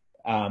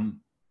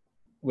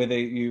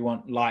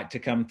want light to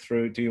come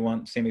through. Do you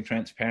want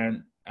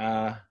semi-transparent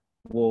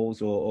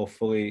walls or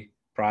fully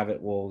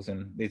private walls?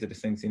 And these are the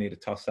things you need to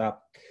toss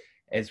up,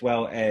 as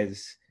well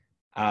as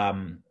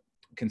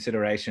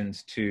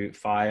considerations to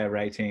fire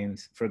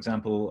ratings. For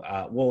example,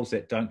 walls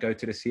that don't go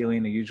to the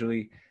ceiling are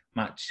usually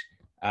much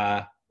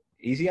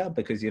easier,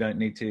 because you don't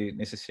need to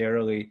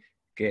necessarily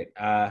get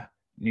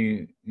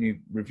new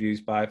reviews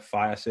by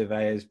fire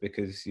surveyors,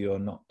 because you're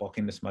not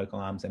blocking the smoke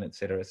alarms and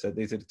etc. So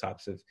these are the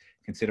types of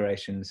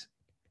considerations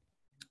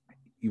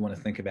you want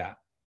to think about.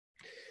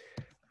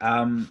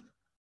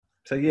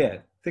 So yeah,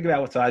 think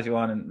about what size you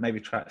want, and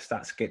maybe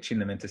start sketching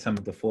them into some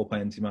of the floor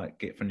plans you might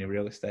get from your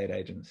real estate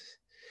agents.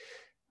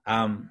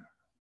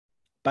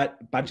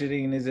 But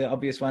budgeting is an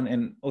obvious one.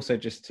 And also,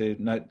 just to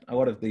note, a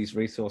lot of these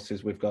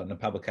resources, we've got in a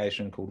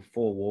publication called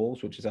 4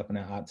 Walls, which is up on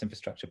our arts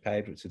infrastructure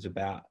page, which is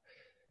about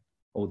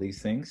all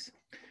these things,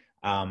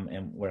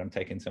 and where I'm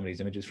taking some of these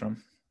images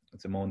from.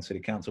 It's a Moreland City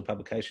Council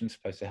publication,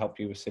 supposed to help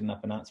you with setting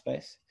up an art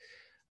space.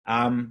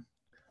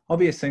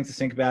 Obvious things to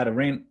think about are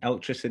rent,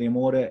 electricity and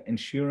water,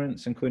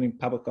 insurance, including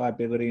public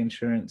liability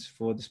insurance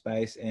for the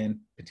space, and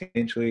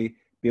potentially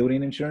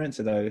building insurance,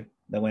 although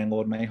the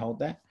landlord may hold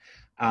that,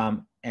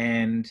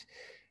 and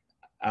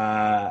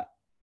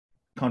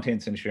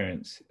contents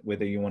insurance,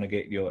 whether you want to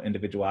get your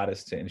individual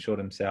artists to insure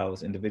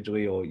themselves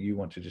individually, or you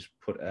want to just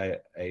put a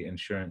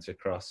insurance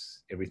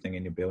across everything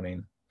in your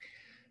building.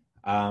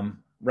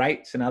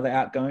 Rates and other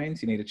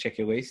outgoings, you need to check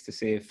your lease to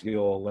see if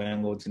your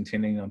landlord's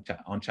intending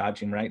on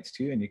charging rates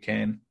to you, and you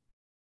can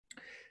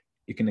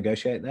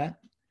negotiate that.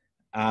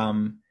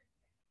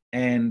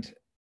 And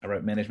I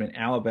wrote management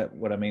hour, but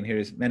what I mean here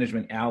is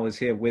management hours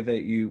here, whether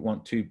you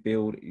want to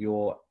build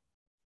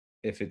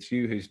if it's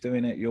you who's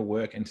doing it, your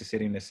work into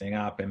setting this thing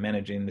up and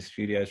managing the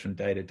studios from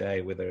day to day,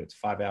 whether it's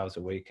 5 hours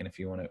a week, and if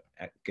you want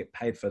to get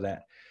paid for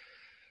that,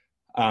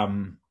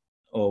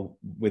 or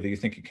whether you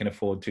think you can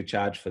afford to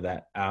charge for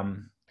that.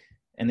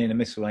 And then a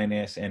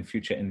miscellaneous and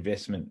future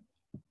investment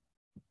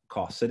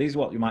costs. So these are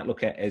what you might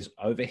look at as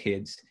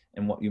overheads,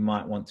 and what you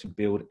might want to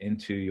build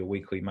into your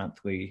weekly,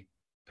 monthly,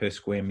 per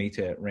square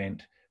meter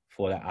rent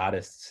for the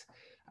artists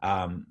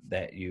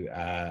that you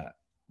are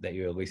that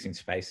you're leasing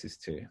spaces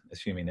to,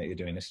 assuming that you're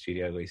doing a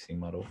studio leasing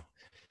model.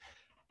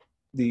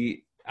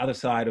 The other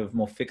side of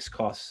more fixed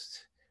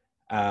costs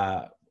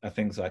are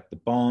things like the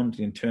bond,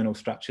 the internal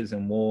structures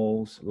and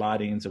walls,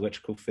 lightings,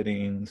 electrical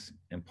fittings,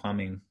 and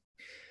plumbing.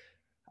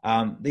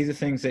 These are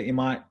things that you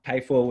might pay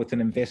for with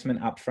an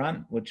investment up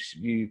front, which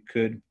you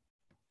could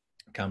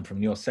come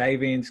from your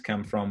savings,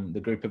 come from the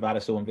group of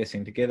artists all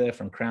investing together,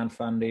 from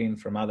crowdfunding,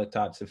 from other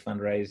types of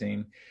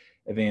fundraising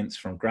events,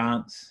 from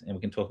grants, and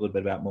we can talk a little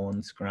bit about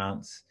Moreland's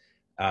grants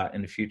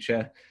in the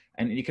future.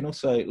 And you can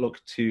also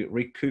look to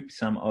recoup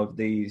some of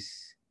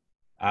these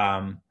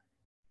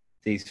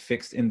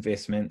fixed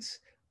investments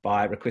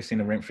by requesting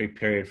a rent-free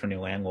period from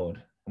your landlord.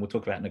 And we'll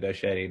talk about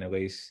negotiating a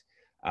lease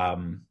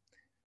in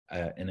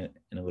a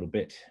little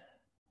bit.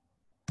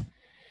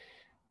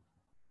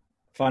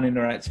 Finding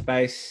the right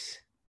space.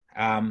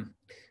 I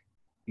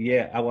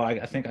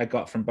think I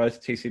got from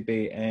both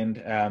TCB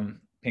and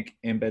Pink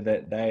Ember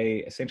that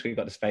they essentially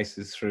got the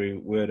spaces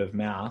through word of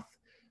mouth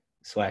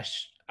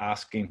 /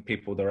 asking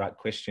people the right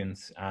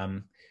questions.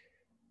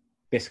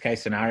 Best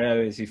case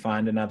scenario is you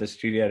find another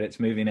studio that's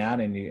moving out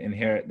and you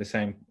inherit the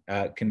same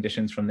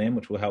conditions from them,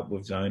 which will help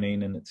with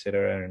zoning and et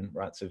cetera and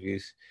rights of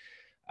use.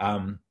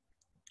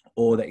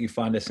 Or that you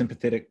find a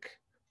sympathetic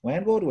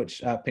landlord,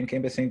 which Pink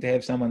Ember seemed to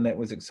have someone that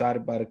was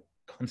excited by the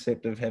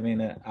concept of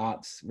having an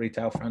arts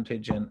retail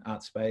frontage and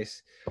art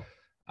space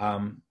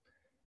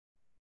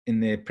in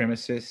their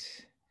premises.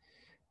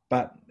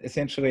 But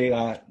essentially,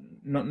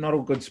 not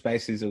all good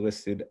spaces are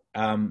listed.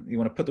 You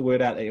want to put the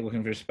word out that you're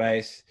looking for a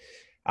space,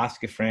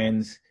 ask your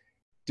friends,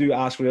 do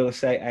ask real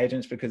estate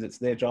agents because it's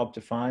their job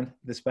to find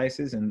the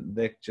spaces and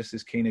they're just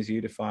as keen as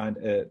you to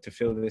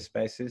fill their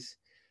spaces.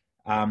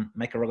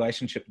 Make a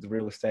relationship with the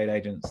real estate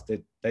agents.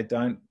 They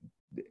don't,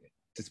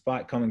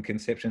 despite common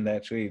conception, they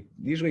actually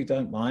usually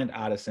don't mind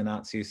artists and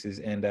arts uses,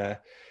 and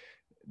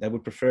they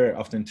would prefer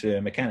often to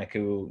a mechanic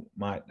who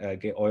might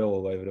get oil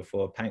all over the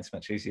floor. Paint's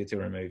much easier to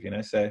remove,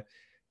 so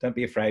don't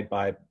be afraid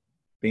by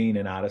being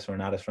an artist or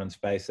an artist run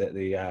space that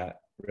the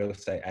real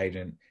estate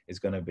agent is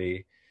going to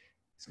be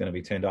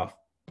turned off.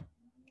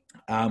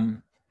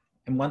 And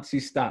once you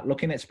start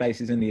looking at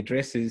spaces and the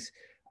addresses,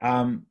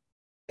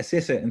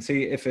 assess it and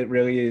see if it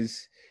really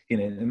is,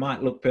 it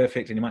might look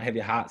perfect and you might have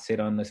your heart set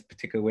on this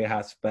particular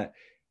warehouse, but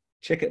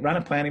check it, run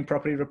a planning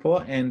property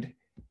report, and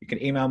you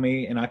can email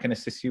me and I can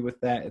assist you with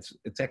that.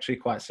 It's actually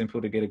quite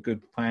simple to get a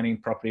good planning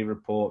property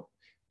report.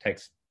 It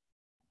takes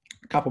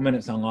a couple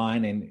minutes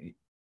online and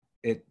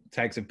it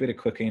takes a bit of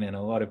clicking and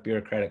a lot of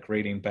bureaucratic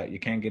reading, but you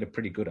can get a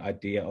pretty good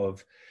idea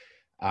of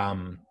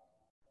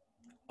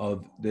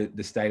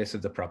the status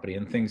of the property.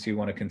 And things you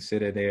want to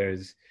consider there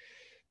is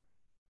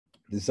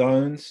the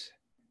zones.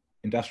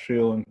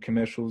 Industrial and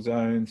commercial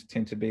zones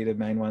tend to be the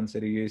main ones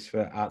that are used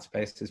for art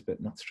spaces,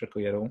 but not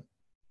strictly at all.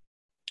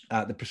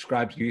 The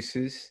prescribed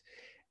uses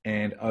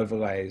and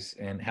overlays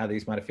and how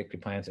these might affect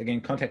your plans.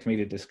 Again, contact me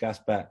to discuss,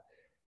 but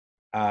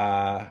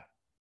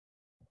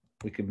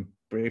we can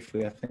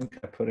briefly, I think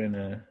I put in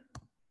a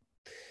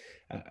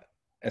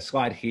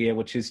slide here,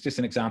 which is just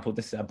an example.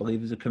 This, I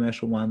believe, is a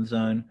commercial one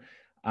zone.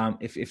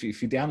 If you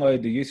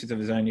download the uses of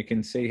a zone, you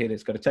can see here that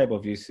it's got a table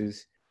of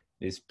uses.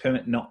 There's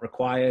permit not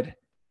required,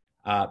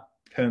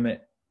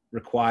 permit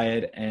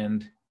required,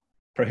 and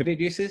prohibited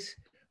uses.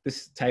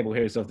 This table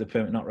here is of the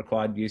permit not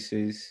required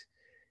uses.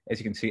 As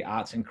you can see,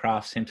 Arts and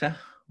Crafts Centre,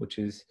 which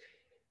is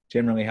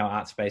generally how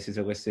art spaces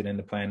are listed in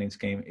the planning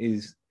scheme,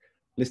 is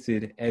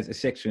listed as a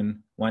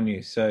section 1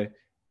 use. So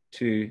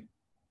to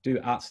do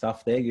art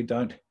stuff there, you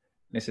don't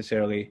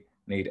necessarily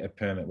need a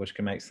permit, which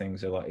can make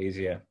things a lot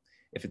easier.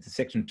 If it's a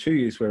section 2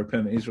 use where a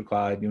permit is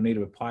required, you'll need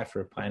to apply for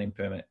a planning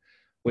permit,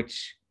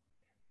 which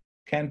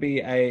can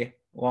be a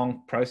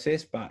long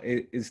process, but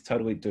it is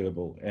totally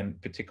doable,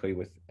 and particularly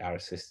with our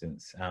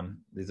assistance.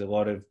 There's a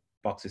lot of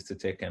boxes to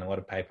tick and a lot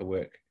of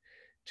paperwork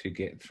to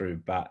get through,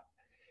 but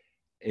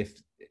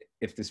if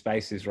the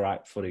space is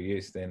right for the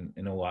use, then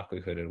in all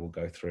likelihood it will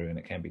go through and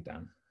it can be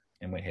done,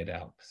 and we're here to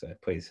help. So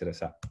please hit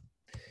us up.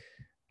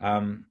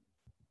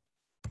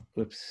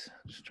 Whoops,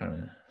 just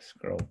trying to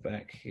scroll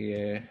back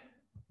here.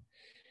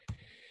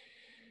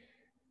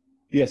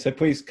 Yeah, so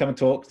please come and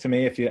talk to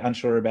me if you're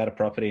unsure about a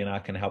property, and I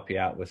can help you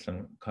out with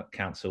some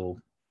counsel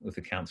with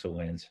the council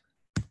lens.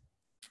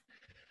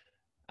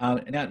 Now,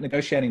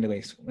 negotiating the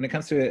lease. When it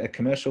comes to a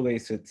commercial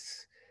lease,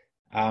 it's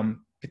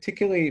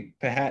particularly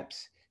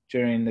perhaps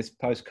during this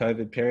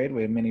post-COVID period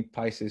where many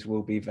places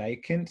will be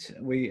vacant,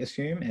 we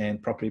assume,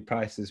 and property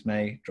prices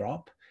may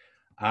drop.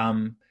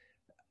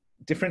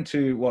 Different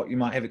to what you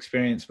might have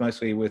experienced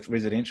mostly with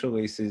residential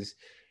leases,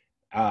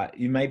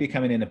 you may be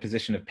coming in a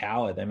position of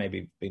power. They may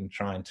be been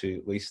trying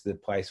to lease the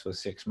place for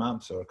 6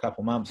 months or a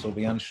couple months, or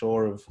be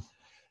unsure of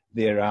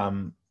their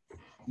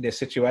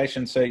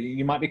situation. So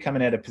you might be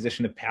coming at a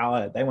position of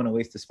power. They want to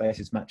lease the space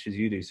as much as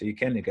you do. So you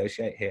can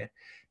negotiate here.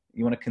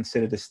 You want to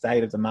consider the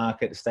state of the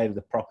market, the state of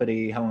the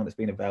property, how long it's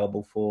been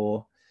available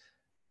for,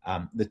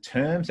 the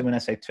terms. And when I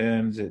say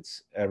terms,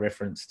 it's a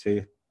reference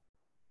to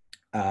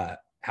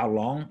how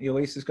long your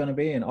lease is going to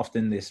be. And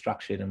often they're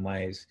structured in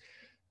ways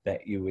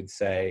that you would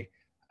say,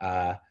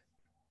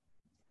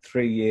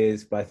 3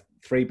 years by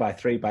 3 by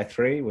 3 by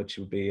 3, which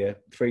would be a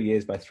 3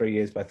 years by 3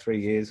 years by 3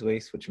 years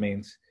lease, which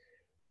means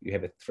you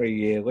have a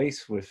 3-year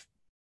lease with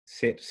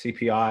set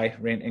CPI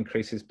rent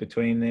increases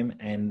between them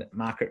and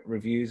market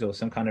reviews or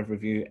some kind of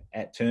review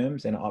at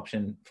terms, and an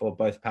option for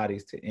both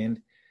parties to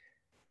end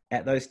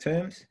at those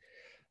terms.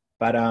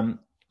 But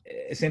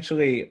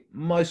essentially,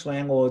 most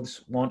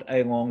landlords want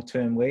a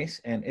long-term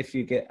lease, and if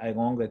you get a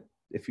longer,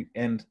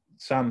 and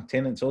some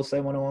tenants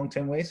also want a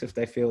long-term lease if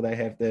they feel they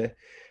have the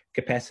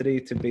capacity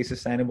to be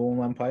sustainable in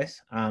one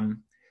place.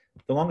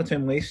 The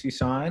longer-term lease you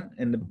sign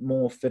and the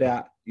more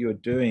fit-out you're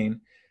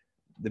doing,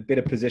 the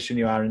better position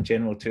you are in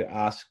general to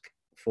ask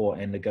for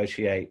and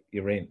negotiate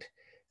your rent.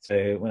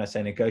 So when I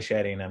say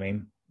negotiating, I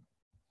mean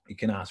you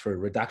can ask for a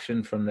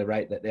reduction from the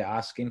rate that they're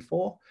asking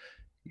for.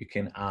 You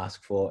can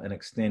ask for an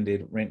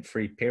extended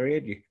rent-free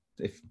period.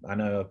 If I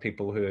know of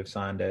people who have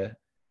signed a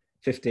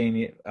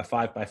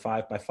 5 by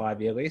 5 by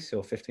 5 year lease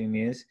or 15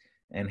 years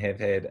and have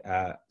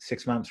had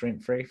 6 months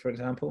rent-free, for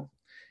example.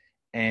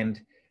 And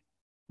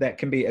that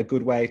can be a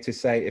good way to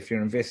say, if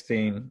you're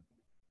investing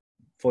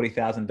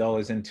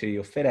 $40,000 into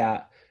your fit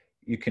out,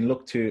 you can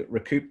look to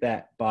recoup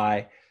that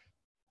by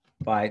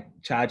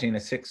charging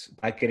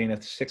by getting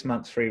a 6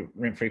 months free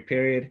rent-free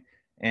period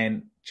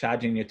and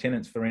charging your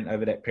tenants for rent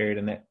over that period,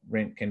 and that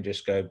rent can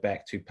just go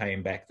back to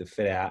paying back the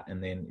fit out,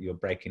 and then you're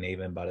breaking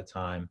even by the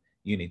time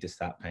you need to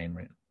start paying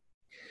rent.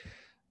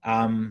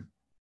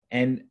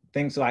 And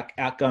things like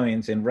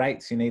outgoings and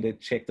rates, you need to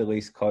check the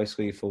lease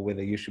closely for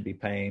whether you should be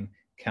paying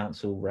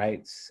council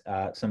rates.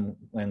 Some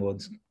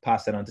landlords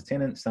pass that on to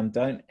tenants, some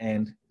don't,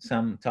 and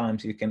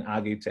sometimes you can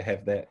argue to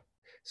have that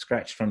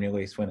scratched from your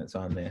lease when it's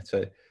on there.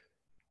 So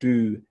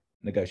do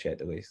negotiate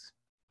the lease.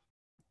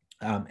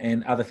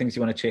 And other things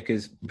you want to check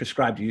is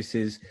prescribed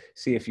uses.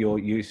 See if your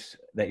use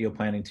that you're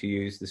planning to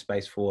use the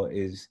space for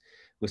is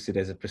listed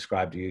as a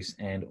prescribed use,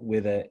 and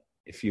whether,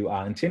 if you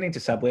are intending to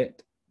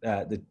sublet,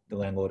 the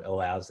landlord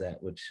allows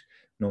that, which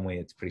normally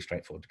it's pretty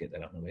straightforward to get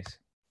that on the lease.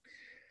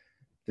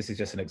 This is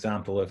just an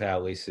example of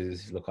how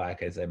leases look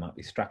like as they might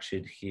be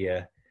structured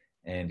here,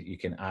 and you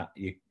can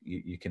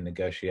you can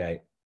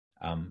negotiate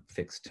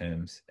fixed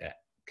terms at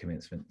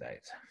commencement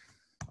date.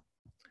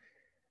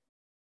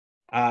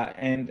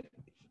 And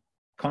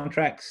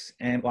contracts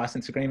and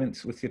license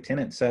agreements with your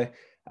tenants. So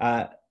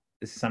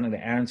this is something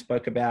that Erin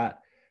spoke about.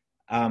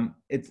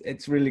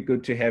 It's really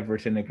good to have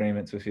written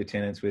agreements with your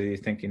tenants, whether you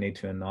think you need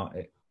to or not.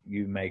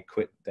 You may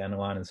quit down the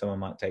line and someone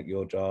might take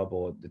your job,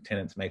 or the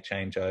tenants may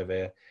change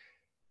over.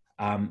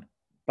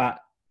 But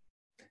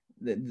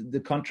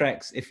the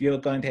contracts, if you're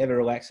going to have a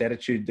relaxed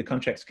attitude, the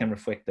contracts can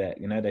reflect that.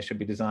 You know, they should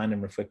be designed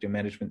and reflect your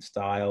management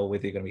style,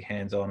 whether you're going to be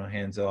hands-on or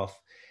hands-off.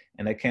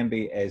 And they can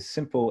be as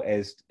simple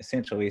as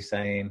essentially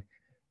saying,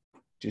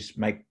 just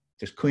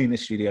clean the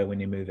studio when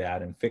you move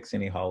out and fix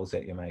any holes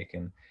that you make,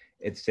 and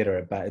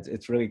etc. But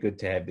it's really good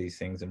to have these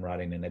things in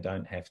writing, and they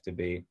don't have to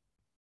be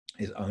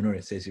as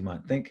onerous as you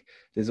might think.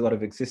 There's a lot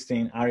of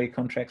existing RE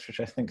contracts, which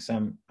I think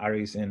some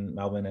REs in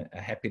Melbourne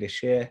are happy to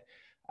share.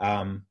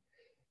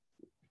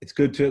 It's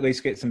good to at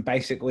least get some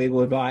basic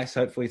legal advice,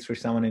 hopefully through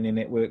someone in your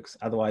networks.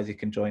 Otherwise, you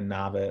can join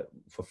NAVA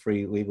for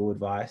free legal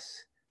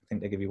advice. I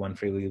think they give you one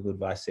free legal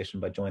advice session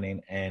by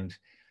joining, and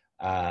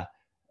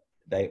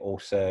they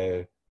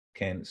also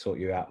can sort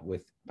you out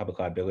with public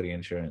liability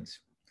insurance.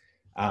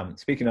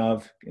 Speaking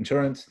of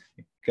insurance,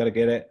 you've got to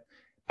get it.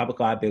 Public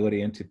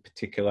liability into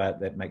particular,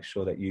 that makes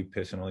sure that you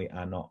personally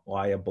are not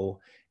liable,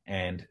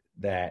 and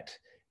that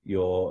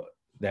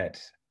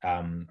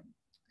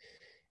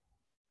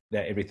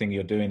that everything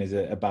you're doing is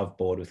above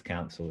board with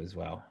council as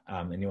well.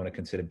 And you want to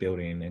consider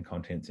building and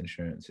contents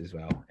insurance as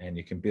well. And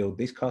you can build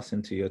these costs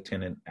into your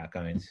tenant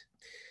outgoings.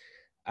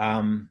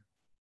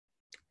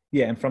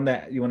 Yeah, and from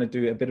that, you want to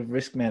do a bit of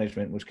risk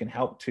management, which can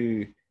help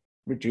to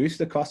reduce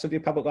the cost of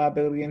your public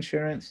liability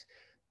insurance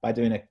by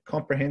doing a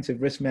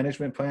comprehensive risk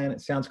management plan.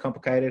 It sounds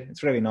complicated.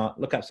 It's really not.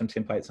 Look up some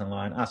templates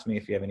online. Ask me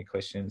if you have any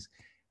questions.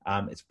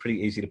 It's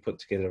pretty easy to put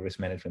together a risk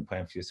management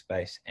plan for your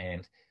space,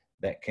 and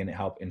that can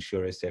help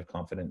insurers to have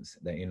confidence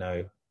that you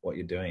know what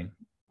you're doing,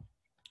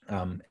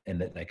 and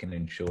that they can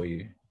insure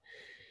you.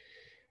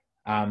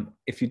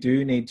 If you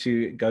do need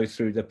to go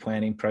through the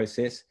planning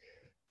process,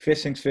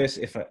 first things first,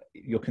 if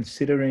you're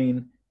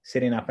considering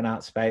setting up an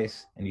art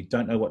space and you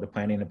don't know what the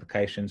planning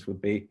implications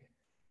would be,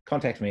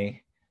 contact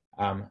me.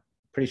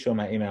 Pretty sure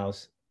my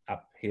email's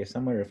up here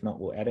somewhere. If not,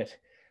 we'll add it.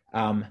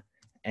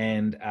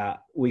 And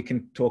we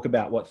can talk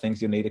about what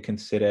things you'll need to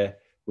consider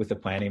with the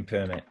planning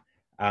permit.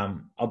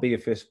 I'll be your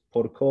first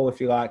port of call if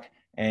you like,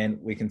 and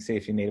we can see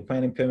if you need a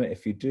planning permit.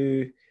 If you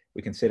do,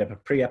 we can set up a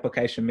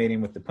pre-application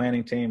meeting with the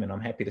planning team, and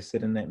I'm happy to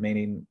sit in that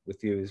meeting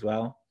with you as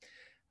well.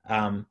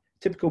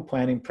 Typical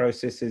planning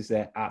processes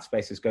that art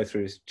spaces go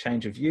through is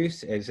change of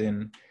use, as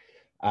in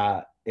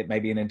it may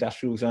be an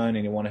industrial zone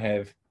and you want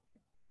to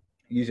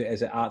use it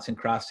as an arts and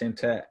crafts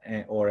center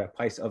or a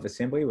place of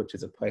assembly, which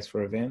is a place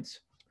for events,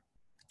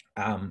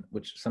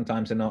 which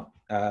sometimes are not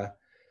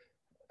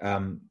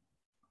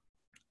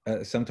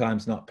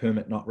sometimes not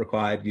permit, not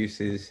required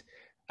uses.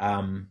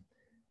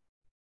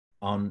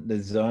 on the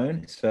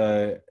zone.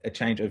 So a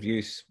change of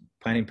use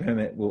planning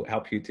permit will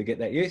help you to get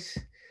that use.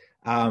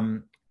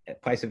 A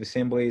place of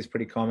assembly is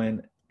pretty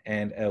common,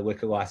 and a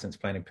liquor license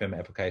planning permit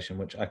application,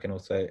 which I can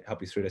also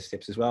help you through the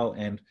steps as well.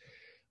 And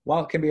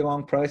while it can be a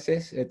long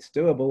process, it's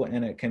doable,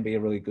 and it can be a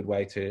really good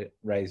way to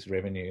raise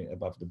revenue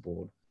above the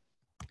board.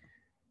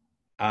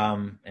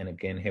 And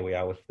again, here we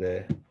are with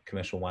the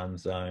commercial 1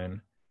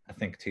 zone. I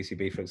think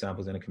TCB, for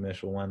example, is in a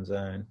commercial 1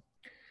 zone,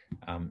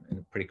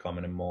 and pretty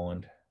common in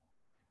Moreland.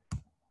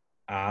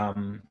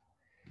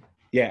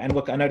 Yeah, and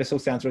look, I know this all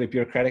sounds really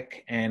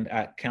bureaucratic and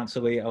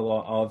council-y a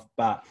lot of,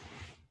 but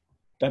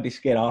don't be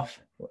scared off.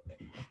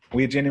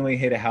 We're genuinely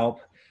here to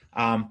help,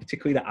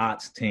 particularly the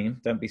arts team.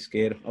 Don't be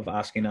scared of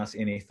asking us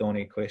any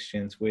thorny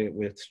questions.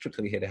 We're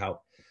strictly here to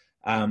help.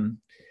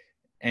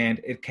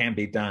 And it can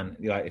be done.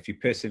 Like, if you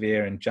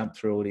persevere and jump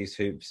through all these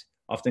hoops,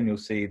 often you'll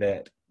see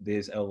that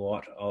there's a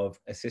lot of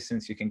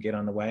assistance you can get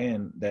on the way,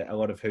 and that a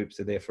lot of hoops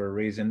are there for a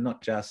reason,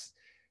 not just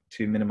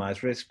to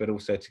minimize risk, but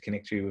also to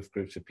connect you with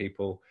groups of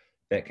people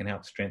that can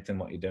help strengthen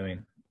what you're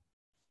doing.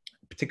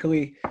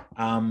 Particularly,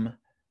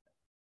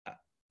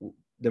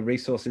 the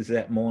resources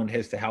that Moreland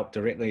has to help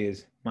directly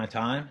is my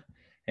time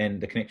and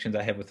the connections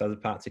I have with other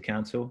parts of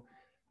council.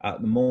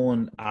 The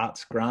Moreland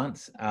Arts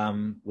Grants,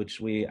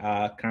 which we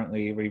are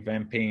currently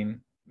revamping,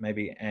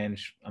 maybe, and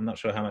I'm not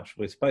sure how much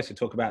we're supposed to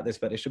talk about this,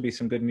 but there should be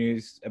some good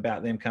news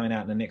about them coming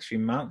out in the next few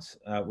months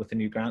with the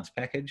new grants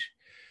package.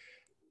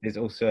 There's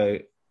also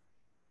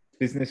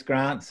business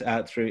grants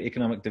through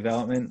economic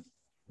development.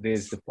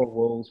 There's the Four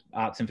Walls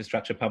Arts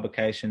Infrastructure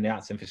Publication, the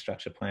Arts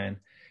Infrastructure Plan,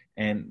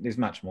 and there's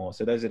much more.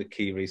 So those are the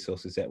key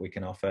resources that we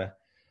can offer.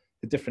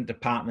 The different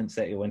departments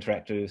that you'll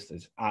interact with,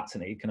 there's arts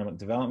and economic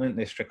development,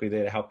 they're strictly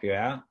there to help you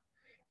out.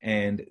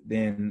 And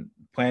then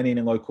planning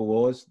and local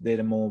laws, they're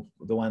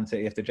the ones that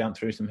you have to jump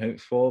through some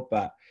hoops for.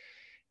 But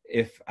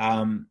if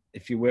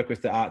you work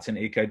with the arts and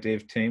eco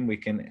dev team, we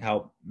can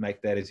help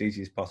make that as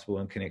easy as possible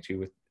and connect you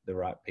with the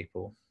right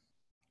people.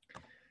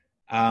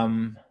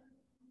 And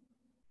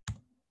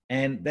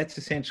that's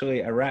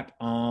essentially a wrap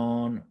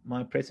on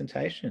my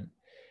presentation.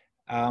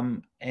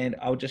 And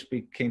I'll just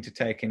be keen to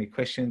take any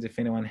questions if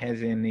anyone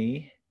has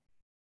any.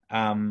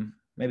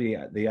 Maybe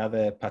the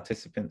other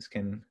participants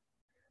can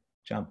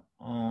jump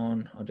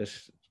on. I'll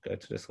just go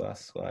to this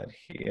last slide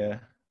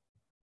here.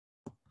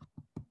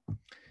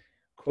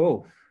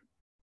 Cool.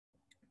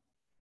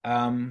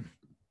 Stop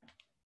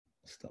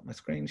my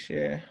screen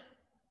share.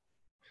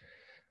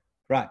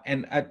 Right,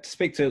 and to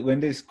speak to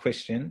Linda's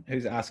question,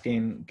 who's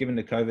asking, given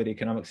the COVID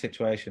economic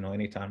situation, or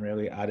any time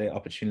really, are there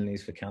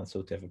opportunities for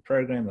council to have a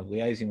program of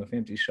liaising with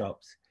empty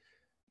shops,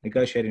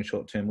 negotiating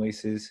short-term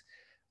leases,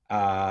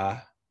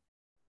 pop-ups,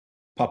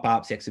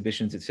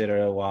 exhibitions,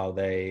 etc., while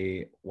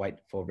they wait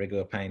for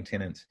regular paying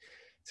tenants?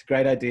 It's a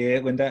great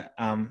idea, Linda.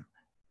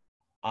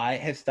 I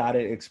have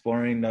started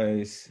exploring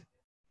those,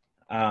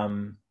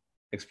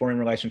 exploring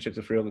relationships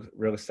with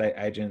real estate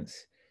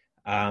agents.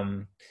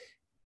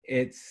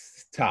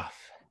 It's tough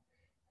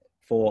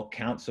for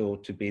council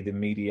to be the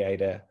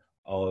mediator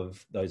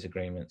of those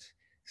agreements.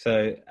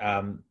 So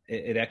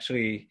it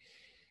actually,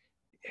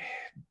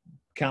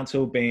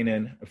 council being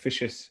an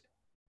officious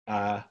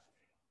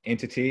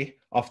entity,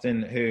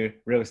 often who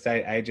real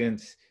estate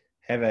agents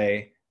have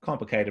a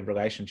complicated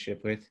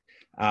relationship with,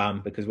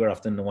 because we're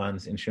often the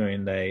ones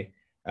ensuring they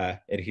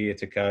adhere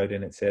to code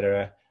and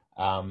etc.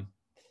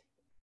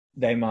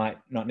 They might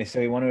not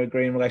necessarily want to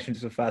agree in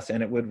relationships with us,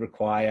 and it would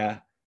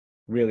require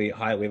really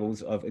high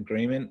levels of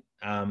agreement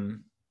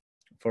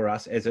for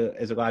us as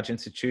a large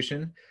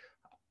institution.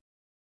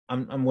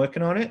 I'm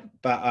working on it,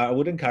 but I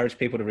would encourage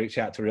people to reach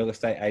out to real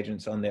estate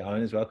agents on their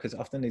own as well, because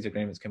often these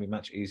agreements can be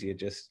much easier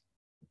just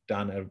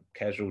done a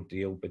casual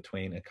deal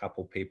between a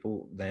couple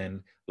people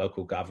than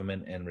local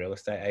government and real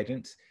estate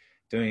agents.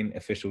 Doing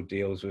official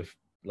deals with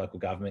local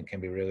government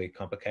can be really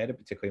complicated,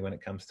 particularly when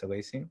it comes to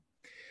leasing.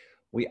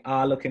 We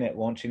are looking at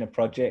launching a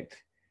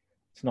project.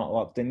 It's not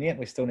locked in yet.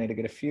 We still need to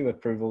get a few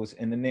approvals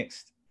in the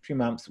next few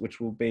months,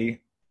 which will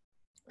be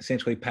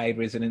essentially paid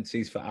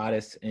residencies for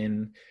artists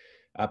in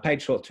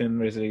paid short-term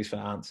residencies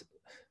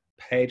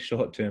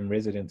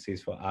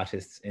for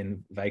artists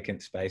in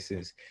vacant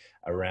spaces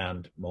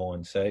around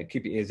Moreland. So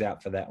keep your ears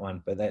out for that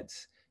one. But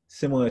that's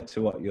similar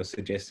to what you're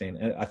suggesting.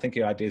 I think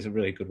your idea is a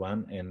really good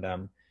one, and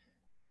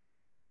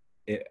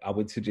I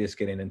would suggest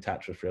getting in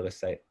touch with real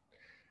estate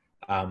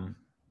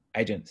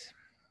agents.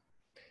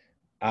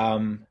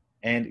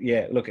 And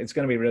yeah, look, it's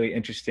going to be really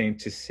interesting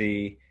to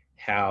see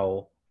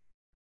how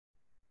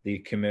the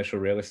commercial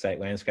real estate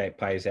landscape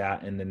plays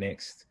out in the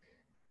next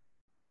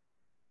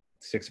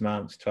 6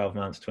 months, 12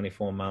 months,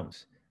 24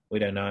 months. We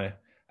don't know.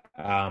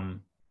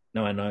 No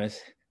one knows.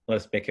 A lot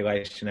of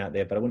speculation out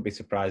there, but I wouldn't be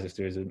surprised if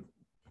there is a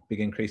big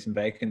increase in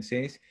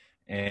vacancies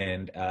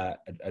and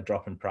a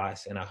drop in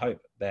price. And I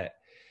hope that,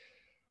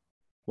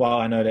 while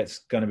I know that's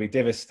going to be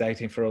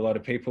devastating for a lot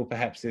of people,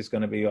 perhaps there's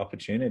going to be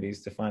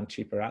opportunities to find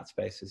cheaper art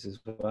spaces as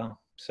well.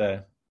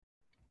 So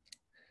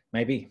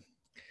maybe.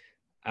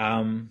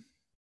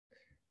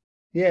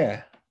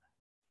 Yeah.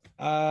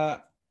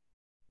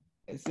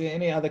 is there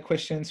any other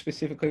questions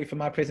specifically for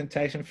my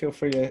presentation? Feel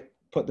free to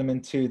put them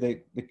into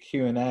the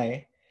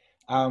Q&A.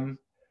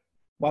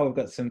 While we've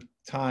got some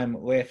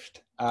time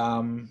left,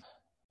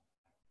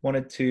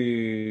 wanted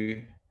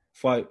to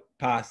float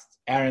past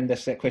Erin,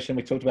 that question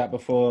we talked about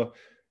before.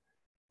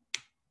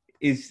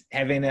 Is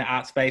having an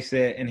art space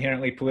an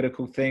inherently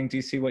political thing? Do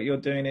you see what you're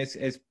doing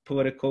as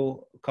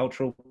political,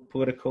 cultural,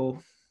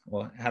 political,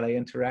 or how they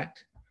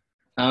interact?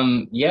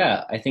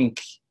 Yeah, I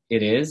think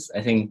it is.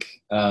 I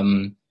think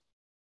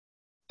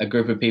a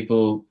group of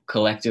people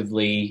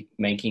collectively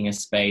making a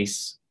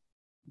space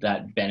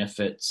that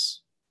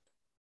benefits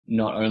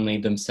not only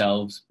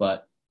themselves,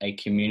 but a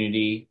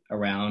community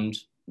around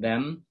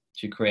them,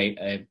 to create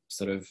a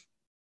sort of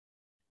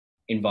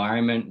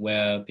environment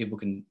where people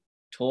can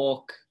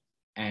talk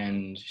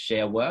and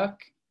share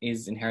work,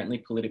 is inherently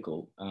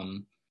political.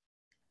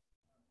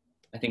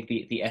 I think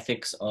the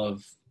ethics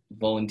of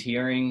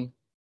volunteering,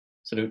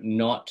 sort of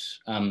not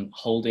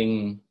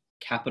holding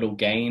capital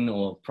gain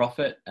or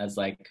profit as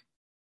like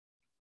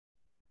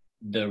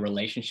the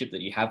relationship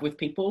that you have with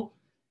people,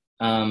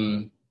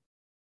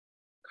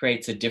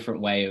 creates a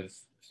different way of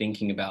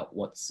thinking about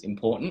what's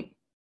important.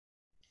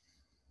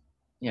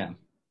 Yeah,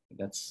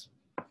 that's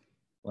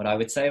what I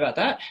would say about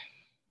that.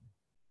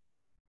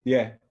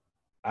 Yeah,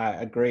 I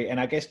agree. And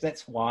I guess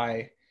that's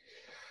why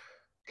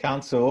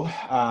council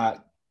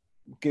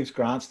gives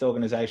grants to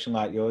organisation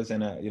like yours.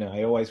 And,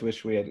 I always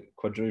wish we had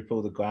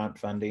quadrupled the grant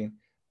funding,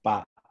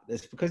 but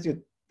it's because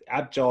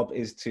our job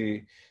is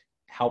to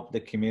help the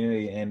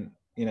community, and,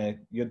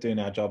 you're doing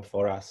our job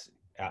for us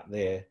out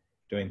there,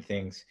 doing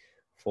things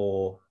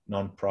for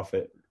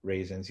non-profit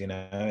reasons,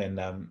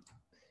 and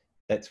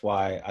that's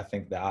why I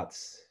think the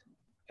arts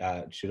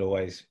should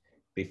always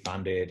be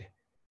funded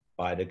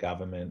by the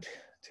government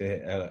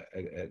to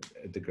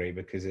a degree,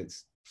 because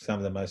it's some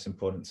of the most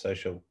important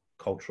social,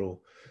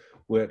 cultural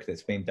work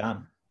that's been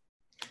done.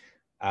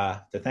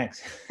 So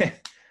thanks.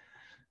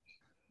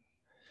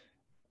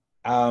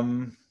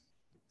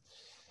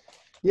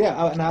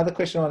 Yeah, another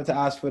question I wanted to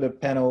ask for the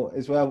panel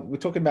as well. We're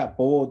talking about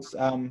boards.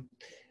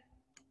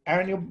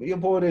 Erin, your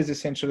board is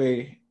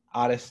essentially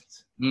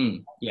artists.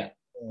 Yeah,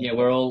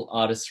 we're all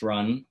artists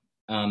run.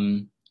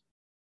 Unlike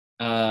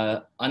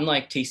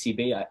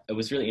TCB, it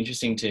was really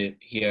interesting to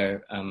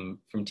hear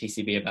from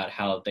TCB about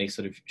how they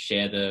sort of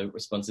share the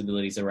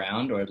responsibilities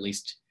around, or at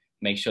least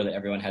make sure that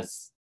everyone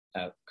has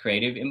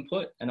creative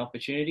input and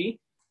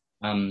opportunity.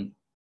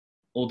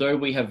 Although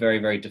we have very,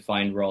 very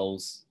defined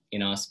roles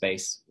in our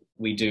space,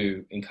 we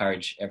do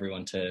encourage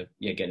everyone to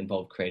get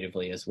involved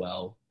creatively as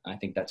well. I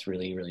think that's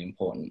really, really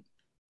important.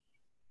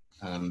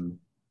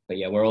 But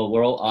yeah, we're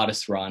all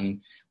artist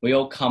run. We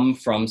all come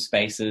from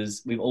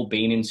spaces. We've all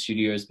been in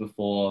studios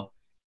before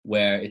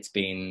where it's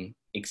been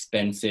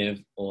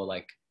expensive or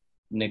like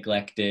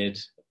neglected,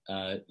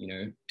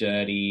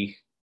 dirty.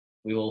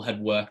 We all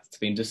had work that's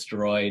been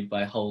destroyed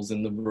by holes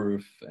in the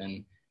roof,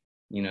 and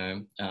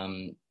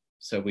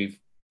so we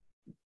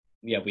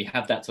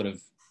have that sort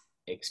of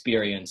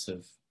experience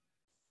of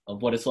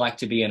what it's like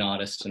to be an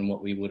artist and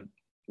what we would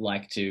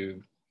like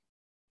to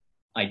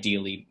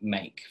ideally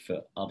make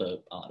for other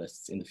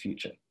artists in the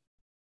future.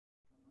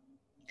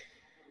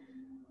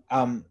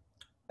 I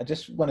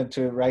just wanted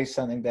to raise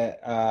something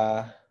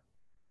that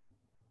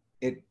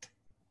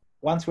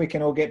once we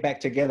can all get back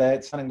together,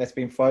 it's something that's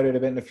been floated a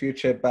bit in the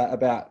future, but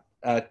about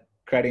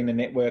creating a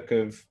network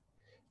of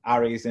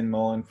REs in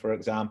Moreland, for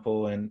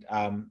example, and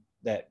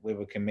that we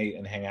can meet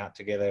and hang out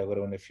together a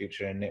little in the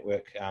future and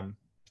network,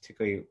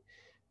 particularly,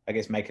 I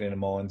guess, making it a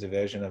Moreland's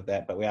version of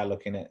that. But we are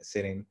looking at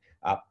setting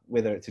up,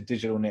 whether it's a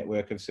digital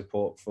network of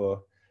support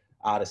for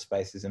artist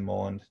spaces in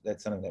Moreland.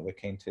 That's something that we're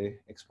keen to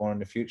explore in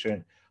the future,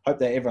 and hope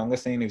that everyone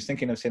listening who's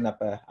thinking of setting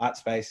up an art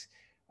space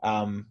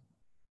understands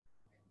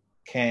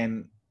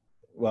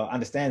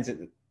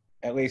it,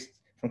 at least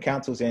from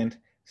council's end.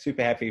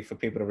 Super happy for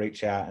people to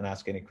reach out and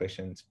ask any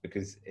questions,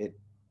 because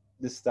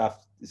this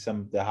stuff is some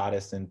of the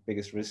hardest and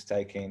biggest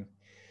risk-taking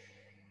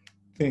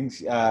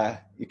things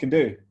you can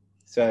do.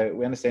 So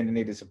we understand the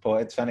need to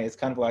support. It's funny, it's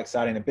kind of like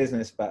starting a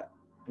business, but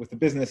with the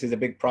business is a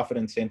big profit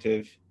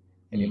incentive,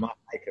 and you might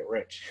make it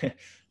rich.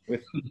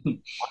 With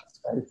art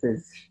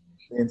spaces,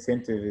 the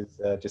incentive is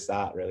just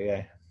art, really.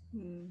 Yeah.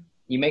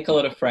 You make a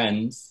lot of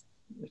friends.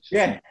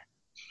 Yeah.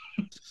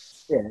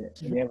 Yeah,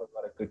 you have a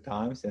lot of good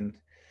times, and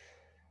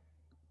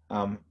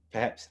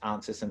perhaps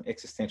answer some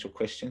existential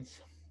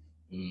questions.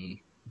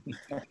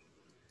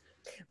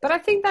 But I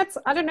think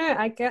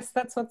I guess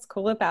that's what's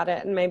cool about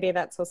it. And maybe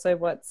that's also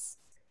what's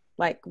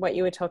like what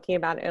you were talking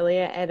about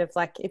earlier, Ed, of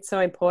like, it's so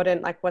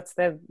important, like what's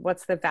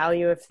the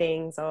value of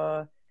things,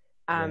 or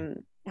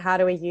how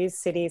do we use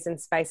cities and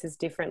spaces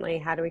differently?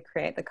 How do we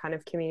create the kind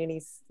of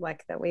communities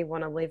like that we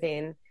want to live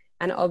in?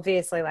 And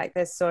obviously, like,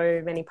 there's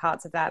so many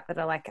parts of that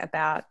are like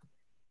about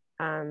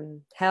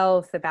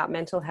health, about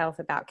mental health,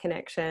 about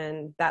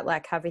connection, that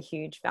like have a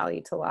huge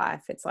value to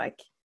life. It's like,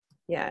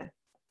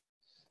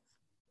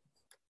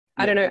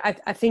 I don't know.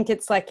 I think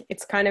it's like,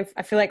 it's kind of,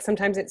 I feel like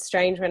sometimes it's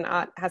strange when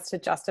art has to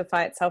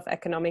justify itself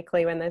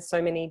economically when there's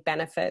so many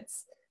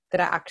benefits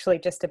that are actually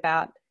just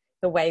about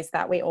the ways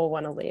that we all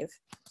want to live.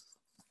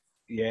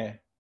 Yeah,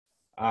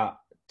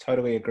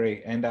 totally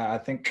agree. And I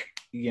think,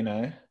 you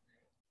know,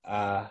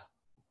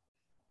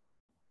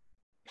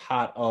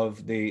 part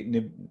of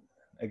the,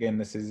 again,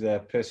 this is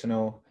a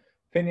personal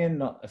opinion,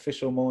 not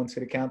official Moreland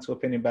City Council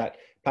opinion, but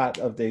part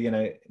of the, you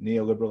know,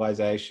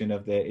 neoliberalization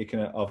of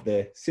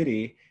the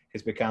city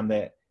has become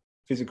that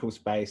physical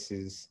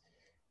spaces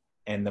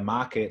and the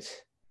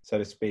market, so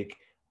to speak,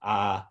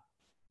 are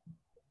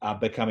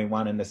becoming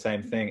one and the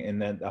same thing,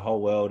 and then the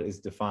whole world is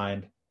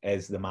defined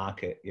as the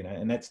market, you know,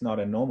 and that's not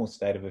a normal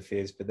state of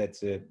affairs, but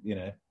that's a, you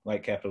know,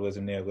 late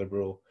capitalism,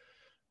 neoliberal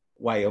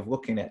way of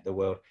looking at the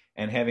world.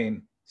 And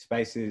having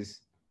spaces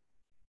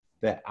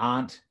that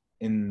aren't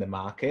in the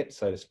market,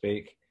 so to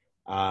speak,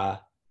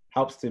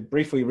 helps to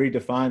briefly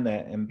redefine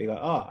that and be like,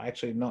 oh,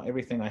 actually not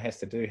everything I has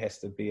to do has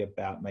to be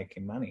about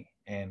making money,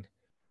 and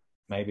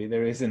maybe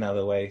there is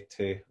another way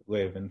to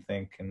live and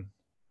think and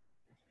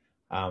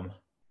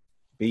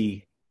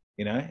be,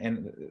 you know.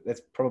 And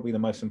that's probably the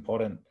most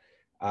important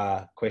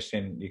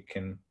question you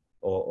can,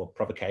 or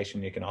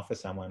provocation you can offer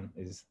someone,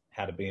 is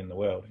how to be in the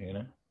world, you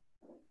know.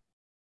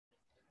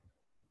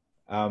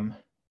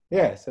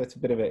 Yeah, so it's a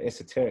bit of an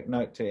esoteric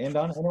note to end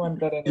on. Anyone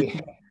got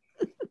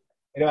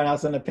anyone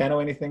else on the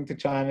panel, anything to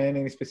chime in,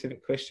 any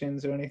specific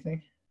questions or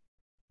anything?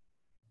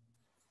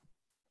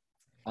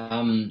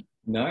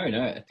 No,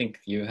 I think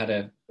you had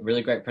a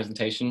really great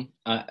presentation.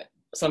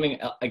 Something,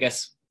 I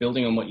guess,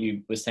 building on what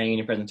you were saying in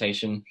your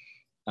presentation,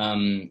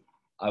 I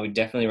would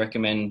definitely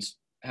recommend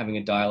having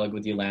a dialogue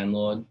with your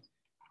landlord.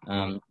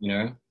 You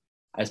know,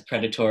 as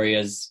predatory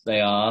as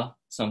they are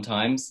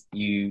sometimes,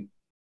 you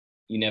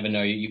never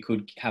know, you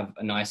could have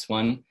a nice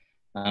one.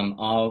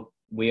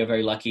 We are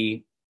very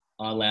lucky.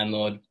 Our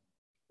landlord,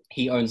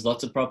 he owns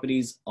lots of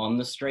properties on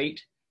the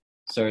street.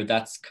 So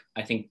that's,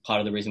 I think, part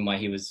of the reason why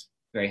he was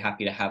very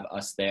happy to have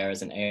us there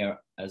as an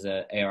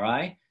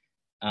ARI,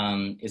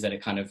 is that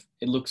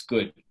it looks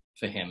good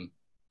for him.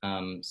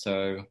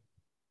 So,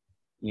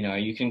 you know,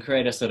 you can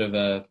create a sort of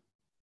a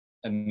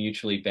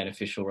mutually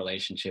beneficial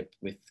relationship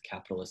with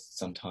capitalists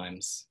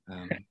sometimes.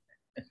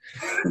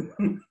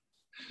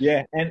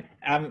 Yeah, and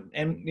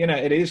you know,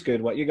 it is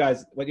good what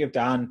you've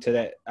done to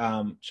that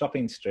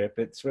shopping strip.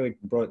 It's really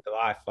brought it to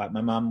life. Like,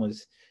 my mum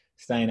was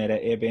staying at an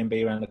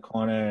Airbnb around the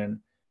corner,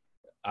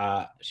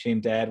 and she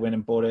and Dad went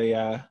and bought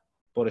a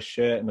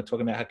shirt, and we're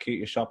talking about how cute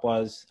your shop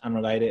was,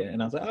 unrelated.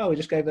 And I was like, oh, we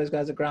just gave those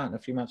guys a grant a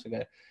few months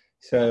ago.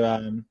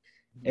 So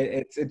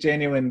it's a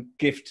genuine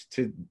gift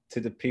to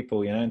the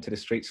people, you know, and to the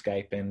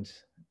streetscape. And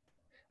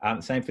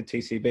same for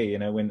TCB, you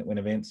know, when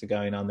events are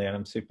going on there, and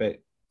I'm super.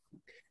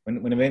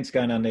 When events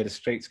going on there, the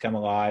streets come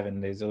alive,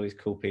 and there's all these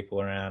cool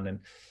people around, and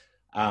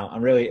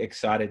I'm really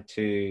excited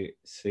to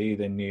see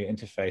the new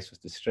interface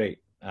with the street.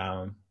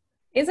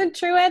 Is it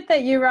true, Ed,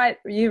 that you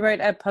wrote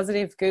a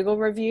positive Google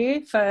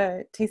review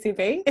for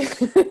TCB?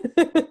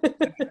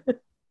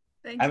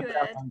 Thank you,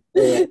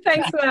 Ed.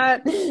 Thanks for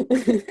that.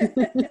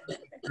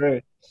 True.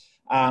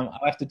 I'll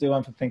have to do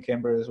one for Pink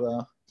Ember as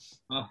well.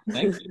 Oh,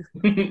 thank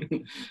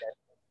you.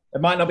 It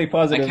might not be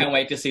positive. I can't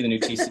wait to see the new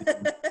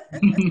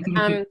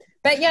TCB.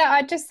 But yeah,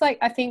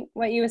 I think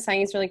what you were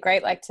saying is really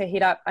great, like to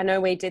hit up. I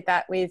know we did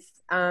that with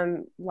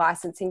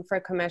licensing for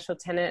a commercial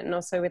tenant, and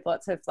also with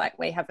lots of, like,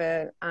 we have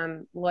a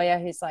lawyer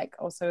who's like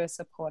also a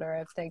supporter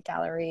of the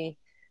gallery,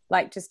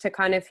 like just to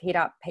kind of hit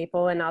up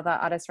people and other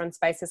artist run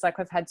spaces. Like,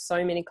 we've had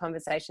so many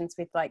conversations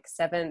with like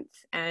Seventh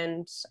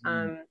and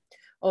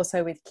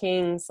also with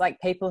King's, like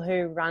people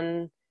who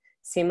run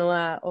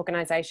similar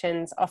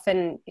organizations,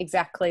 often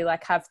exactly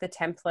like have the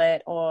template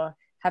or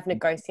have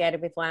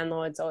negotiated with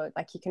landlords, or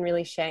like you can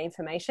really share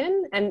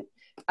information. And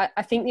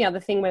I think the other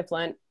thing we've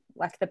learned,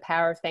 like the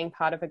power of being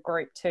part of a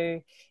group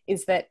too,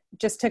 is that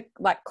just to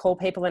like call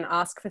people and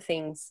ask for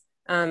things,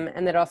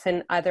 and that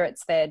often either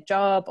it's their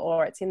job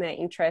or it's in their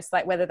interest,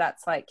 like whether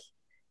that's like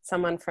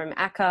someone from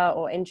ACCA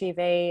or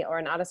NGV or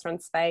an artist run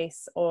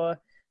space or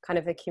kind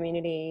of a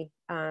community,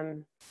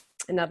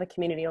 another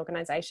community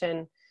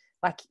organization.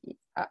 Like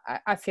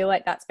I feel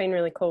like that's been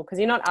really cool, because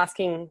you're not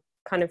asking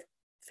kind of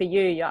for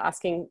you, you're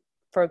asking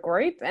for a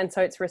group, and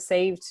so it's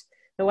received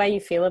the way you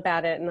feel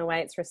about it and the way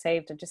it's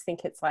received. I just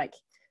think it's like,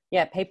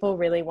 yeah, people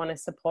really want to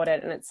support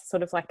it, and it's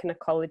sort of like an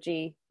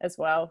ecology as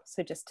well.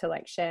 So just to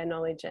like share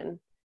knowledge and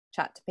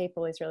chat to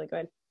people is really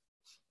good.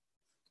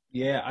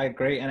 Yeah, I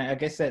agree. And I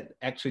guess that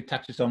actually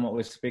touches on what we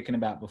were speaking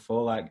about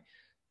before. Like,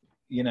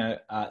 you know,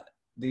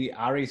 the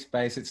RE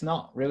space, it's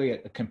not really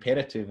a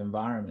competitive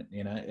environment,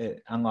 you know,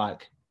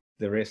 unlike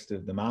the rest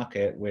of the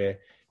market where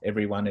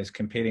everyone is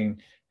competing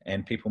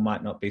and people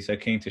might not be so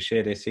keen to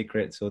share their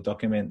secrets or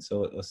documents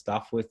or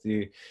stuff with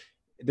you.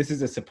 This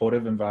is a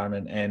supportive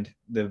environment, and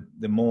the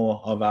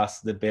more of us,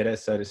 the better,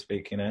 so to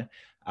speak, you know.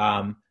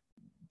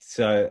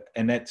 So,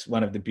 and that's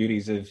one of the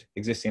beauties of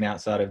existing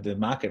outside of the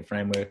market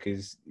framework,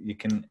 is you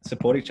can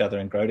support each other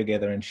and grow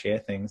together and share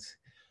things.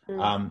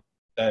 So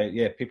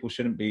yeah, people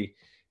shouldn't be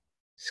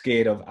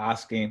scared of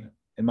asking,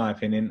 in my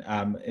opinion,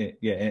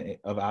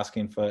 of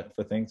asking for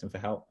things and for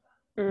help.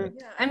 Mm.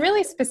 Yeah. And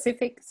really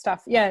specific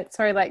stuff. Yeah,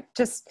 sorry, like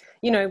just,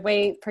 you know,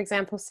 we, for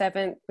example,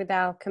 Seventh, with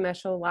our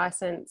commercial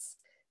license,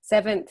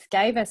 Seventh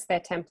gave us their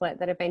template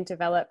that had been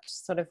developed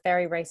sort of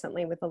very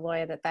recently with a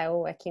lawyer that they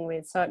were working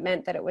with. So it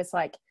meant that it was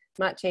like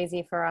much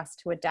easier for us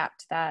to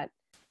adapt that.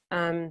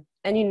 And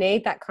you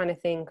need that kind of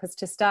thing, because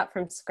to start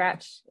from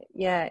scratch,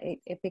 yeah,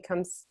 it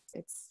becomes,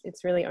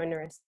 it's really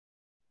onerous.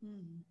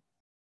 Mm.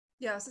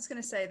 Yeah, I was just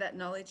going to say that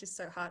knowledge is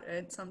so hard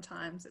earned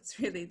sometimes. It's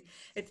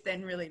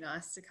then really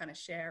nice to kind of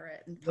share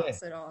it and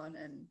pass it on.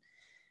 And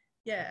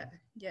yeah.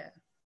 You're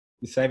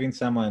saving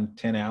someone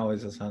 10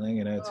 hours or something,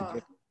 you know, it's a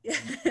good.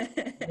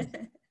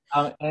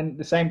 And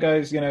the same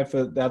goes, you know,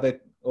 for the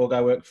other org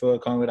I work for,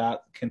 Collingwood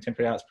Art,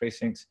 Contemporary Arts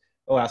Precincts.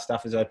 All our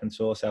stuff is open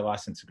source, our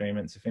license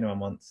agreements. If anyone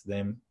wants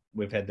them,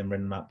 we've had them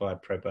written up by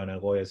pro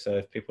bono lawyers. So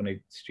if people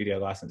need studio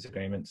license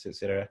agreements,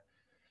 etc.,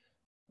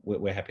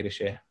 we're happy to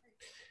share.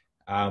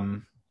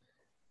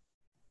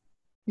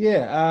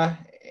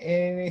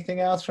 Anything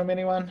else from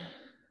anyone?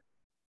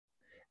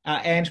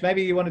 Ange,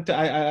 maybe you wanted to,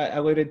 I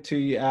alluded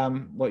to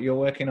what you're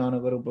working on a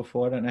little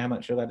before. I don't know how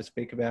much you're allowed to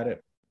speak about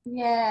it.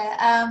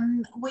 Yeah,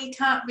 we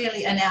can't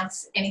really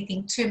announce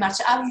anything too much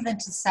other than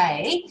to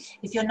say,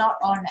 if you're not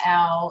on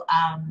our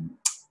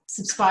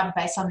subscriber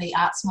base on the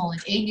Arts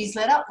Moreland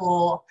e-newsletter,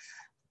 or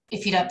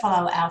if you don't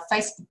follow our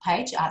Facebook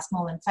page, Arts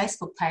Moreland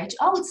Facebook page,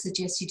 I would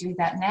suggest you do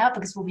that now,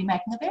 because we'll be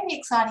making a very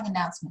exciting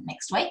announcement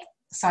next week.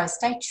 So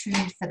stay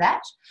tuned for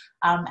that.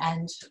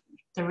 And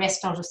the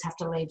rest I'll just have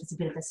to leave as a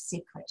bit of a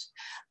secret.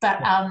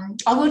 But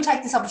I will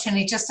take this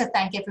opportunity just to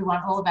thank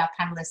everyone, all of our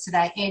panellists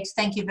today. Ed,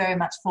 thank you very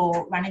much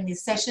for running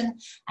this session,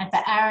 and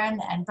for Erin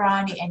and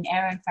Briony and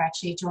Erin for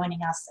actually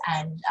joining us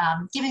and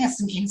giving us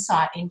some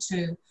insight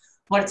into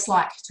what it's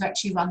like to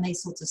actually run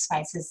these sorts of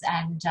spaces.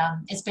 And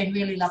it's been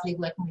really lovely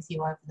working with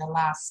you over the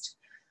last,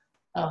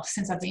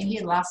 since I've been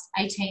here, the last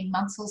 18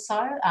 months or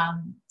so.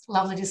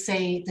 Lovely to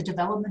see the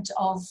development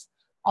of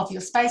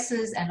your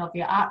spaces and of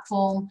your art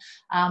form.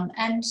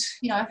 And,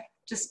 you know,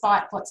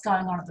 despite what's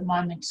going on at the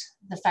moment,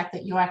 the fact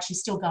that you're actually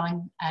still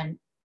going and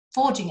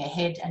forging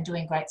ahead and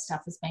doing great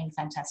stuff has been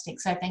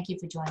fantastic. So thank you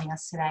for joining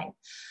us today.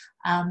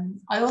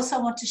 I also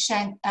want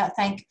to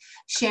thank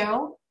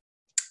Cheryl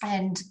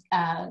and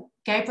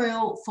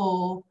Gabriel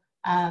for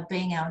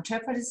being our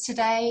interpreters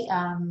today.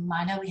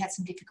 I know we had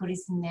some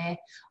difficulties in there.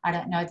 I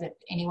don't know that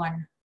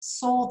anyone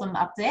saw them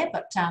up there,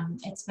 but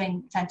it's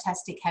been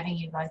fantastic having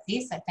you both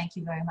here, so thank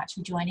you very much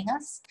for joining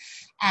us.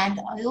 And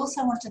I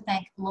also want to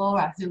thank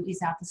Laura, who is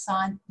our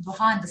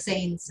behind the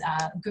scenes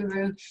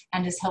guru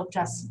and has helped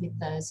us with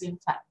the Zoom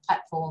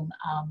platform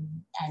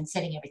and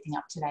setting everything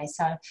up today.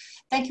 So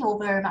thank you all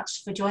very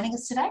much for joining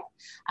us today.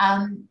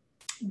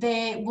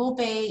 There will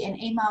be an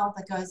email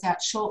that goes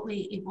out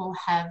shortly. It will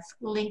have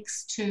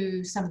links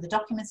to some of the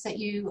documents that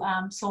you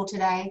saw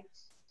today,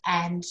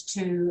 and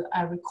to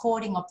a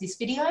recording of this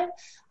video.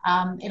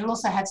 It'll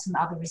also have some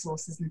other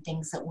resources and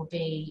things that will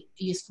be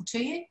useful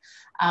to you.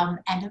 And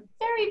a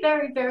very,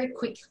 very, very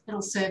quick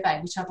little survey,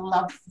 which I'd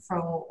love for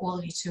all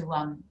of you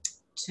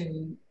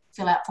to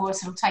fill out for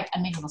us. It'll take a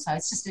minute or so.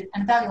 It's just an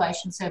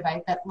evaluation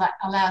survey that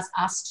allows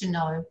us to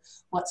know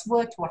what's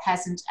worked, what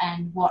hasn't,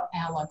 and what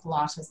our local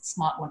artists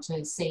might want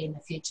to see in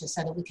the future,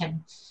 so that we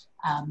can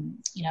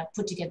you know,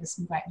 put together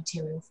some great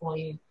material for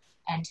you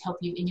and help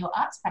you in your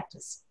arts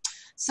practice.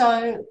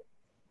 So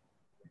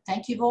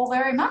thank you all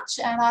very much,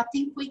 and I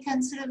think we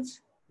can sort of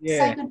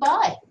say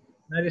goodbye.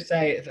 I just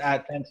say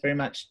thanks very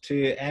much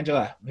to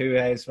Angela, who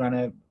has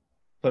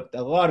put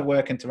a lot of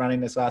work into running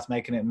this last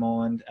Making It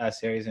Moreland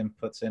series, and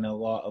puts in a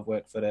lot of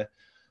work for the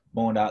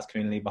Moreland arts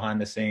community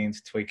behind the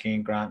scenes,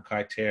 tweaking grant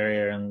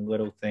criteria and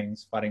little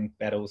things, fighting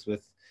battles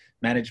with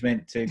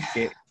management to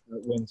get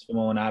wins for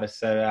Moreland artists.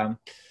 So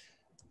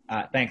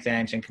thanks,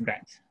 Ange, and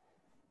congrats.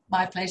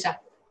 My pleasure.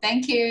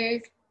 Thank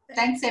you.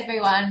 Thanks,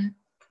 everyone.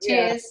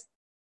 Cheers.